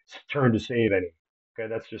none that turned to save any. Okay,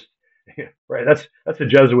 that's just right. That's a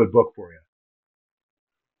Jesuit book for you.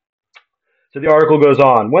 So the article goes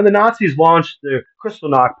on. When the Nazis launched the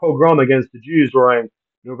Kristallnacht pogrom against the Jews during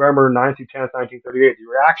November 9th through 10th, 1938,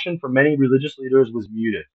 the reaction from many religious leaders was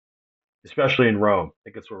muted, especially in Rome. I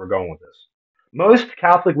think that's where we're going with this. Most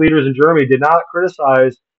Catholic leaders in Germany did not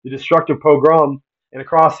criticize the destructive pogrom, and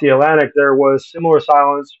across the Atlantic there was similar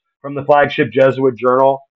silence from the flagship Jesuit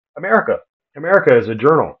journal, America. America is a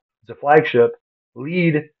journal. It's a flagship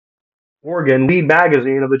lead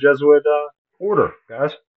magazine of the Jesuit order,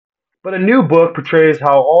 guys. But a new book portrays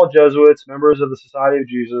how all Jesuits, members of the Society of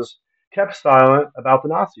Jesus, kept silent about the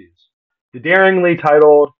Nazis. The daringly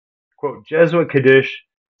titled, quote, Jesuit Kaddish,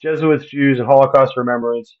 Jesuits, Jews, and Holocaust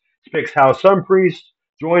Remembrance depicts how some priests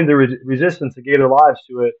joined the resistance and gave their lives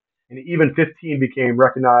to it, and even 15 became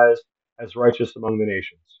recognized as righteous among the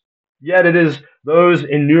nations. Yet it is those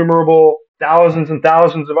innumerable thousands and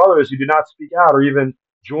thousands of others who did not speak out or even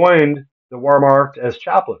joined the Wehrmacht as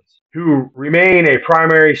chaplains, who remain a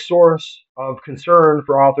primary source of concern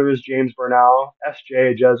for authors James Burnau, S.J.,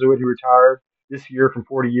 a Jesuit who retired this year from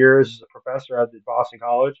 40 years as a professor at the Boston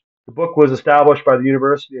College. The book was established by the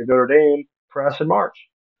University of Notre Dame Press in March.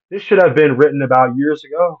 This should have been written about years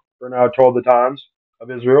ago, Burnau told the Times of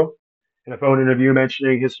Israel in a phone interview,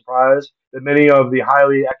 mentioning his surprise that many of the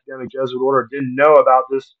highly academic Jesuit order didn't know about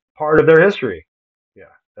this part of their history.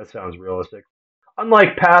 Yeah, that sounds realistic.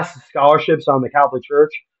 Unlike past scholarships on the Catholic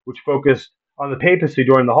Church, which focused on the papacy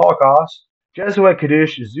during the Holocaust, Jesuit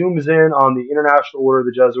Kaddish zooms in on the International Order of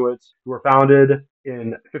the Jesuits, who were founded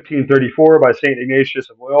in 1534 by St. Ignatius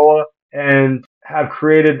of Loyola and have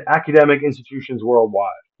created academic institutions worldwide.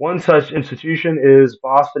 One such institution is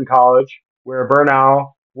Boston College, where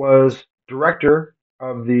Bernau was director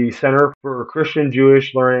of the Center for Christian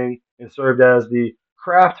Jewish Learning and served as the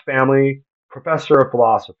Kraft Family Professor of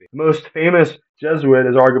Philosophy. The most famous Jesuit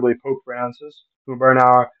is arguably Pope Francis, whom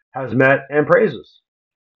Bernau has met and praises.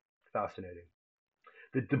 Fascinating.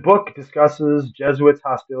 The book discusses Jesuits'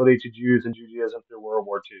 hostility to Jews and Judaism through World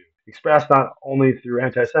War II, expressed not only through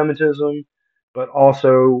anti-Semitism, but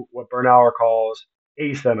also what Bernauer calls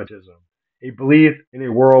asemitism, a belief in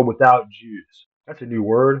a world without Jews. That's a new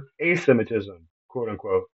word, asemitism, quote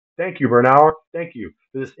unquote. Thank you, Bernauer. Thank you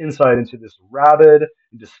for this insight into this rabid,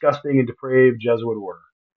 disgusting, and depraved Jesuit order.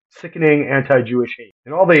 Sickening anti-Jewish hate.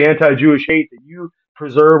 And all the anti-Jewish hate that you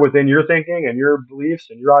preserve within your thinking and your beliefs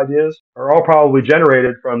and your ideas are all probably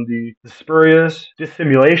generated from the spurious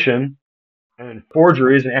dissimulation and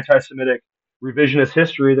forgeries and anti-Semitic revisionist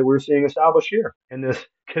history that we're seeing established here in this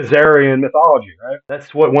Khazarian mythology, right?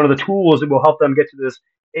 That's what one of the tools that will help them get to this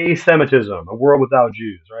asemitism, a world without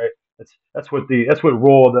Jews, right? That's what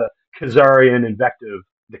role the Khazarian invective,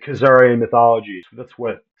 the Khazarian mythology. That's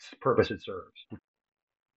what purpose it serves.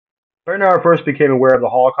 Bernauer first became aware of the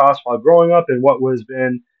Holocaust while growing up in what was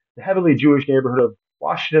then the heavily Jewish neighborhood of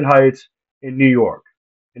Washington Heights in New York.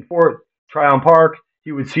 In Fort Tryon Park,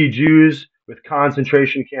 he would see Jews with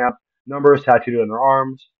concentration camp numbers tattooed on their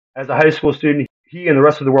arms. As a high school student, he and the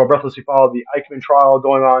rest of the world breathlessly followed the Eichmann trial,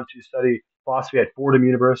 going on to study philosophy at Fordham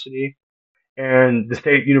University and the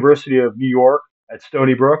State University of New York at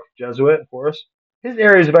Stony Brook, Jesuit, of course. His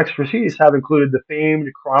areas of expertise have included the famed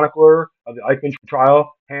chronicler of the Eichmann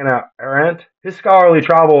trial, Hannah Arendt. His scholarly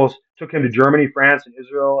travels took him to Germany, France, and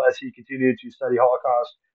Israel as he continued to study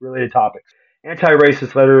Holocaust-related topics.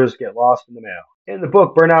 Anti-racist letters get lost in the mail. In the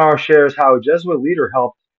book, Bernauer shares how a Jesuit leader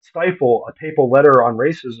helped stifle a papal letter on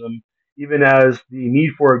racism, even as the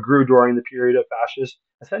need for it grew during the period of fascist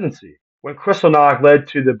ascendancy, when Kristallnacht led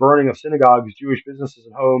to the burning of synagogues, Jewish businesses,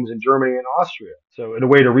 and homes in Germany and Austria. So, in a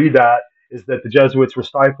way to read that is that the Jesuits were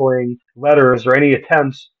stifling letters or any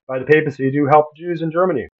attempts by the papacy to help Jews in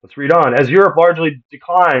Germany. Let's read on. As Europe largely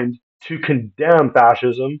declined to condemn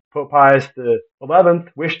fascism, Pope Pius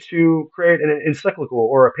XI wished to create an encyclical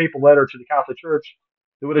or a papal letter to the Catholic Church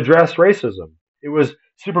that would address racism. It was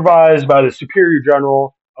supervised by the Superior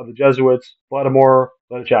General of the Jesuits, Vladimir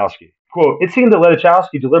Ledichowski. Quote, it seemed that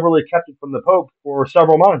Ledichowski deliberately kept it from the Pope for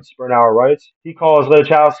several months, Bernauer writes. He calls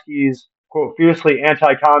Ledichowski's, quote, fiercely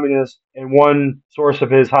anti-communist, and one source of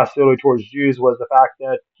his hostility towards Jews was the fact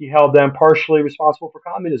that he held them partially responsible for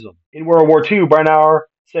communism. In World War II, Bernauer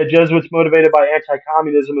said Jesuits motivated by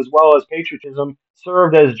anti-communism as well as patriotism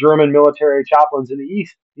served as German military chaplains in the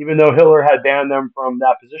East, even though Hitler had banned them from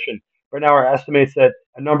that position. Bernauer estimates that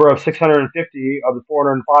a number of 650 of the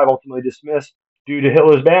 405 ultimately dismissed due to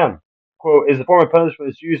Hitler's ban. Quote, as a form of punishment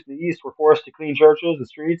as Jews in the East were forced to clean churches and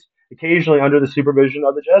streets, occasionally under the supervision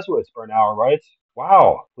of the Jesuits, Bernauer writes.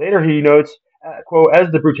 Wow. Later he notes, quote,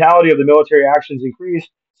 as the brutality of the military actions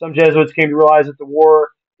increased, some Jesuits came to realize that the war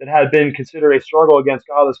that had been considered a struggle against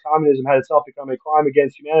godless communism had itself become a crime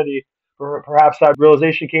against humanity. Perhaps that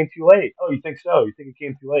realization came too late. Oh, you think so? You think it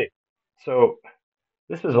came too late? So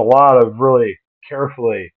this is a lot of really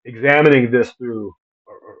carefully examining this through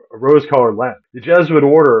a rose-colored lens. The Jesuit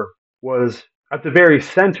order was at the very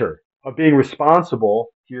center of being responsible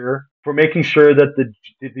here for making sure that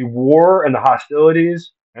the war and the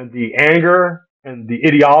hostilities and the anger and the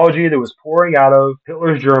ideology that was pouring out of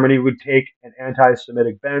Hitler's Germany would take an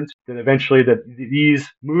anti-Semitic bent, then eventually that these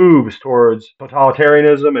moves towards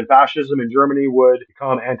totalitarianism and fascism in Germany would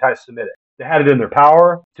become anti-Semitic. They had it in their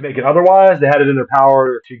power to make it otherwise. They had it in their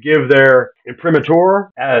power to give their imprimatur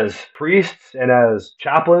as priests and as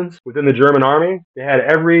chaplains within the German army. They had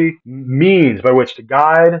every means by which to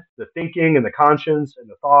guide the thinking and the conscience and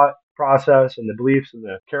the thought process and the beliefs and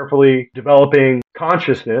the carefully developing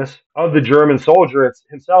consciousness of the German soldier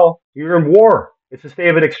himself. You're in war. It's a state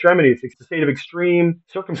of extremity. It's a state of extreme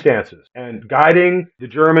circumstances. And guiding the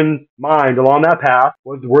German mind along that path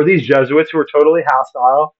were these Jesuits who were totally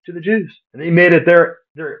hostile to the Jews. And they made it their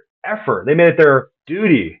effort. They made it their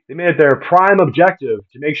duty. They made it their prime objective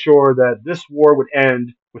to make sure that this war would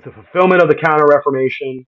end with the fulfillment of the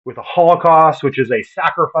Counter-Reformation, with a Holocaust, which is a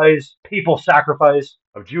sacrifice, papal sacrifice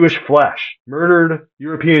of Jewish flesh. Murdered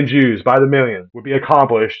European Jews by the millions would be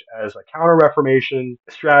accomplished as a Counter-Reformation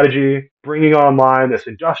strategy, bringing online this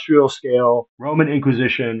industrial scale Roman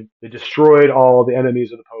Inquisition that destroyed all the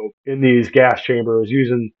enemies of the Pope in these gas chambers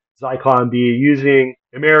using Zyklon B, using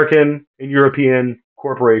American and European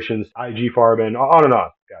corporations, IG Farben, on and on,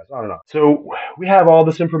 guys, on and on. So we have all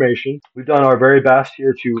this information. We've done our very best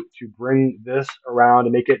here to bring this around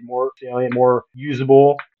and make it more salient, more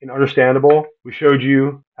usable and understandable. We showed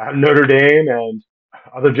you how Notre Dame and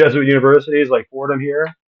other Jesuit universities like Fordham here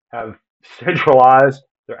have centralized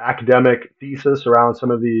their academic thesis around some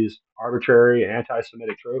of these arbitrary and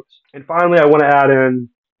anti-Semitic tropes. And finally, I want to add in,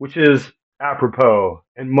 which is apropos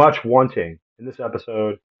and much wanting in this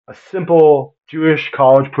episode, a simple Jewish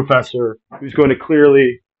college professor who's going to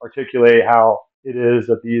clearly articulate how it is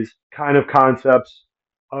that these kind of concepts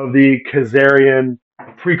of the Khazarian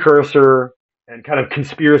precursor and kind of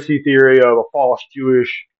conspiracy theory of a false Jews,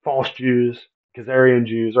 Khazarian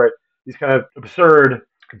Jews, right? These kind of absurd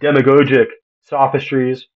demagogic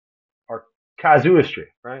sophistries are casuistry,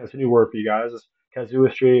 right? That's a new word for you guys.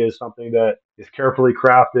 Casuistry is something that is carefully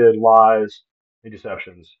crafted lies and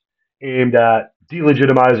deceptions aimed at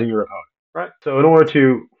delegitimizing your opponent, right? So in order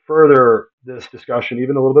to further this discussion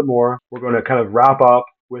even a little bit more, we're going to kind of wrap up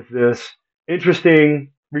with this interesting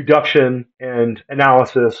reduction and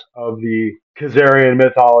analysis of the Khazarian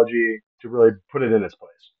mythology to really put it in its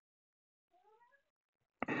place.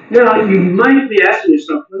 Now, you might be asking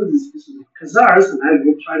yourself, what is this Khazars? And I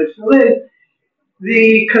will try to fill in.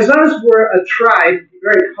 The Khazars were a tribe, a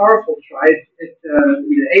very powerful tribe in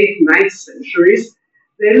the 8th, 9th centuries.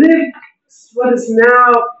 They lived what is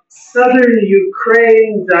now southern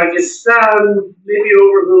Ukraine, Dagestan, maybe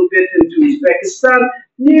over a little bit into Uzbekistan,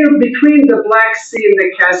 near between the Black Sea and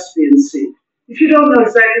the Caspian Sea. If you don't know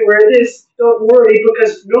exactly where it is, don't worry,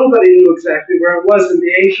 because nobody knew exactly where it was in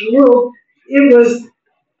the ancient world. It was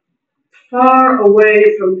far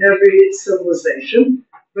away from every civilization,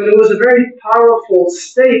 but it was a very powerful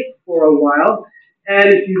state for a while.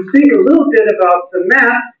 And if you think a little bit about the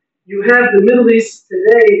map, you have the Middle East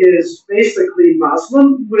today is basically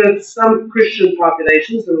Muslim with some Christian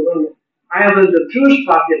populations and a little island of Jewish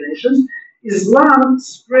populations. Islam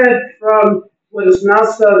spread from what is now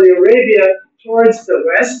Saudi Arabia towards the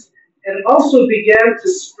west and also began to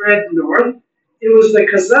spread north. It was the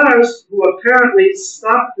Khazars who apparently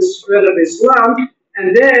stopped the spread of Islam,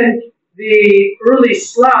 and then the early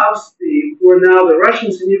Slavs, who are now the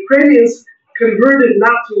Russians and Ukrainians, converted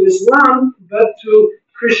not to Islam, but to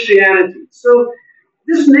Christianity. So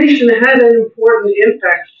this nation had an important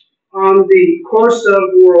impact on the course of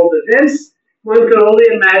world events. One could only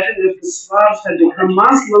imagine if the Slavs had become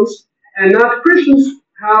Muslims and not Christians,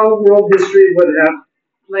 how world history would have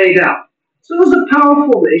played out. So it was a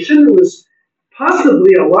powerful nation. It was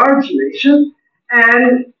possibly a large nation,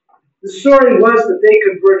 and the story was that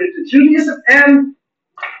they converted to Judaism, and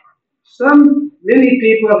many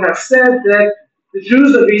people have said that the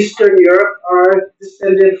Jews of Eastern Europe are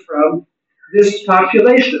descended from this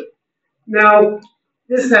population. Now,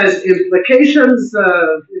 this has implications.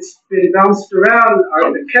 It's been bounced around.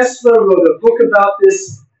 Arthur Kessler wrote a book about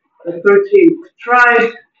this, The 13th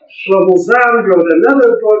Tribe. Shlomo Zahn wrote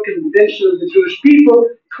another book, Invention of the Jewish People,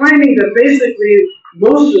 claiming that basically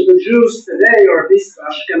most of the Jews today, or at least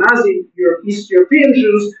Ashkenazi, East European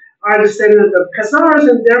Jews, are descendants of Khazars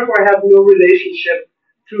and therefore have no relationship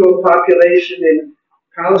to a population in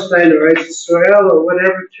Palestine or Israel or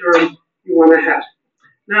whatever term you want to have.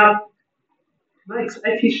 Now,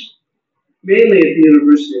 I teach mainly at the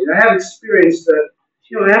university. I have experienced that,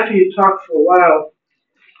 after you talk for a while,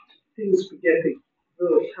 things get a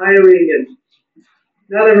little tiring and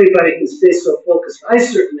not everybody can stay so focused. I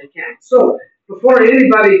certainly can't. So, before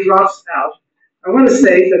anybody drops out, I want to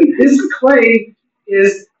say that this claim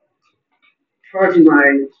is, pardon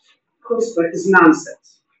my chutzpah, is nonsense.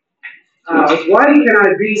 Why can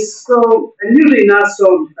I be so, and usually not so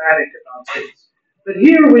emphatic about things? But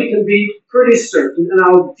here we can be pretty certain, and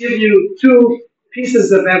I'll give you two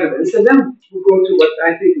pieces of evidence, and then we'll go to what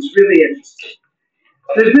I think is really interesting.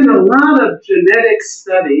 There's been a lot of genetic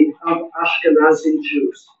study of Ashkenazi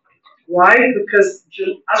Jews. Why? Because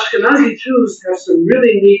Ashkenazi Jews have some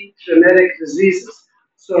really neat genetic diseases.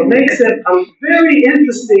 So it makes it very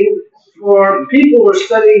interesting for people who are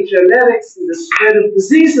studying genetics and the spread of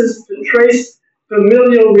diseases to trace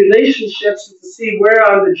familial relationships and to see where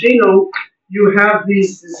on the genome you have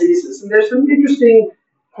these diseases. And there's some interesting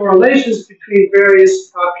correlations between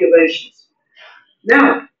various populations.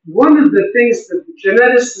 Now, one of the things that the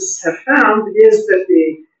geneticists have found is that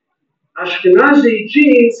the Ashkenazi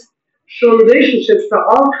genes show relationships to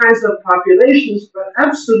all kinds of populations, but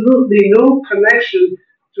absolutely no connection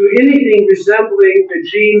to anything resembling the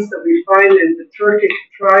genes that we find in the Turkic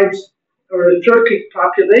tribes or the Turkic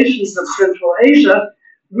populations of Central Asia,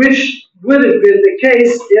 which would have been the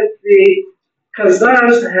case if the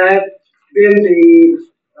Khazars had been the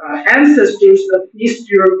ancestors of East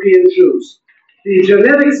European Jews. The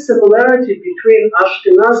genetic similarity between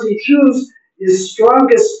Ashkenazi Jews is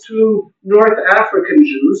strongest to North African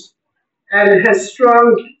Jews, and it has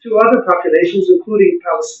strong to other populations, including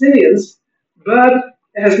Palestinians, but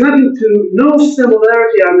it has no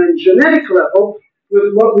similarity on a genetic level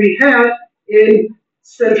with what we have in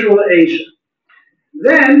Central Asia.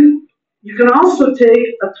 Then you can also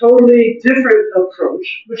take a totally different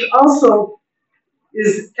approach, which also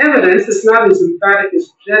is evidence. It's not as emphatic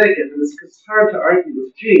as genetic evidence because it's hard to argue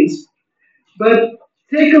with genes. But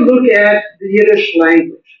take a look at the Yiddish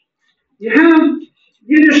language. You have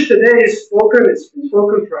Yiddish today is spoken, it's been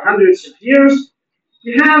spoken for hundreds of years.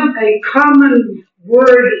 You have a common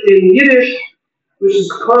word in Yiddish, which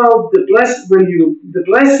is called the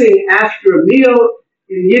blessing after a meal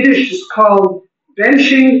in Yiddish is called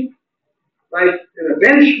benching. Like in a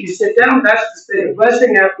bench, you sit down, that's to say the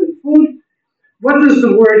blessing after the food. What does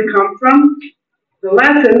the word come from? The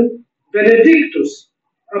Latin benedictus,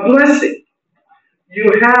 a blessing.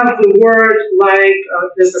 You have the word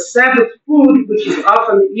there's a Sabbath food, which is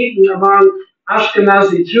often eaten among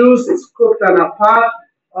Ashkenazi Jews. It's cooked on a pot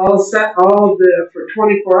for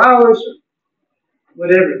 24 hours, or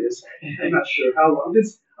whatever it is. I'm not sure how long.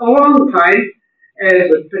 It's a long time,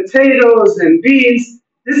 with potatoes and beans.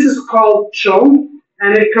 This is called chom,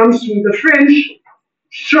 and it comes from the French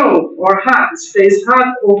chaud, or hot. It stays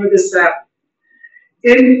hot over the Sabbath.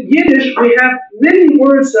 In Yiddish, we have many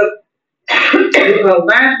words of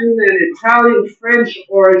Latin and Italian, French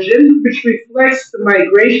origin, which reflects the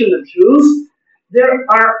migration of Jews. There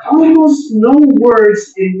are almost no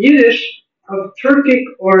words in Yiddish of Turkic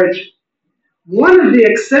origin. One of the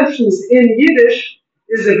exceptions in Yiddish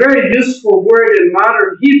is a very useful word in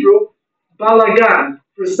modern Hebrew, balagan,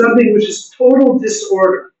 for something which is total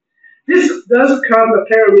disorder. This does come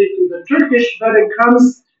apparently from the Turkish, but it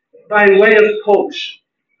comes by way of Polish.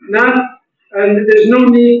 And there's no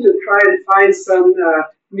need to try and find some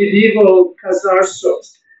medieval Khazar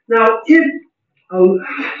source. Now, if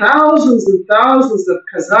thousands and thousands of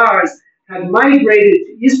Khazars had migrated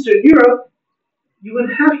to Eastern Europe, you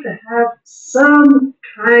would have to have some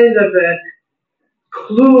kind of a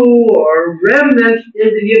clue or remnant in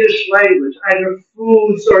the Yiddish language, either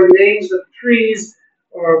foods or names of trees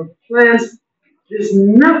or plants. There's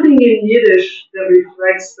nothing in Yiddish that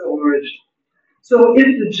reflects the origin. So if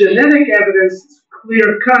the genetic evidence is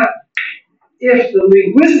clear-cut, if the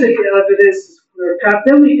linguistic evidence is clear-cut,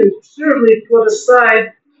 then we can certainly put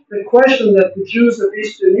aside the question that the Jews of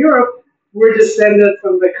Eastern Europe were descended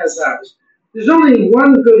from the Khazars. There's only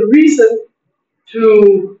one good reason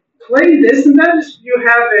to claim this, and that is you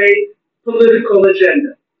have a political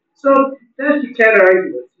agenda. So that you can't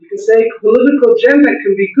argue with. You can say political agenda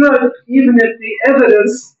can be good even if the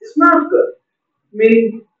evidence is not good. I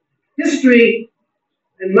mean, history,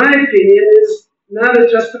 in my opinion, is not a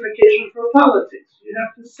justification for politics. You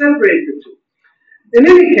have to separate the two. In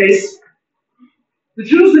any case, the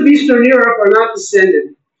Jews of Eastern Europe are not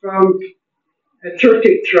descended from a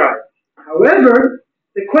Turkic tribe. However,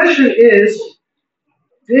 the question is,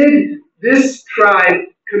 did this tribe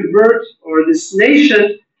convert, or this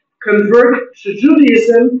nation convert to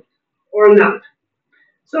Judaism or not?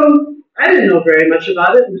 So I didn't know very much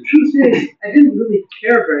about it, and the truth is, I didn't really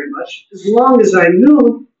care very much, as long as I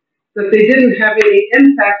knew that they didn't have any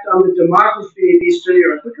impact on the demography of Eastern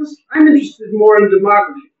Europe, because I'm interested more in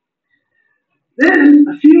demography. Then,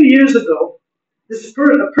 a few years ago,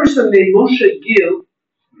 a person named Moshe Gil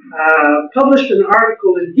published an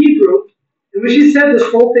article in Hebrew in which he said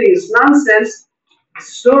this whole thing is nonsense.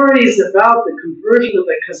 Stories about the conversion of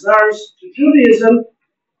the Khazars to Judaism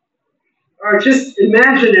are just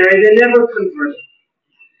imaginary. They never converted.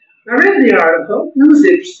 I read the article. It was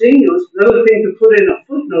interesting. It was another thing to put in a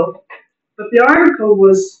footnote. But the article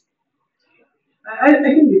was, I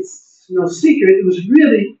think it's no secret, it was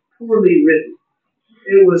really poorly written.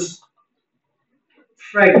 It was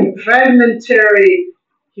fragmentary.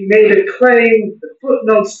 He made a claim. The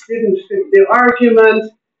footnotes didn't fit the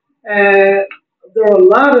argument. There were a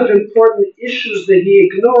lot of important issues that he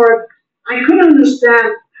ignored. I couldn't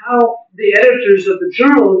understand how the editors of the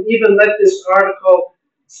journal even let this article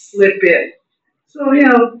slip in. So,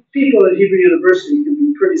 people at Hebrew University can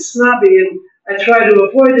be pretty snobby, and I tried to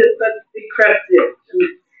avoid it, but it crept in. And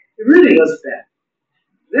it really was bad.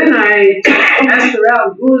 Then I asked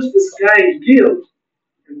around, who is this guy Gil?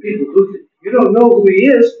 And people looked at, you don't know who he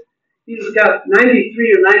is. He's got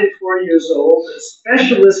 93 or 94 years old, a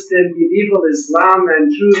specialist in medieval Islam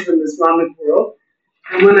and Jews in the Islamic world.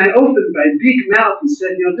 And when I opened my big mouth and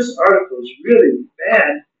said, this article is really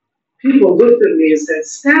bad, people looked at me and said,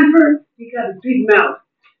 Stanford, he got a big mouth.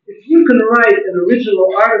 if you can write an original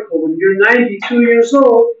article when you're 92 years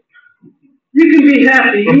old, you can be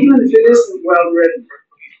happy, even if it isn't well written.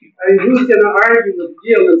 I mean, who's going to argue with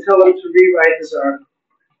Gil and tell him to rewrite his article?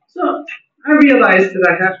 So I realized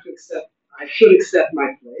that I should accept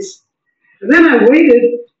my place. And then I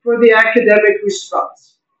waited for the academic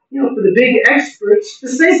response, for the big experts to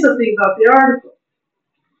say something about the article.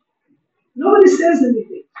 Nobody says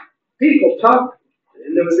anything. People talk,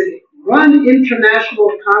 and there was one international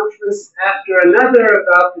conference after another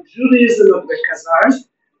about the Judaism of the Khazars,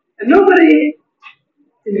 and nobody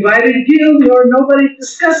invited Gil or nobody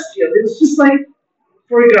discussed Gil. It was just like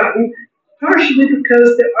forgotten, partially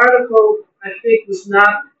because the article, I think, was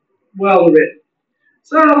not well written.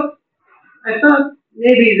 So I thought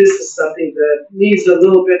maybe this is something that needs a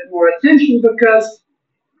little bit more attention because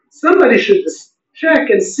somebody should just check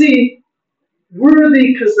and see were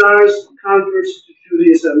the Khazars converts to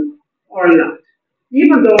Judaism or not.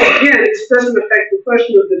 Even though, again, it doesn't affect the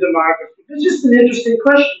question of the demography. It's just an interesting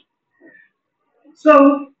question.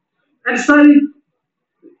 So I decided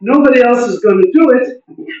nobody else is going to do it.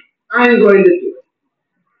 I'm going to do it.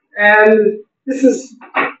 And this is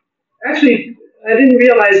actually, I didn't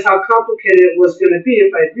realize how complicated it was going to be.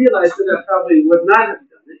 If I realized it, I probably would not have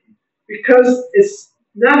done it because it's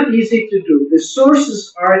not easy to do. The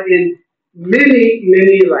sources are in many,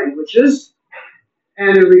 many languages,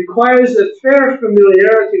 and it requires a fair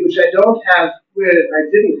familiarity, which I don't have with, I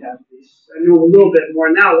didn't have these. I know a little bit more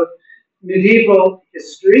now with medieval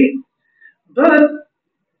history, but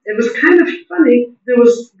it was kind of funny. There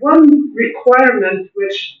was one requirement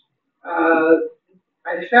which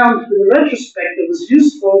I found in retrospect that was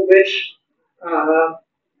useful, which I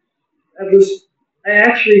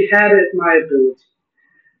actually had at my ability.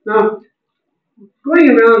 Now, going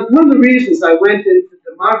around, one of the reasons I went into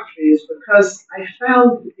demography is because I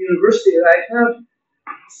found at the university that I have,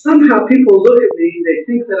 somehow people look at me, they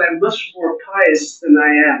think that I'm much more pious than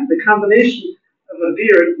I am. The combination of a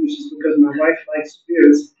beard, which is because my wife likes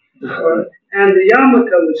beards, and the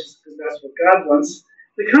yarmulke, which is because that's what God wants,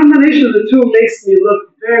 the combination of the two makes me look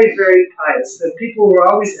very, very pious. And people were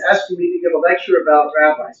always asking me to give a lecture about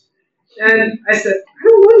rabbis. And I said, I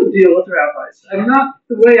don't want to deal with rabbis. I'm not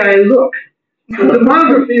the way I look. So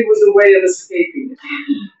demography was a way of escaping it.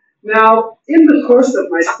 Now, in the course of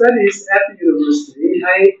my studies at the university,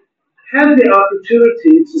 I had the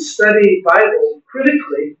opportunity to study Bible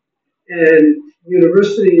critically in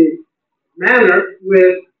university manner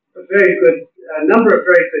with a very good number of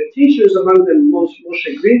very good teachers, among them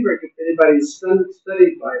Moshe Greenberg, if anybody has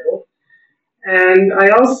studied Bible. And I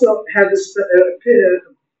also had the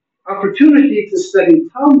opportunity to study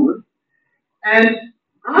Talmud. And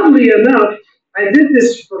oddly enough, I did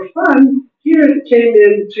this for fun. Here it came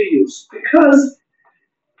into use because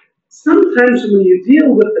sometimes when you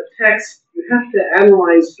deal with the text, you have to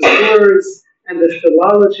analyze the words and the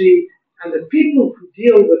philology, and the people who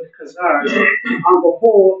deal with Khazars on the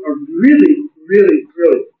whole are really, really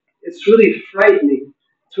brilliant. It's really frightening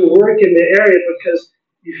to work in the area because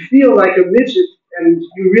you feel like a midget, and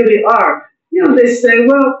you really are. They say,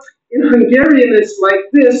 well, in Hungarian it's like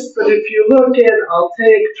this, but if you look in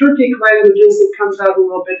Altaic, Turkic languages, it comes out a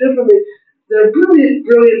little bit differently. They're brilliant,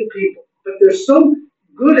 brilliant people, but they're so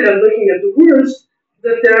good at looking at the words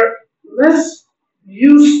that they're less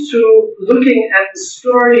used to looking at the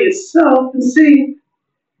story itself and seeing,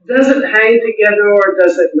 does it hang together or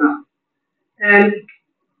does it not? And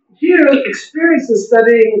here, experience in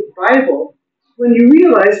studying Bible, when you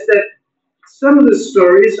realize that some of the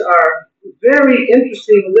stories are very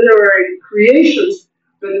interesting literary creations,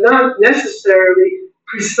 but not necessarily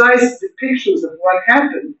precise depictions of what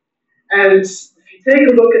happened. And if you take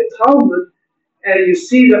a look at Talmud and you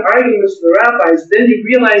see the arguments of the rabbis, then you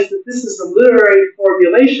realize that this is a literary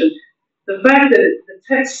formulation. The fact that the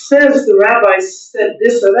text says the rabbis said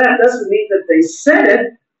this or that doesn't mean that they said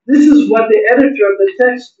it. This is what the editor of the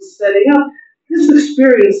text is setting up. This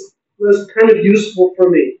experience was kind of useful for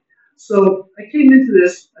me. So I came into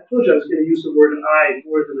this, I told you I was going to use the word I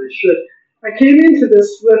more than I should. I came into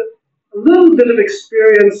this with a little bit of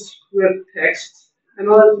experience with text and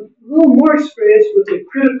a little more experience with the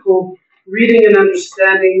critical reading and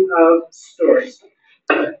understanding of stories.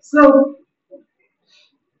 So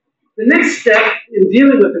the next step in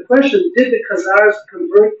dealing with the question, did the Khazars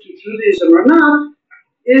convert to Judaism or not,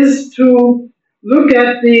 is to look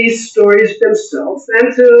at these stories themselves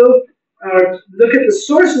and to look at the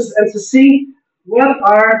sources and to see what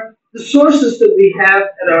are the sources that we have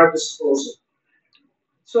at our disposal.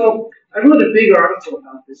 So I wrote a big article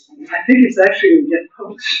about this. I think it's actually going to get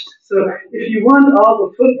published. So if you want all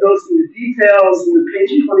the footnotes and the details and the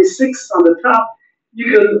page 26 on the top,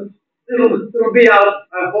 you can, it'll be out,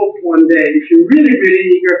 I hope, one day. If you're really, really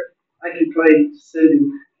eager, I can probably send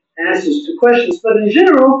you answers to questions. But in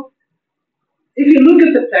general, if you look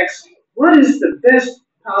at the text, what is the best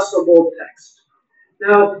possible text?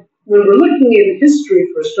 Now, when we're looking in history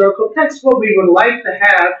for historical text, what we would like to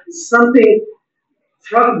have is something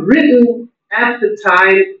written at the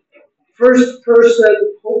time, first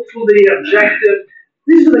person, hopefully objective.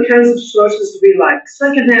 These are the kinds of sources we like.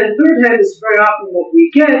 Second hand, third hand is very often what we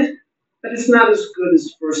get, but it's not as good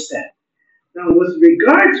as first hand. Now, with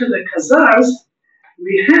regard to the Khazars,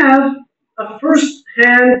 we have a first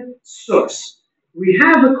hand source. We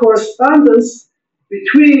have a correspondence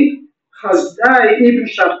between Khazar ibn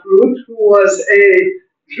Shaprut, who was a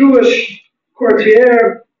Jewish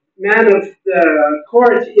courtier, man of the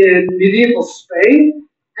court in medieval Spain,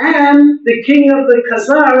 and the king of the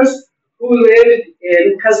Khazars, who lived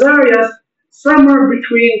in Khazaria, somewhere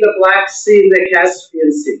between the Black Sea and the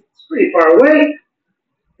Caspian Sea. It's pretty far away.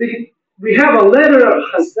 We have a letter of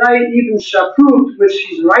Khazar ibn Shaprut, which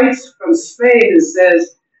he writes from Spain and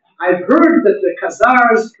says, I've heard that the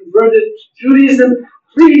Khazars converted to Judaism.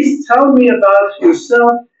 Please tell me about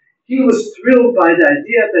yourself. He was thrilled by the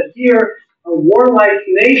idea that here a warlike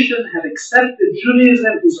nation had accepted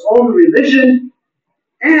Judaism, his own religion,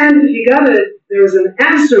 and there was an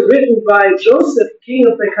answer written by Joseph, king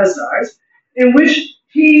of the Khazars, in which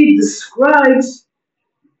he describes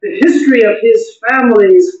the history of his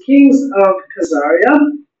family as kings of Khazaria,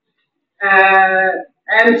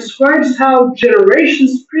 and describes how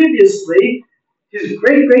generations previously, his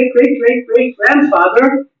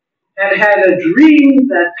great-great-great-great-great-grandfather had a dream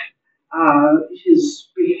that his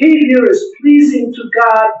behavior is pleasing to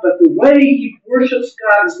God, but the way he worships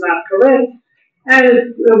God is not correct. And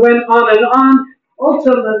it went on and on.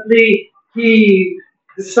 Ultimately, he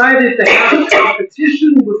decided to have a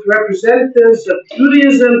competition with representatives of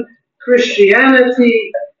Judaism,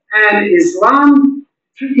 Christianity, and Islam.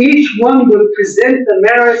 Each one would present the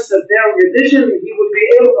merits of their religion, and he would be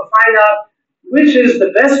able to find out which is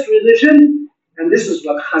the best religion. And this is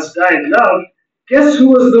what Khazar loved. Guess who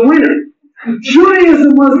was the winner?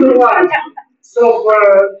 Judaism was the one. So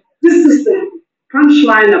this is the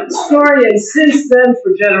punchline of the story, and since then,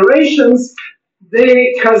 for generations,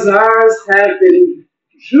 the Khazars have been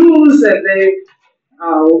Jews, and they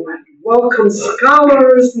welcomed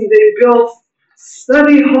scholars, and they built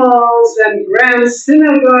study halls and grand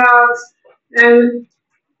synagogues, and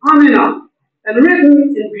on, and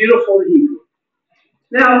written in beautiful Hebrew.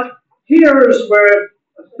 Now, here is where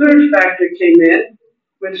a third factor came in,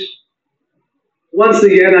 which, once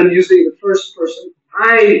again, I'm using the first person.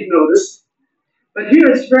 I noticed. But here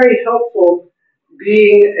it's very helpful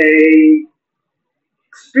being a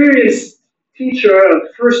experienced teacher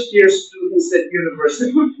of first-year students at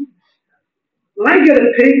university. When I get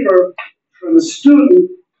a paper from a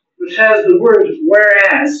student which has the word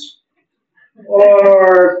whereas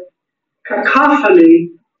or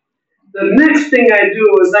cacophony, the next thing I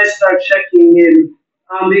do is I start checking in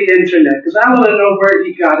on the internet because I want to know where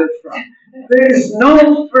he got it from. There is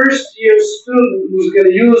no first-year student who's going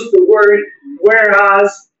to use the word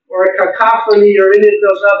whereas or cacophony or any of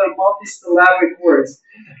those other multisyllabic words.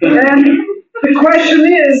 And the question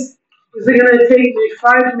is it going to take me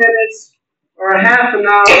 5 minutes or a half an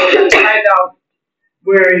hour to find out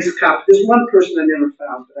where he's copied? There's one person I never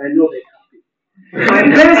found, but I know they copied.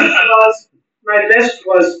 My best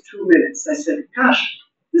was 2 minutes. I said, gosh,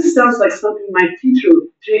 this sounds like something my teacher,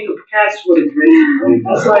 Jacob Katz, would have written.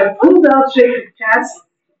 So I pulled out Jacob Katz.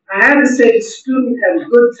 I had to say the student had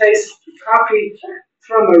good taste to copy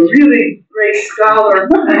from a really great scholar,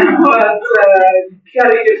 but you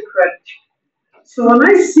gotta give credit. So when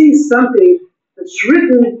I see something that's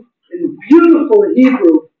written in beautiful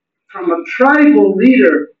Hebrew from a tribal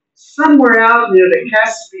leader somewhere out near the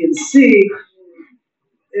Caspian Sea,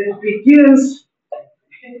 it begins,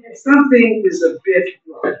 something is a bit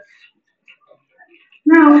wrong.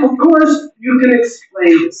 Now, of course, you can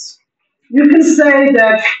explain this. You can say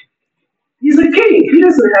that he's a king. He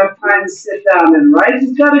doesn't have time to sit down and write.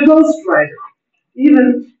 He's got a ghostwriter.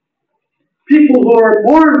 Even people who are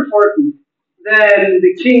more important than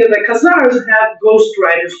the king of the Khazars have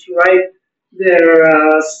ghostwriters to write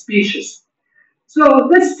their speeches. So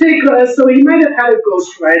let's take, so he might have had a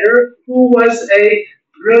ghostwriter who was a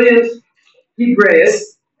brilliant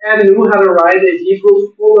Hebraist and knew how to write a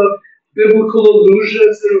Hebrew full of biblical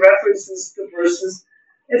allusions and references to verses,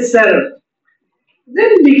 etc.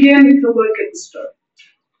 Then begin to look at the story.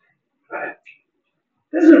 Right.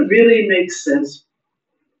 Does it really make sense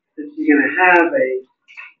that you're going to have a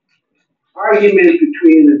argument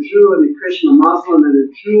between a Jew and a Christian, a Muslim, and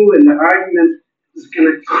a Jew, and the argument is going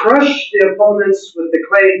to crush the opponents with the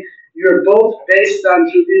claim you're both based on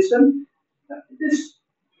Judaism. That's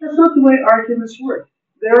not the way arguments work.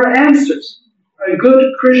 There are answers. A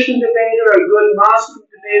good Christian debater, a good Muslim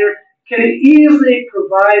debater can easily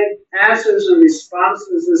provide answers and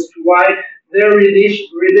responses as to why their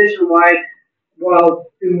religion,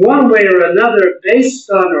 while in one way or another based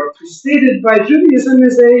on or preceded by Judaism,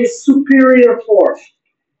 is a superior force.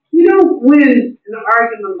 You don't win an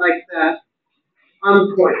argument like that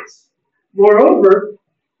on points. Moreover,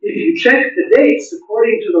 if you check the dates,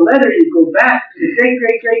 according to the letter, you go back to the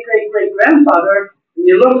great-great-great-great-great-grandfather, and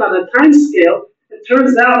you look on a time scale, it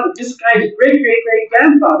turns out that this guy's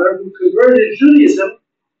great-great-great-grandfather, who converted to Judaism,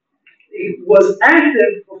 was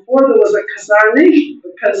active before there was a Khazar nation,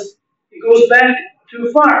 because it goes back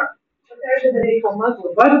too far. But there's a date for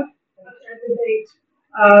Muslim. What? There's a date.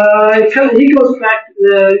 It goes back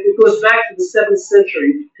to the 7th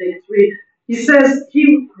century. Take 3. He says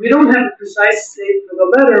we don't have a precise date for the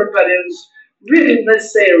letter, but it was written,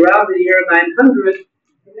 let's say, around the year 900,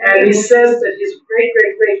 and he says that his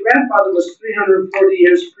great-great-great-grandfather was 340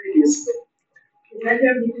 years previously. Is that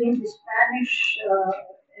there between the Spanish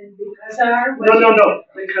and the Khazar? No.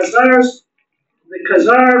 The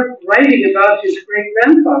Khazar writing about his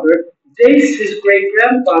great-grandfather dates his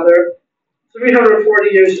great-grandfather 340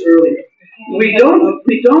 years earlier. We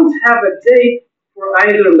don't have a date for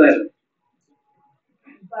either letter.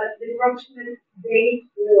 But the approximate date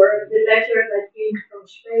for the letter that came from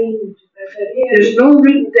Spain to Caesarea. There's no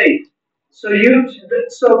written date. So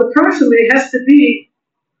the approximate has to be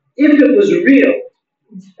if it was real.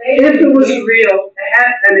 If it was real,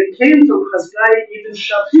 and it came from Khazar ibn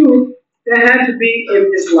Shapur, there had to be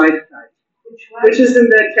in his lifetime, which is in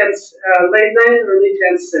the late 9th, early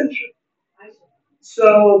 10th century.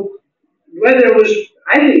 So whether it was,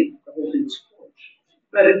 I think the whole thing was forged.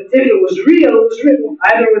 But if it was real, it was written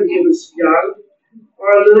either when he was young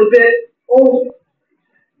or a little bit older.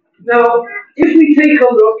 Now, if we take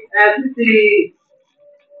a look at the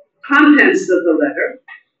contents of the letter,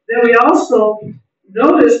 then we also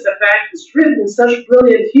notice the fact it's written in such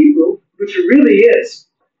brilliant Hebrew, which it really is.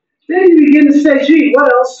 Then you begin to say, gee,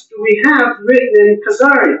 what else do we have written in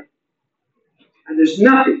Khazarian? And there's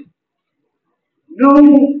nothing.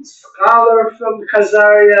 No scholar from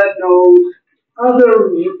Khazaria, no other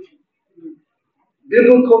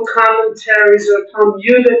biblical commentaries or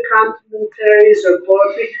Talmudic commentaries or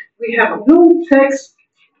poetry. We have no text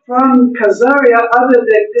from Khazaria other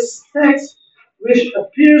than this text, which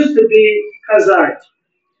appears to be Khazarian.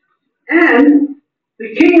 And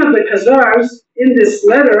the king of the Khazars, in this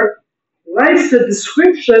letter, writes a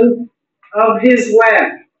description of his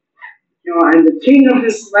land. And the king of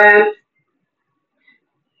this land,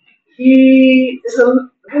 the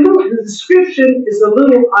description is a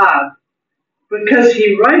little odd because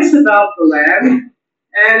he writes about the land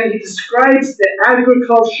and he describes the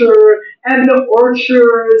agriculture and the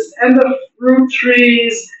orchards and the fruit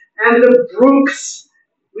trees and the brooks,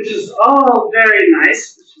 which is all very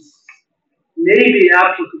nice, which is maybe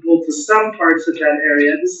applicable to some parts of that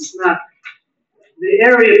area. This is not, the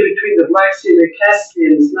area between the Black Sea and the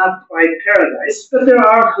Caspian is not quite paradise, but there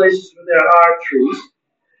are places where there are trees.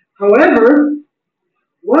 However,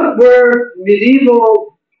 what were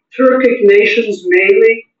medieval Turkic nations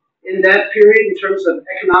mainly in that period in terms of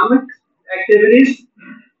economic activities?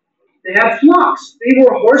 They had flocks. They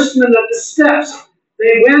were horsemen of the steppes.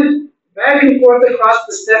 They went back and forth across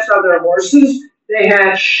the steppes on their horses. They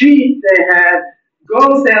had sheep. They had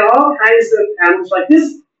goats. They had all kinds of animals like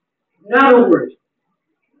this. Not a word.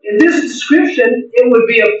 In this description, it would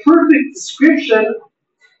be a perfect description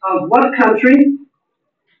of what country?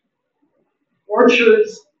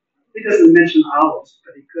 Orchards. He doesn't mention olives,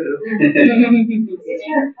 but he could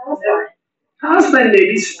have. Palestine,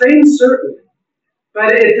 maybe. Spain, certainly.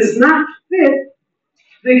 But it does not fit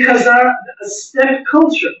the Khazar steppe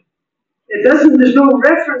culture. It doesn't, there's no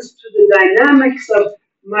reference to the dynamics of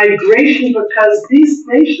migration because these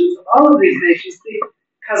nations, all of these nations, the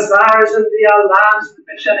Khazars and the Alans, the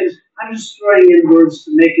Pecheniks, I'm just throwing in words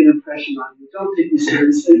to make an impression on you. Don't take me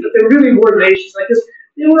seriously. But there really were nations like this.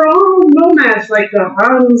 They were all nomads like the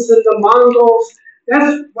Huns and the Mongols.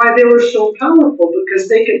 That's why they were so powerful, because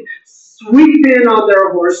they could sweep in on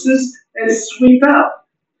their horses and sweep out.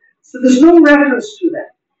 So there's no reference to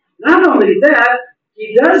that. Not only that,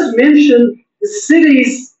 he does mention the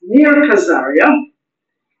cities near Khazaria,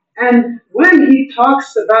 and when he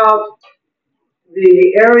talks about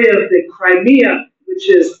the area of the Crimea, which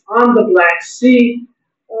is on the Black Sea,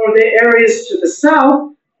 or the areas to the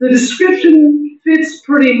south, the description fits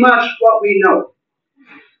pretty much what we know.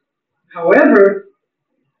 However,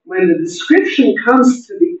 when the description comes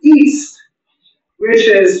to the east, which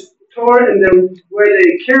is toward where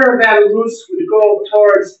the caravan routes would go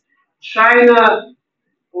towards China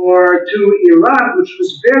or to Iran, which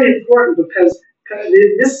was very important because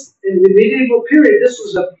this in the medieval period, this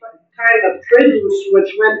was a kind of trade route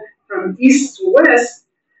which went from east to west.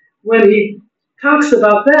 When he talks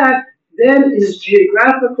about that, then his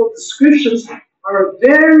geographical descriptions are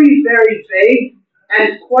very, very vague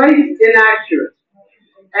and quite inaccurate.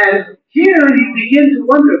 And here you begin to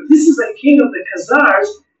wonder, if this is a king of the Khazars,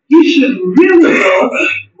 he should really know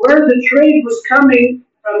where the trade was coming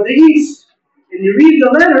from the east. And you read the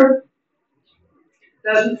letter,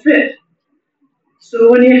 it doesn't fit. So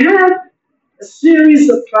when you have a series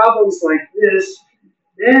of problems like this,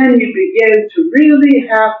 then you begin to really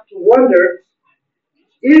have to wonder,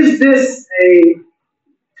 is this a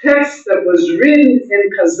text that was written in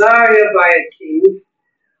Khazaria by a king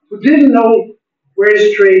who didn't know where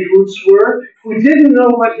his trade routes were, who didn't know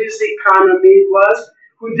what his economy was,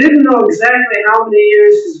 who didn't know exactly how many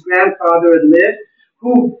years his grandfather had lived,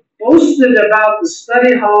 who boasted about the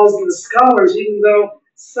study halls and the scholars, even though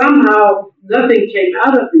somehow nothing came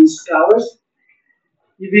out of these scholars?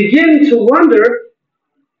 You begin to wonder,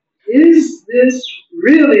 is this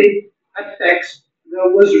really a text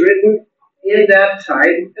that was written in that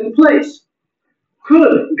time and place?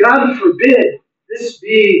 Could, God forbid, this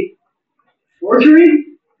be forgery?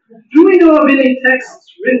 Do we know of any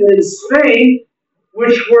texts written in Spain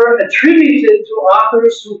which were attributed to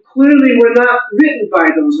authors who clearly were not written by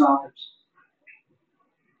those authors?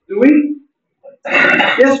 Do we?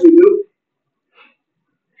 Yes, we do.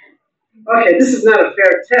 Okay, this is not a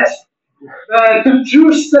fair test.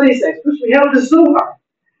 Jewish studies experts, we have the Zohar.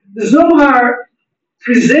 The Zohar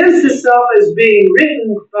presents itself as being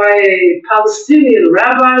written by a Palestinian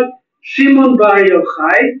rabbi, Shimon Bar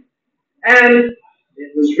Yochai, and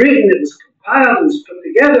it was written, it was compiled, it was put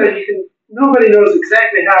together. Nobody knows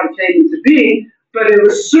exactly how it came to be, but it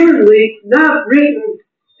was certainly not written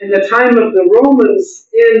in the time of the Romans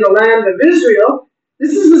in the land of Israel.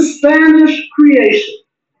 This is a Spanish creation.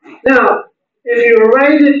 Now, if you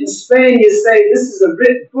write it in Spain, you say this is a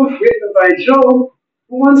book written by Joe.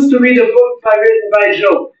 Who wants to read a book written by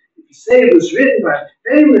Joe? If you say it was written by a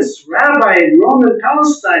famous rabbi in Roman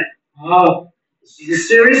Palestine, oh, this is a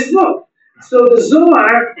serious book. So the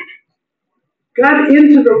Zohar got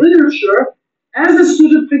into the literature as a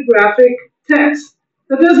pseudepigraphic text.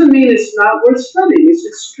 That doesn't mean it's not worth studying. It's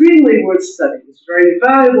extremely worth studying. It's very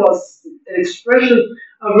valuable. It's an expression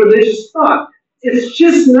of religious thought. It's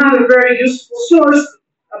just not a very useful source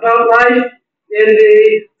about life in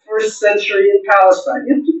the first century in Palestine.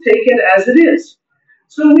 You have to take it as it is.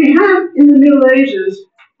 So we have in the Middle Ages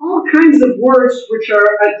all kinds of works which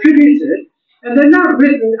are attributed, and they're not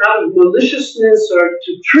written out of maliciousness or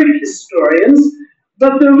to trick historians,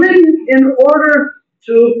 but they're written in order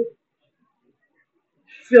to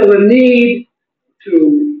fill a need,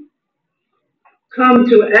 to come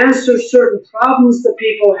to answer certain problems that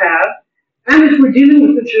people have. And if we're dealing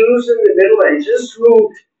with the Jews in the Middle Ages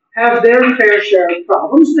who have their fair share of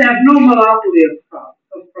problems, they have no monopoly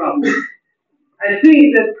of problems. I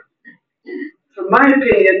think that, from my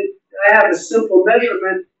opinion, I have a simple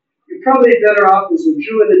measurement. You're probably better off as a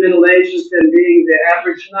Jew in the Middle Ages than being the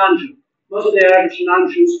average non-Jew. Most of the average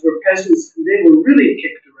non-Jews were peasants, and they were really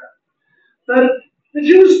kicked around. But the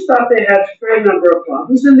Jews thought they had a fair number of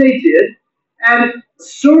problems, and they did. And a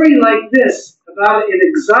story like this, about an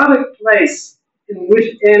exotic place in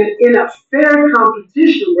which, and in a fair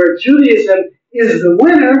competition where Judaism is the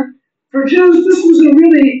winner, for Jews, this was a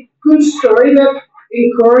really good story that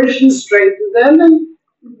encouraged and strengthened them and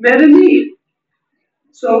met a need.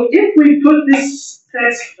 So if we put this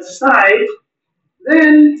text aside,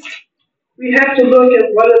 then we have to look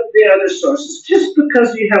at what are the other sources. Just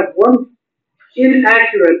because you have one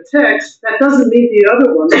inaccurate text, that doesn't mean the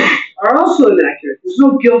other ones are also inaccurate. There's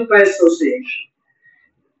no guilt by association.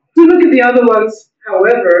 If you look at the other ones,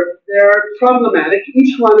 however, they're problematic,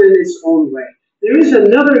 each one in its own way. There is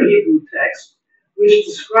another Hebrew text which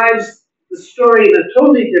describes the story in a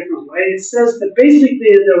totally different way. It says that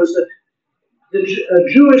basically there was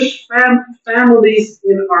Jewish families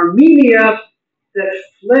in Armenia that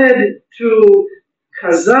fled to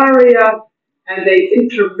Khazaria, and they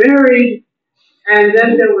intermarried, and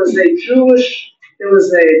then there was a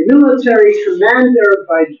military commander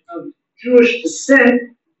of Jewish descent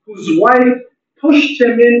whose wife pushed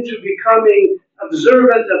him into becoming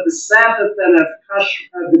observant of the Sabbath and of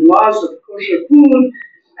the laws of kosher food,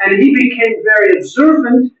 and he became very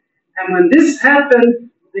observant. And when this happened,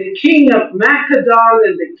 the king of Macedon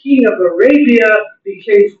and the king of Arabia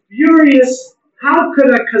became furious how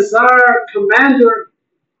could a Khazar commander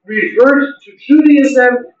revert to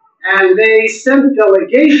Judaism? And they sent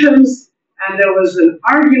delegations, and there was an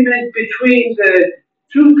argument between the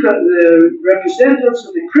representatives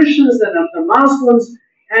of the Christians and of the Muslims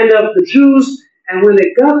and of the Jews. And when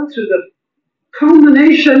they got to the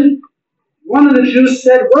culmination, one of the Jews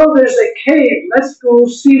said, well, there's a cave. Let's go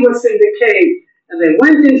see what's in the cave. And they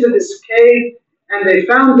went into this cave, and they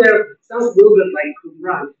found there, sounds a little bit like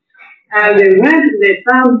Qumran. And they went and they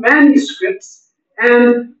found manuscripts,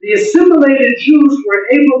 and the assimilated Jews were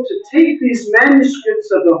able to take these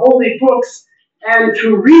manuscripts of the holy books and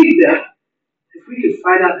to read them. If we could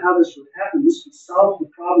find out how this would happen, this would solve the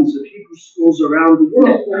problems of Hebrew schools around the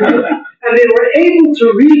world. And they were able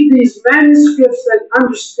to read these manuscripts and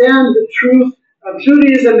understand the truth of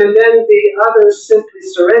Judaism, and then the others simply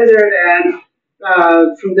surrendered, and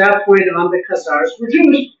from that point on, the Khazars were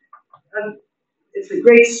Jewish. And it's a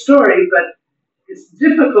great story, but it's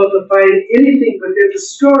difficult to find anything within the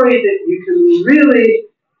story that you can really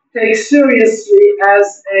take seriously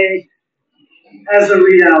as a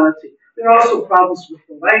reality. There are also problems with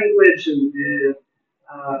the language, and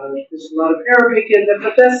there's a lot of Arabic in there,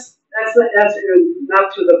 but that's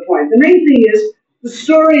not to the point. The main thing is the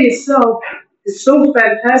story itself is so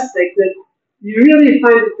fantastic that you really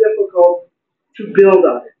find it difficult to build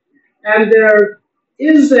on it. And there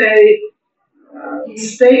is a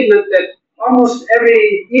statement that almost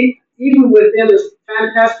even within a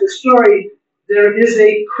fantastic story, there is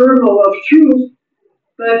a kernel of truth,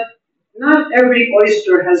 but not every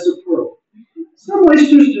oyster has a pearl. Some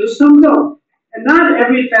oysters do, some don't. And not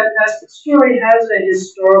every fantastic story has a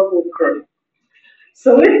historical kernel.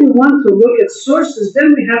 So if we want to look at sources,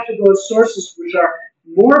 then we have to go to sources which are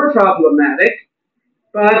more problematic,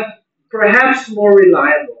 but perhaps more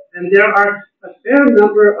reliable. And there are a fair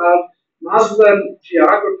number of Muslim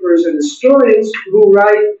geographers and historians who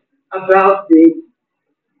write about the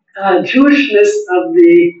Jewishness of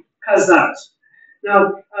the Khazars.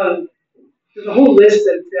 Now, there's a whole list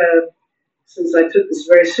that, since I took this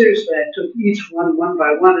very seriously, I took each one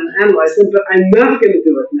by one and analyzed them, but I'm not going to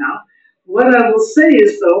do it now. What I will say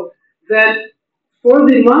is, though, that for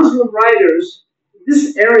the Muslim writers,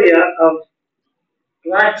 this area of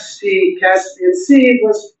Black Sea, Caspian Sea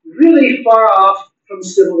was really far off from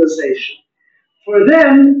civilization. For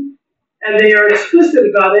them, and they are explicit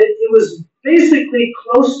about it, it was basically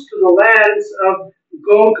close to the lands of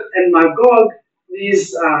Gog and Magog,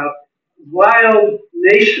 these wild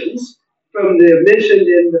nations mentioned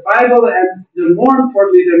in the Bible, and more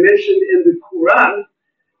importantly, they're mentioned in the Quran.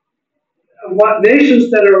 What nations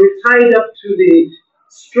that are tied up to the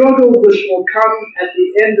struggle which will come at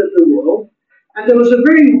the end of the world. And there was a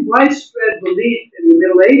very widespread belief in the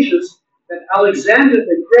Middle Ages that Alexander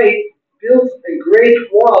the Great built a great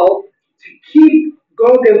wall to keep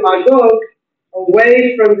Gog and Magog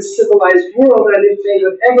away from the civilized world, and if they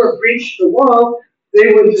would ever breach the wall,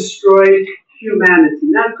 they would destroy humanity.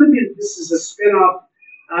 Now, it could be that this is a spin-off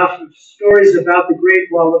of stories about the Great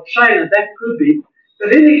Wall of China. That could be.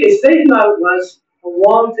 But in any case, they thought it was a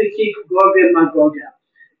wall to keep Gog and Magog out.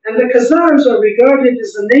 And the Khazars are regarded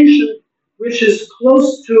as a nation which is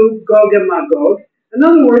close to Gog and Magog. In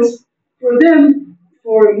other words, for them,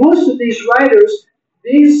 for most of these writers,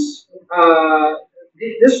 this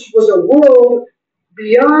was a world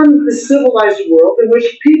beyond the civilized world in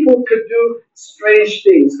which people could do strange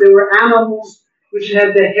things. There were animals which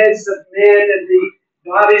had the heads of men and the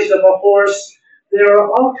bodies of a horse. There were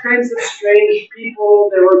all kinds of strange people.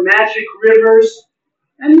 There were magic rivers.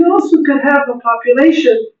 And you also could have a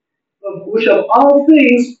population which of all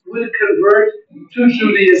things would convert to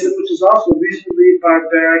Judaism, which is also a reasonably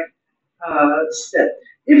barbaric step.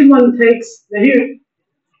 If one takes, now here,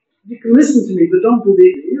 you can listen to me, but don't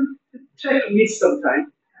believe me. You check me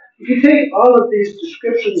sometime. If you take all of these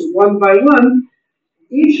descriptions one by one,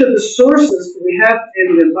 each of the sources that we have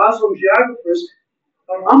in the Muslim geographers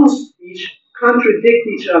are almost each contradict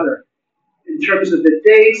each other in terms of the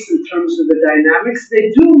dates, in terms of the dynamics.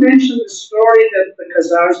 They do mention the story that the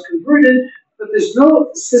Khazars converted, but there's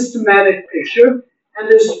no systematic picture, and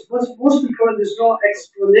there's what's most important, there's no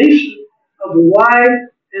explanation of why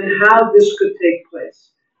and how this could take place.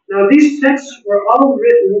 Now, these texts were all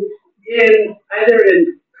written in either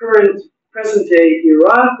in current present-day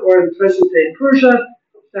Iraq or in present-day Persia.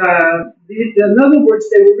 In other words,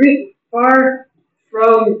 they were written far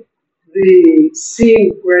from the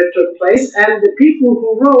scene where it took place, and the people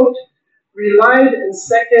who wrote relied on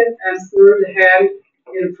second and third-hand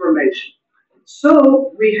information.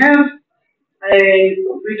 So we have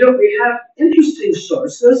interesting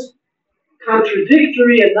sources,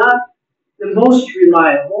 contradictory and not the most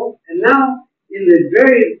reliable. And now in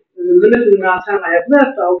the limited amount of time I have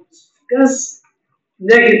left, I'll discuss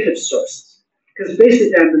negative sources. Because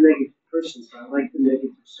basically I'm a negative person, so I like the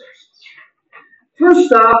negative sources.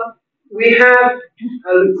 First off, we have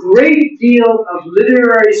a great deal of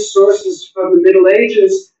literary sources from the Middle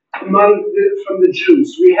Ages from the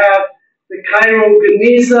Jews. We have the Cairo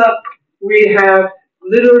Geniza, we have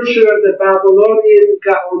literature of the Babylonian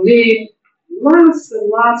Gaonim, lots and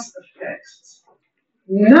lots of texts.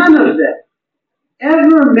 None of them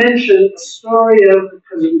ever mention a story of the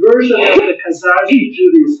conversion of the Khazars to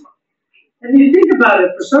Judaism. And you think about it,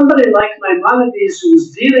 for somebody like Maimonides who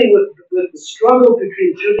was dealing with the struggle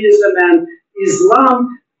between Judaism and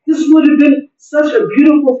Islam, this would have been such a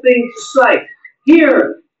beautiful thing to cite.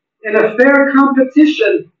 Here, in a fair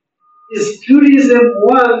competition, is Judaism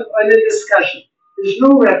won in a discussion? There's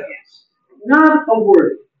no reference, not a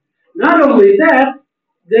word. Not only that,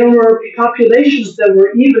 there were populations that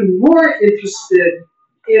were even more interested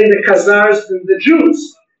in the Khazars than the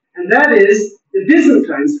Jews, and that is the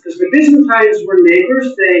Byzantines, because the Byzantines were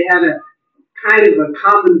neighbors. They had a kind of a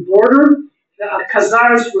common border. The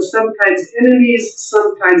Khazars were sometimes enemies,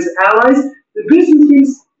 sometimes allies. The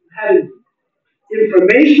Byzantines had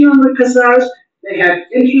information on the Khazars. They had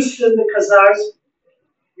interest in the Khazars.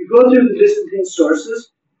 You go through the Byzantine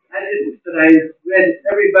sources. I didn't, but I read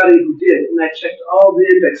everybody who did, and I checked all the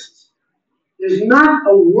indexes. There's not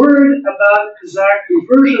a word about Khazar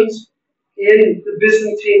conversions in the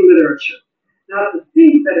Byzantine literature. Now, to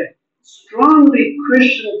think that a strongly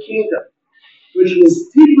Christian kingdom, which was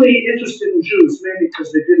deeply interested in Jews, maybe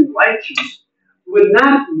because they didn't like Jews, would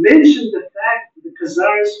not mention the fact that the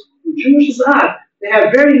Khazars were Jewish is odd. They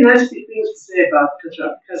have very nasty things to say about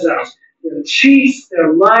Khazars. They're cheats,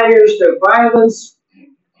 they're liars, they're violent,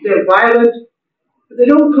 but they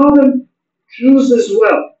don't call them Jews as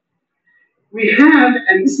well. We have,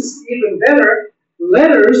 and this is even better,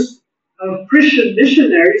 letters of Christian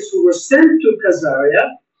missionaries who were sent to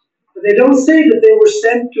Khazaria, but they don't say that they were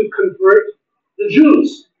sent to convert the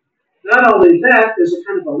Jews. Not only that, there's a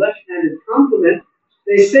kind of a left-handed compliment.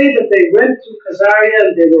 They say that they went to Khazaria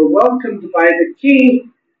and they were welcomed by the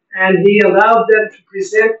king, and he allowed them to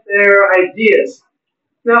present their ideas.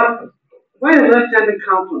 Now, why a left-handed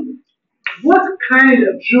compliment? What kind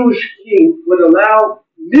of Jewish king would allow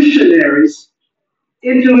missionaries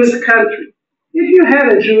into his country? If you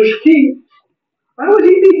had a Jewish king, why would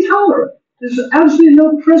he be tolerant? There's absolutely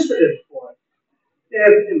no precedent for it.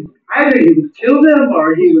 If either he would kill them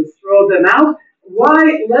or he would throw them out.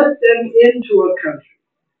 Why let them into a country?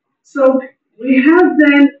 So we have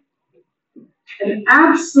then an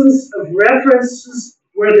absence of references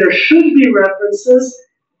where there should be references,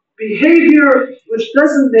 behavior which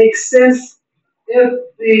doesn't make sense if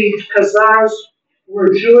the Khazars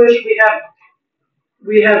were Jewish.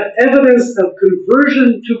 We have evidence of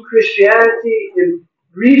conversion to Christianity in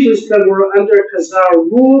regions that were under Khazar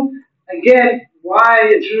rule. Again, why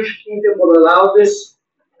a Jewish kingdom would allow this?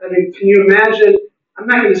 I mean, can you imagine? I'm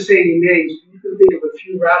not going to say any names, but you can think of a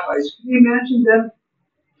few rabbis. Can you imagine them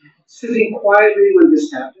sitting quietly when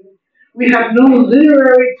this happened? We have no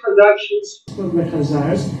literary productions from the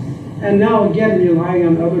Khazars, and now again relying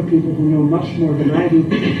on other people who know much more than I do.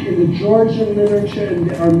 In the Georgian literature, in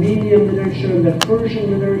the Armenian literature, in the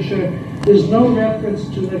Persian literature, there's no reference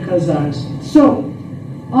to the Khazars. So,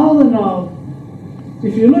 all in all,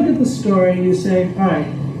 if you look at the story, you say, all right,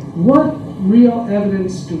 what real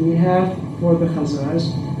evidence do we have for the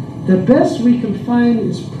Khazars? The best we can find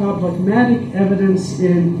is problematic evidence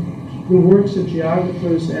in the works of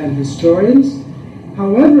geographers and historians.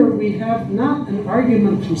 However, we have not an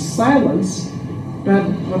argument from silence, but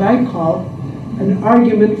what I call an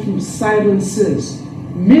argument from silences.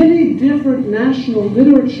 Many different national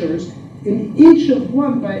literatures, in each of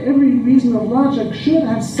one, by every reason of logic, should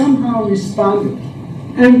have somehow responded,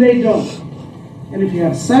 and they don't. And if you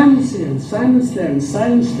have silence here, and silence there, and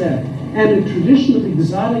silence there, and a tradition of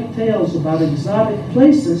exotic tales about exotic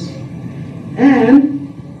places, and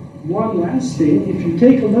one last thing, if you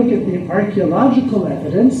take a look at the archaeological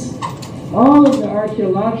evidence, all of the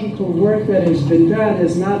archaeological work that has been done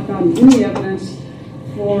has not found any evidence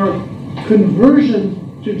for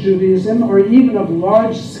conversion to Judaism or even of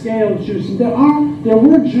large-scale Jews. There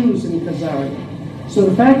were Jews in Khazaria. So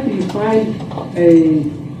the fact that you find a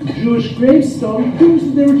Jewish gravestone proves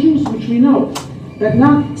that there were Jews, which we know, but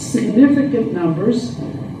not significant numbers.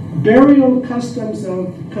 Burial customs of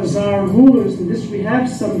Khazar rulers, and this we have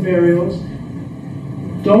some burials,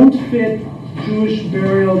 don't fit Jewish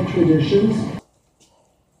burial traditions.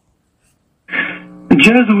 The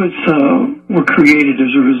Jesuits were created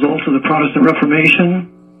as a result of the Protestant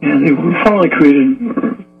Reformation, and they were formally created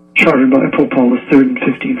chartered by Pope Paul III in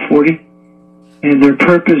 1540. And their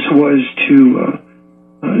purpose was to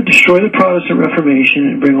destroy the Protestant Reformation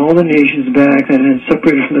and bring all the nations back that had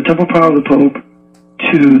separated from the temporal power of the Pope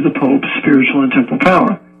to the Pope's spiritual and temporal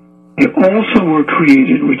power. They also were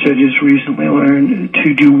created, which I just recently learned,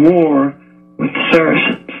 to do war with the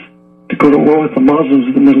Saracens, to go to war with the Muslims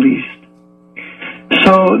of the Middle East.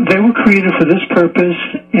 So they were created for this purpose,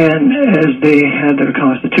 and as they had their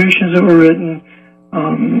constitutions that were written,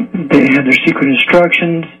 they had their secret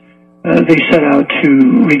instructions, they set out to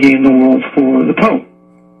regain the world for the Pope.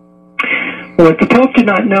 What the Pope did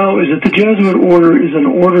not know is that the Jesuit order is an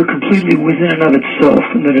order completely within and of itself,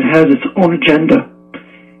 and that it has its own agenda.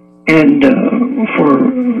 And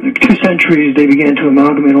for 2 centuries, they began to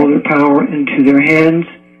amalgamate all their power into their hands.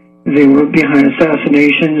 They were behind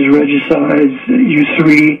assassinations, regicides,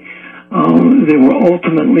 usury. They were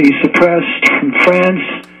ultimately suppressed from France,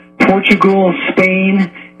 Portugal, Spain,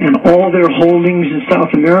 and all their holdings in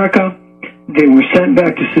South America. They were sent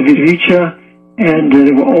back to Civitavecchia, and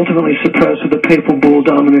they were ultimately suppressed with the papal bull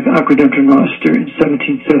Dominic Acredemptor Noster in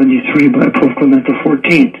 1773 by Pope Clement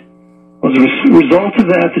XIV. As a result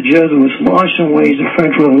of that, the Jesuits launched in wage the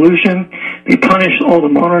French Revolution. They punished all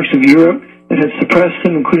the monarchs of Europe that had suppressed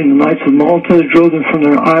them, including the Knights of Malta, drove them from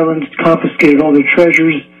their islands, confiscated all their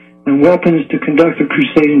treasures and weapons to conduct a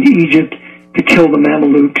crusade into Egypt to kill the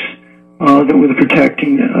Mamelukes that were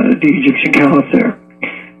protecting the Egyptian caliph there.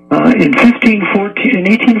 In 1814,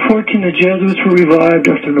 the Jesuits were revived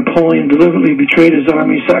after Napoleon deliberately betrayed his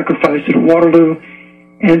army, sacrificed it at Waterloo.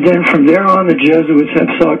 And then from there on, the Jesuits have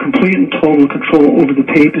sought complete and total control over the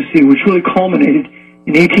papacy, which really culminated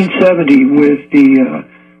in 1870 with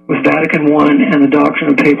Vatican I and the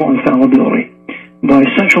doctrine of papal infallibility. By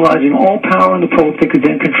centralizing all power in the Pope, they could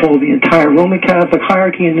then control the entire Roman Catholic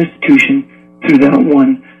hierarchy and institution through that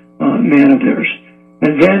one man of theirs.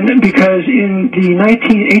 And then, because in the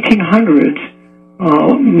 1800s,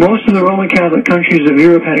 most of the Roman Catholic countries of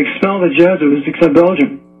Europe had expelled the Jesuits, except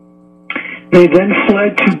Belgium. They then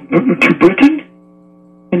fled to Britain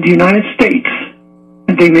and the United States,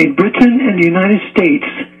 and they made Britain and the United States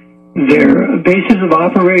their basis of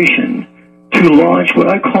operation to launch what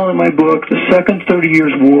I call in my book the Second 30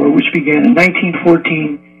 Years' War, which began in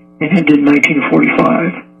 1914 and ended in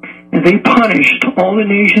 1945. And they punished all the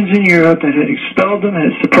nations in Europe that had expelled them,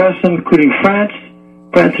 had suppressed them, including France.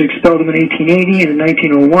 France had expelled them in 1880 and in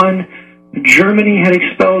 1901. Germany had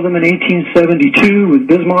expelled them in 1872 with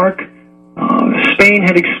Bismarck. Spain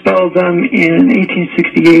had expelled them in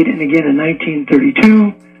 1868 and again in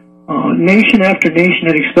 1932. Nation after nation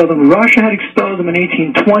had expelled them. Russia had expelled them in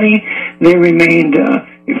 1820. They remained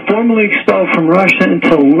formally expelled from Russia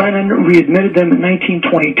until Lenin readmitted them in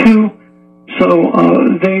 1922. So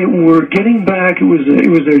they were getting back. It was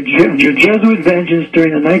their Jesuit vengeance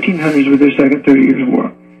during the 1900s with their Second 30 Years'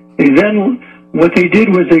 War. What they did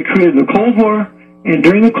was they created the Cold War, and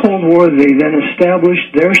during the Cold War they then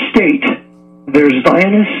established their state, their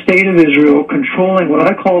Zionist state of Israel, controlling what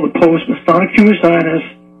I call the post-Masonic Jewish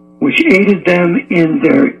Zionists, which aided them in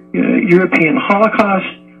their European Holocaust,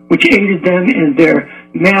 which aided them in their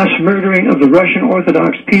mass murdering of the Russian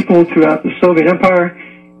Orthodox people throughout the Soviet Empire.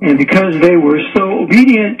 And because they were so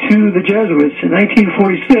obedient to the Jesuits, in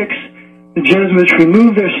 1946, the Jesuits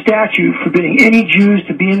removed their statute forbidding any Jews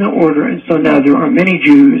to be in the order, and so now there are many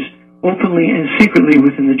Jews openly and secretly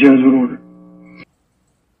within the Jesuit order.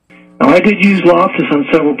 Now, I did use Loftus on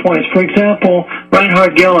several points. For example,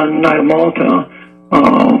 Reinhard Gehlen, Knight of Malta,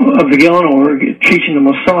 of the Gehlen Org, teaching the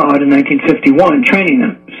Mossad in 1951, training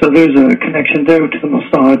them. So there's a connection there to the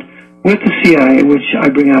Mossad with the CIA, which I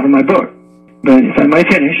bring out in my book. But if I might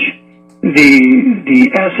finish, the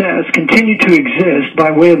SS continued to exist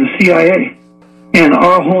by way of the CIA. And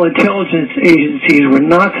our whole intelligence agencies were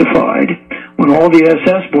Nazified when all the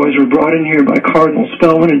SS boys were brought in here by Cardinal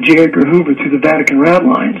Spellman and J. Edgar Hoover through the Vatican rat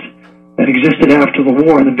lines that existed after the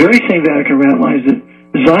war, and the very same Vatican rat lines that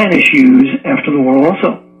the Zionists used after the war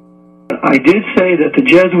also. I did say that the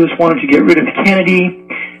Jesuits wanted to get rid of Kennedy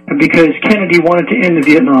because Kennedy wanted to end the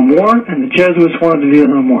Vietnam War, and the Jesuits wanted the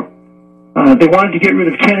Vietnam War. They wanted to get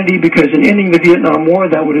rid of Kennedy because in ending the Vietnam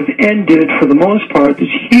War, that would have ended, for the most part,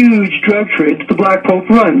 this huge drug trade that the Black Pope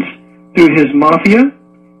runs through his mafia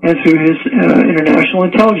and through his international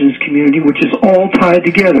intelligence community, which is all tied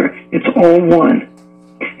together. It's all one.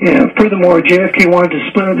 Furthermore, JFK wanted to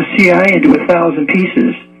splinter the CIA into 1,000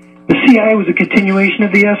 pieces. The CIA was a continuation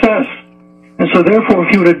of the SS. And so therefore,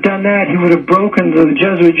 if he would have done that, he would have broken the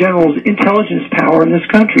Jesuit general's intelligence power in this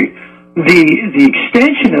country. The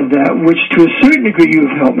extension of that, which to a certain degree you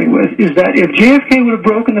have helped me with, is that if JFK would have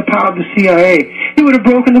broken the power of the CIA, he would have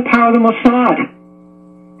broken the power of the Mossad.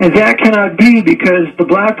 And that cannot be, because the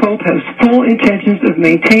Black Pope has full intentions of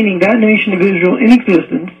maintaining that nation of Israel in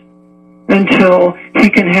existence until he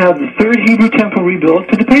can have the third Hebrew temple rebuilt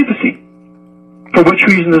for the papacy, for which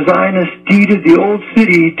reason the Zionists deeded the old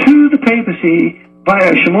city to the papacy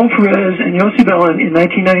via Shimon Peres and Yossi Belan in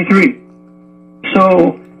 1993.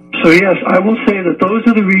 So yes, I will say that those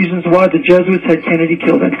are the reasons why the Jesuits had Kennedy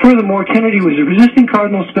killed. And furthermore, Kennedy was a resisting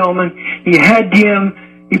Cardinal Spellman. He had Diem.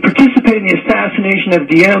 He participated in the assassination of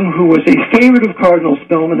Diem, who was a favorite of Cardinal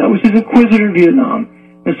Spellman. That was his inquisitor in Vietnam.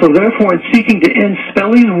 And so therefore, in seeking to end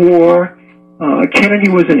Spelly's war,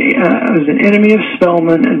 Kennedy was an enemy of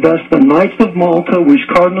Spellman, and thus the Knights of Malta, which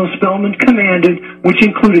Cardinal Spellman commanded, which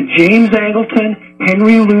included James Angleton,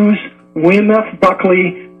 Henry Luce, William F.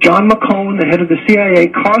 Buckley, John McCone, the head of the CIA,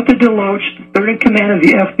 Cartha DeLoach, the third in command of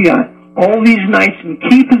the FBI, all these knights in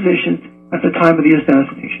key positions at the time of the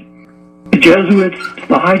assassination. The Jesuits,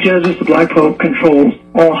 the High Jesuits, the Black Pope, controls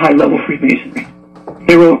all high-level Freemasonry.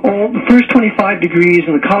 They wrote all the first 25 degrees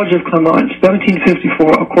in the College of Clermont in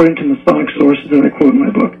 1754, according to Masonic sources that I quote in my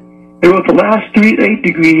book. They wrote the last 8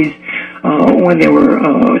 degrees when they were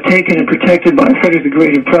taken and protected by Frederick the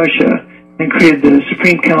Great of Prussia, and created the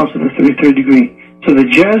Supreme Council of the 33rd degree. So the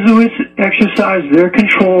Jesuits exercised their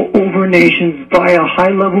control over nations via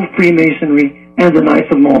high-level Freemasonry and the Knights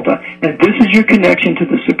of Malta. And this is your connection to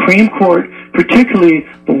the Supreme Court, particularly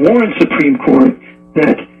the Warren Supreme Court,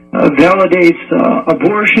 that validates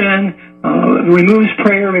abortion, removes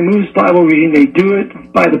prayer, removes Bible reading. They do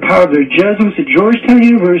it by the power of their Jesuits at Georgetown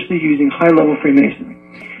University using high-level Freemasonry.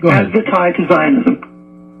 As the tie to Zionism.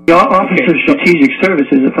 The Office of Strategic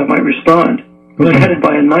Services, if I might respond, was headed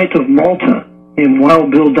by a Knight of Malta named Wild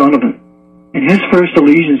Bill Donovan. And his first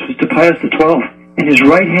allegiance was to Pius XII. And his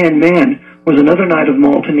right-hand man was another Knight of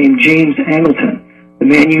Malta named James Angleton, the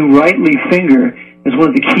man you rightly finger as one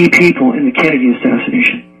of the key people in the Kennedy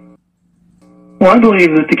assassination. Well, I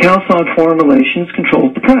believe that the Council on Foreign Relations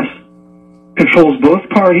controls the press, controls both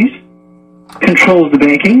parties, controls the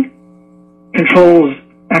banking, controls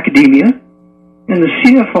academia, and the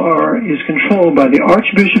CFR is controlled by the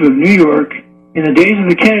Archbishop of New York. In the days of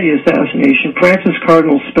the Kennedy assassination, Francis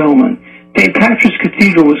Cardinal Spellman. St. Patrick's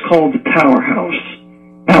Cathedral was called the Powerhouse.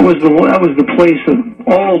 That was the place of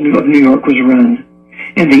all of New York was run.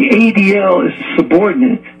 And the ADL is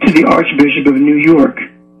subordinate to the Archbishop of New York.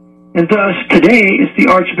 And thus, today, it's the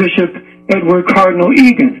Archbishop Edward Cardinal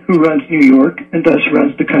Egan who runs New York and thus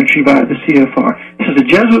runs the country via the CFR. This is a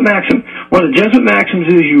Jesuit maxim. One of the Jesuit maxims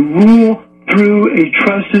is you rule through a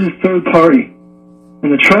trusted third party. And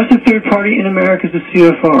the trusted third party in America is the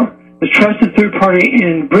CFR. The trusted third party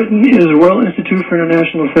in Britain is the Royal Institute for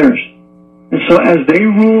International Affairs. And so as they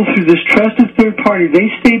rule through this trusted third party, they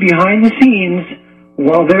stay behind the scenes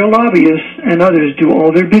while their lobbyists and others do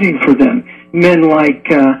all their bidding for them. Men like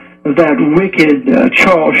that wicked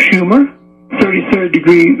Charles Schumer, 33rd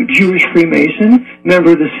degree Jewish Freemason,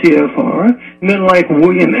 member of the CFR. Men like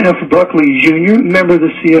William F. Buckley Jr., member of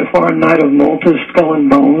the CFR, Knight of Malta, Skull and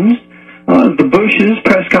Bones. The Bushes,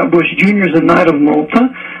 Prescott Bush Jr. is a Knight of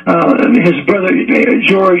Malta. His brother,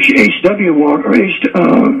 George H.W. Walker,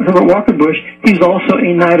 Herbert Walker Bush, he's also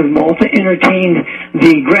a Knight of Malta, entertained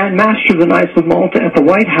the Grand Master of the Knights of Malta at the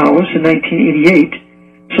White House in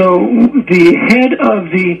 1988. So the head of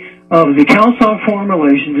the Council on Foreign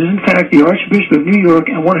Relations is, in fact, the Archbishop of New York,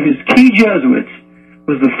 and one of his key Jesuits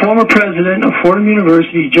was the former president of Fordham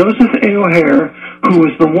University, Joseph A. O'Hare, who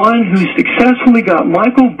was the one who successfully got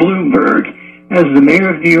Michael Bloomberg as the mayor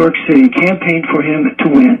of New York City, campaigned for him to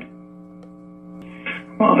win.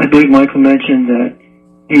 Well, I believe Michael mentioned that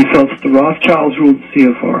he felt that the Rothschilds ruled the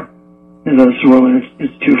CFR, and thus the Royal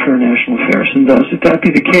Institute for International Affairs. And thus, if that be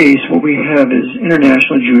the case, what we have is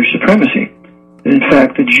international Jewish supremacy. That in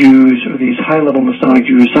fact, the Jews, or these high-level Masonic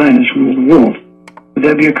Jewish Zionists, rule the world. Would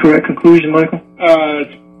that be a correct conclusion, Michael?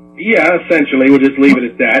 Yeah, essentially. We'll just leave it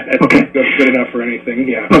at that. That's okay. Good enough for anything,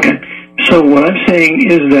 yeah. Okay. So what I'm saying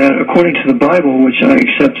is that according to the Bible, which I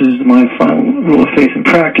accept as my final rule of faith and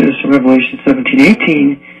practice, in Revelation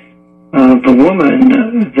 17:18, the woman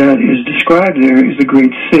that is described there is a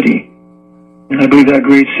great city. And I believe that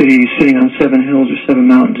great city sitting on 7 hills or 7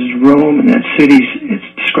 mountains is Rome, and that city is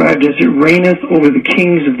described as it reigneth over the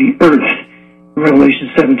kings of the earth, in Revelation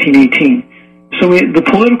 17:18. So the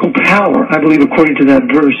political power, I believe, according to that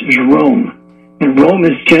verse, is Rome. And Rome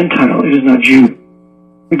is Gentile, it is not Jew.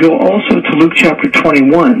 We go also to Luke chapter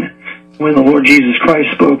 21, when the Lord Jesus Christ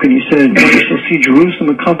spoke, and he said, "Now you shall see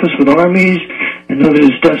Jerusalem encompassed with armies, and know that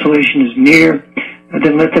its desolation is near. And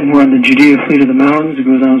then let them who are in the Judea flee to the mountains." It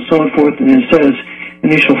goes on and so forth, and it says, "And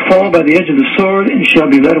they shall fall by the edge of the sword, and shall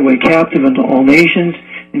be led away captive unto all nations,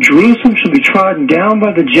 and Jerusalem shall be trodden down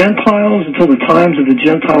by the Gentiles until the times of the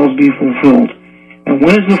Gentiles be fulfilled. And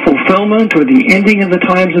when is the fulfillment or the ending of the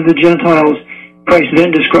times of the Gentiles? Christ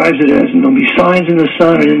then describes it as, and there'll be signs in the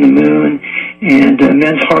sun and in the moon, and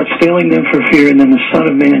men's hearts failing them for fear, and then the Son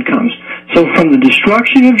of Man comes. So from the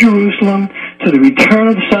destruction of Jerusalem to the return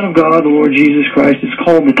of the Son of God, the Lord Jesus Christ, is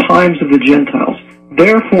called the times of the Gentiles.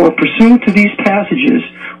 Therefore, pursuant to these passages,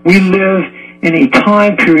 we live in a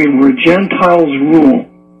time period where Gentiles rule.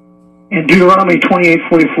 And Deuteronomy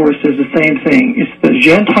 28:44 says the same thing. It's the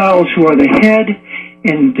Gentiles who are the head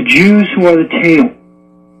and the Jews who are the tail,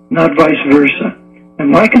 not vice versa. And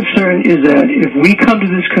my concern is that if we come to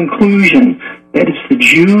this conclusion that it's the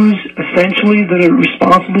Jews essentially that are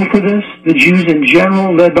responsible for this, the Jews in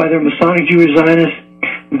general led by their Masonic Jewish Zionists,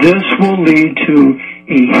 this will lead to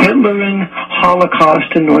a Hitlerian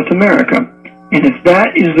Holocaust in North America. And if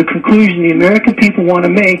that is the conclusion the American people want to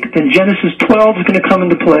make, then Genesis 12 is going to come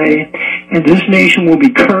into play, and this nation will be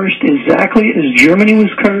cursed exactly as Germany was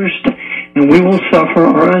cursed, and we will suffer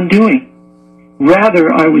our undoing. Rather,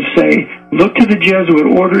 I would say, look to the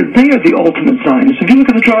Jesuit order. They are the ultimate Zionists. If you look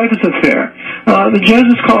at the Dreyfus Affair, the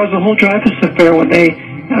Jesuits caused the whole Dreyfus Affair when they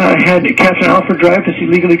had Captain Alfred Dreyfus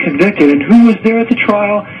illegally convicted. And who was there at the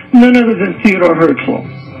trial? None other than Theodore Herzl,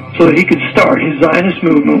 so that he could start his Zionist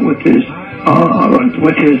movement with his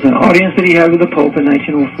audience that he had with the Pope in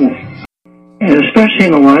 1904. And especially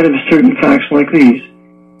in the light of certain facts like these.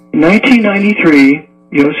 In 1993,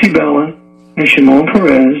 Yossi Beilin and Shimon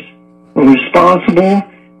Peres were responsible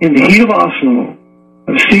in the heat of Oslo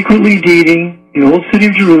of secretly deeding the old city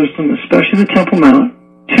of Jerusalem, especially the Temple Mount,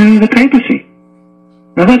 to the papacy.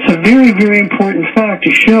 Now that's a very, very important fact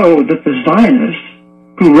to show that the Zionists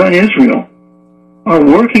who run Israel are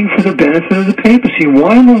working for the benefit of the papacy.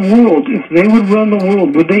 Why in the world, if they would run the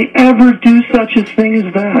world, would they ever do such a thing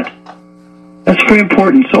as that? That's very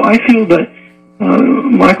important. So I feel that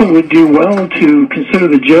Michael would do well to consider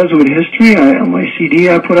the Jesuit history. On my CD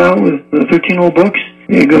I put out with 13 old books,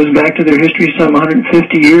 it goes back to their history some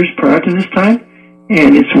 150 years prior to this time,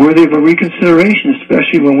 and it's worthy of a reconsideration,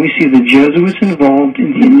 especially when we see the Jesuits involved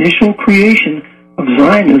in the initial creation of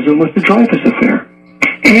Zionism with the Dreyfus Affair,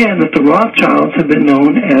 and that the Rothschilds have been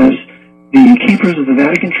known as the keepers of the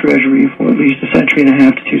Vatican treasury for at least a century and a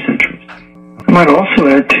half to 2 centuries. I might also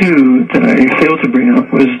add, too, that I failed to bring up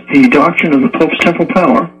was the doctrine of the Pope's temporal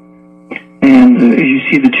power. And as you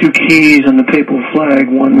see the 2 keys on the papal flag,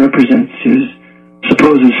 one represents his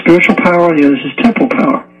supposed spiritual power, and the other is his temporal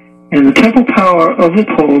power. And the temporal power of the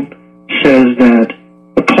Pope says that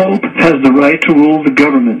the Pope has the right to rule the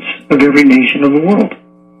governments of every nation of the world.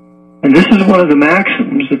 And this is one of the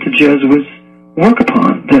maxims that the Jesuits work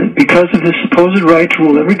upon, that because of his supposed right to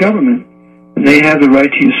rule every government, they have the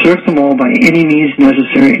right to usurp them all by any means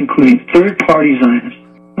necessary, including third-party Zionists.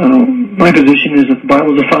 My position is that the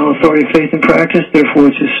Bible is the final authority of faith and practice, therefore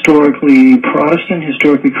it's historically Protestant,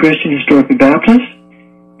 historically Christian, historically Baptist,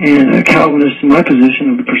 and a Calvinist in my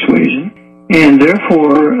position of the persuasion. And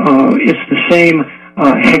therefore, it's the same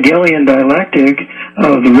Hegelian dialectic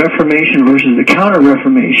of the Reformation versus the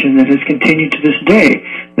Counter-Reformation that has continued to this day,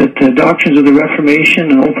 that the doctrines of the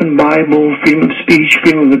Reformation, an open Bible, freedom of speech,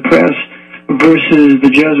 freedom of the press, versus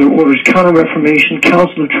the Jesuit orders, Counter-Reformation,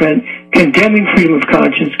 Council of Trent, condemning freedom of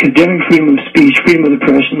conscience, condemning freedom of speech, freedom of the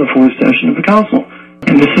press in the 4th session of the Council.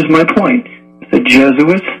 And this is my point. The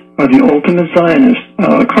Jesuits are the ultimate Zionists.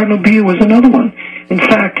 Cardinal Bia was another one. In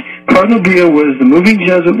fact, Cardinal Bia was the moving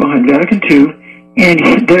Jesuit behind Vatican II,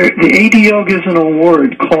 and the ADL gives an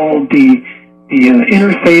award called the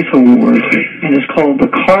Interfaith Award, and it's called the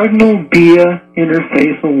Cardinal Bia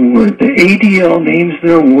Interfaith Award. The ADL names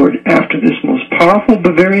their award after this most powerful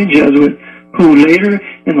Bavarian Jesuit, who later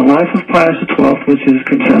in the life of Pius XII was his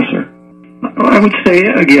confessor. I would say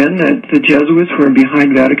again that the Jesuits were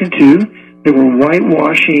behind Vatican II. They were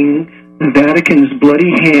whitewashing the Vatican's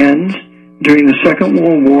bloody hands during the Second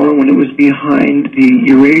World War, when it was behind the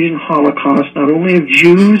Eurasian Holocaust, not only of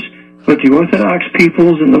Jews, but the Orthodox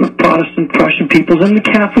peoples and the Protestant Prussian peoples and the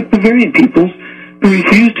Catholic Bavarian peoples who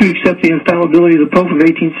refused to accept the infallibility of the Pope of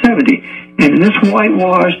 1870. And in this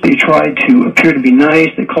whitewash, they tried to appear to be nice.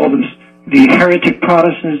 They called them the heretic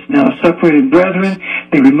Protestants, now separated brethren.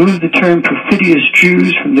 They removed the term perfidious Jews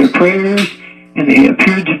from their prayers, and they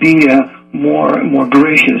appeared to be more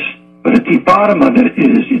gracious. But at the bottom of it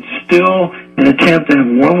is it's still an attempt to have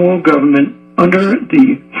one world government under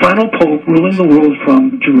the final Pope ruling the world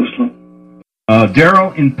from Jerusalem.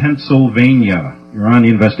 Darrell in Pennsylvania. You're on the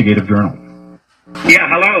Investigative Journal. Yeah,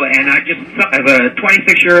 hello, and I just, as a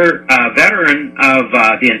 26-year veteran of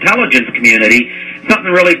the intelligence community,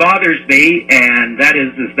 something really bothers me, and that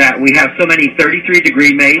is that we have so many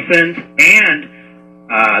 33-degree Masons and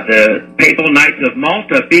the Papal Knights of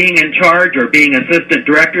Malta being in charge or being assistant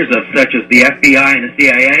directors of such as the FBI and the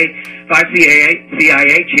CIA. 5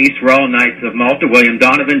 CIA chiefs were all Knights of Malta: William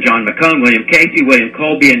Donovan, John McCone, William Casey, William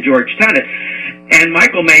Colby, and George Tenet. And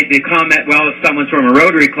Michael made the comment, well, if someone's from a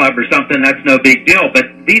Rotary Club or something, that's no big deal. But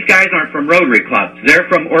these guys aren't from Rotary Clubs. They're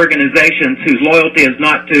from organizations whose loyalty is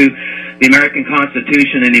not to the American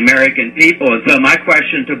Constitution and the American people. And so my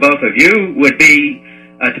question to both of you would be,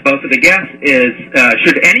 to both of the guests, is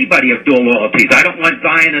should anybody have dual loyalties? I don't want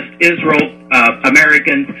Zionist Israel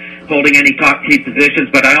Americans holding any top key positions,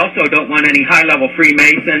 but I also don't want any high-level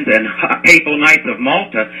Freemasons and Papal Knights of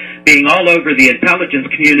Malta being all over the intelligence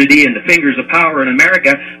community and the fingers of power in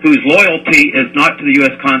America, whose loyalty is not to the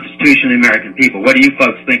U.S. Constitution and the American people. What do you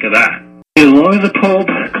folks think of that? As long as the Pope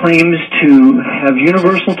claims to have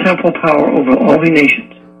universal temporal power over all the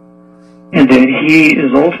nations, and that he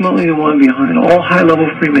is ultimately the one behind all high-level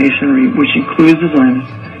Freemasonry, which includes the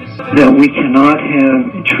Zionists, that we cannot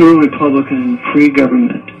have a true Republican free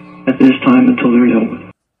government at this time until they're dealt with.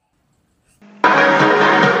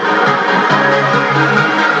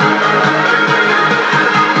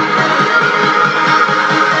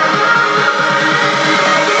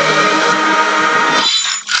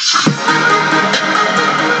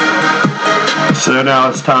 So now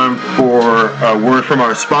it's time for a word from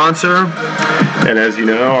our sponsor. And as you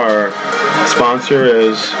know, our sponsor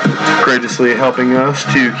is graciously helping us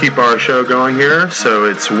to keep our show going here. So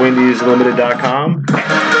it's wendyslimited.com.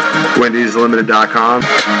 wendyslimited.com.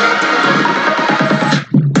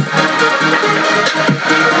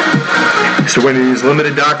 So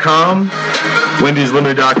wendyslimited.com.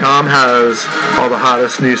 wendyslimited.com has all the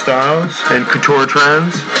hottest new styles and couture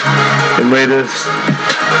trends and latest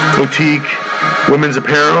boutique women's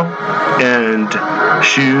apparel and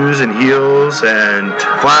shoes and heels and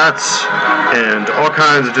flats and all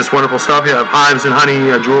kinds of just wonderful stuff. You have Hives and Honey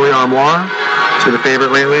jewelry armoire. It's been a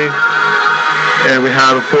favorite lately. And we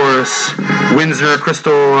have, of course, Windsor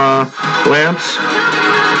crystal lamps.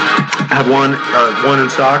 I have one in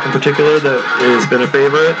stock in particular that has been a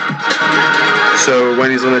favorite. So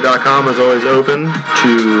wendyslimited.com is always open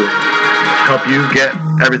to help you get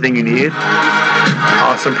everything you need.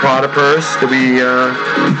 Awesome Prada purse that we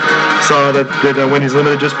saw that Wendy's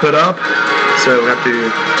Limited just put up. So we have to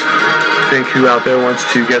think who out there wants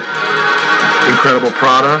to get incredible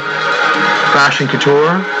Prada fashion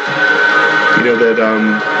couture. You know that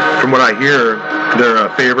from what I hear, they're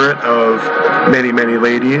a favorite of many, many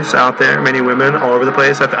ladies out there, many women all over the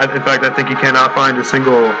place. In fact, I think you cannot find a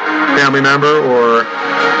single family member or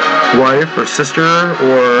wife or sister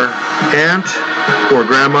or aunt or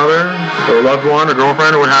grandmother or loved one or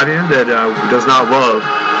girlfriend or what have you that does not love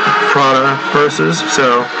Prada purses.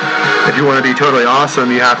 So if you want to be totally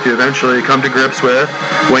awesome, you have to eventually come to grips with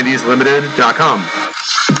wendyslimited.com.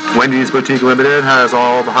 Wendy's Boutique Limited has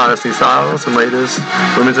all the hottest new styles and latest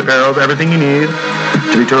women's apparel, everything you need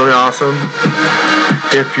to be totally awesome.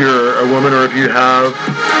 If you're a woman or if you have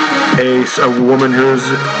a woman who's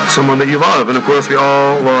someone that you love. And of course we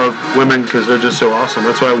all love women because they're just so awesome.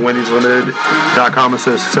 That's why wendyslimited.com is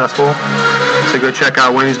so successful. So go check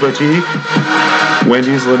out Wendy's Boutique.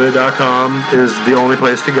 wendyslimited.com is the only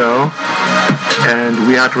place to go. And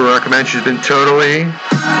we have to recommend, she's been totally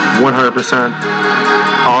 100%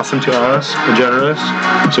 awesome to us and generous.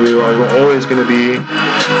 So we are always going to be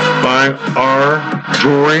buying our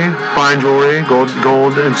jewelry, fine jewelry,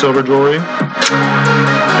 gold and silver jewelry,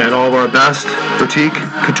 and all of our best boutique,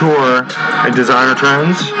 couture, and designer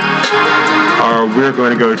trends we're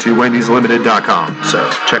going to go to wendyslimited.com. So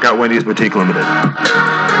check out Wendy's Boutique Limited.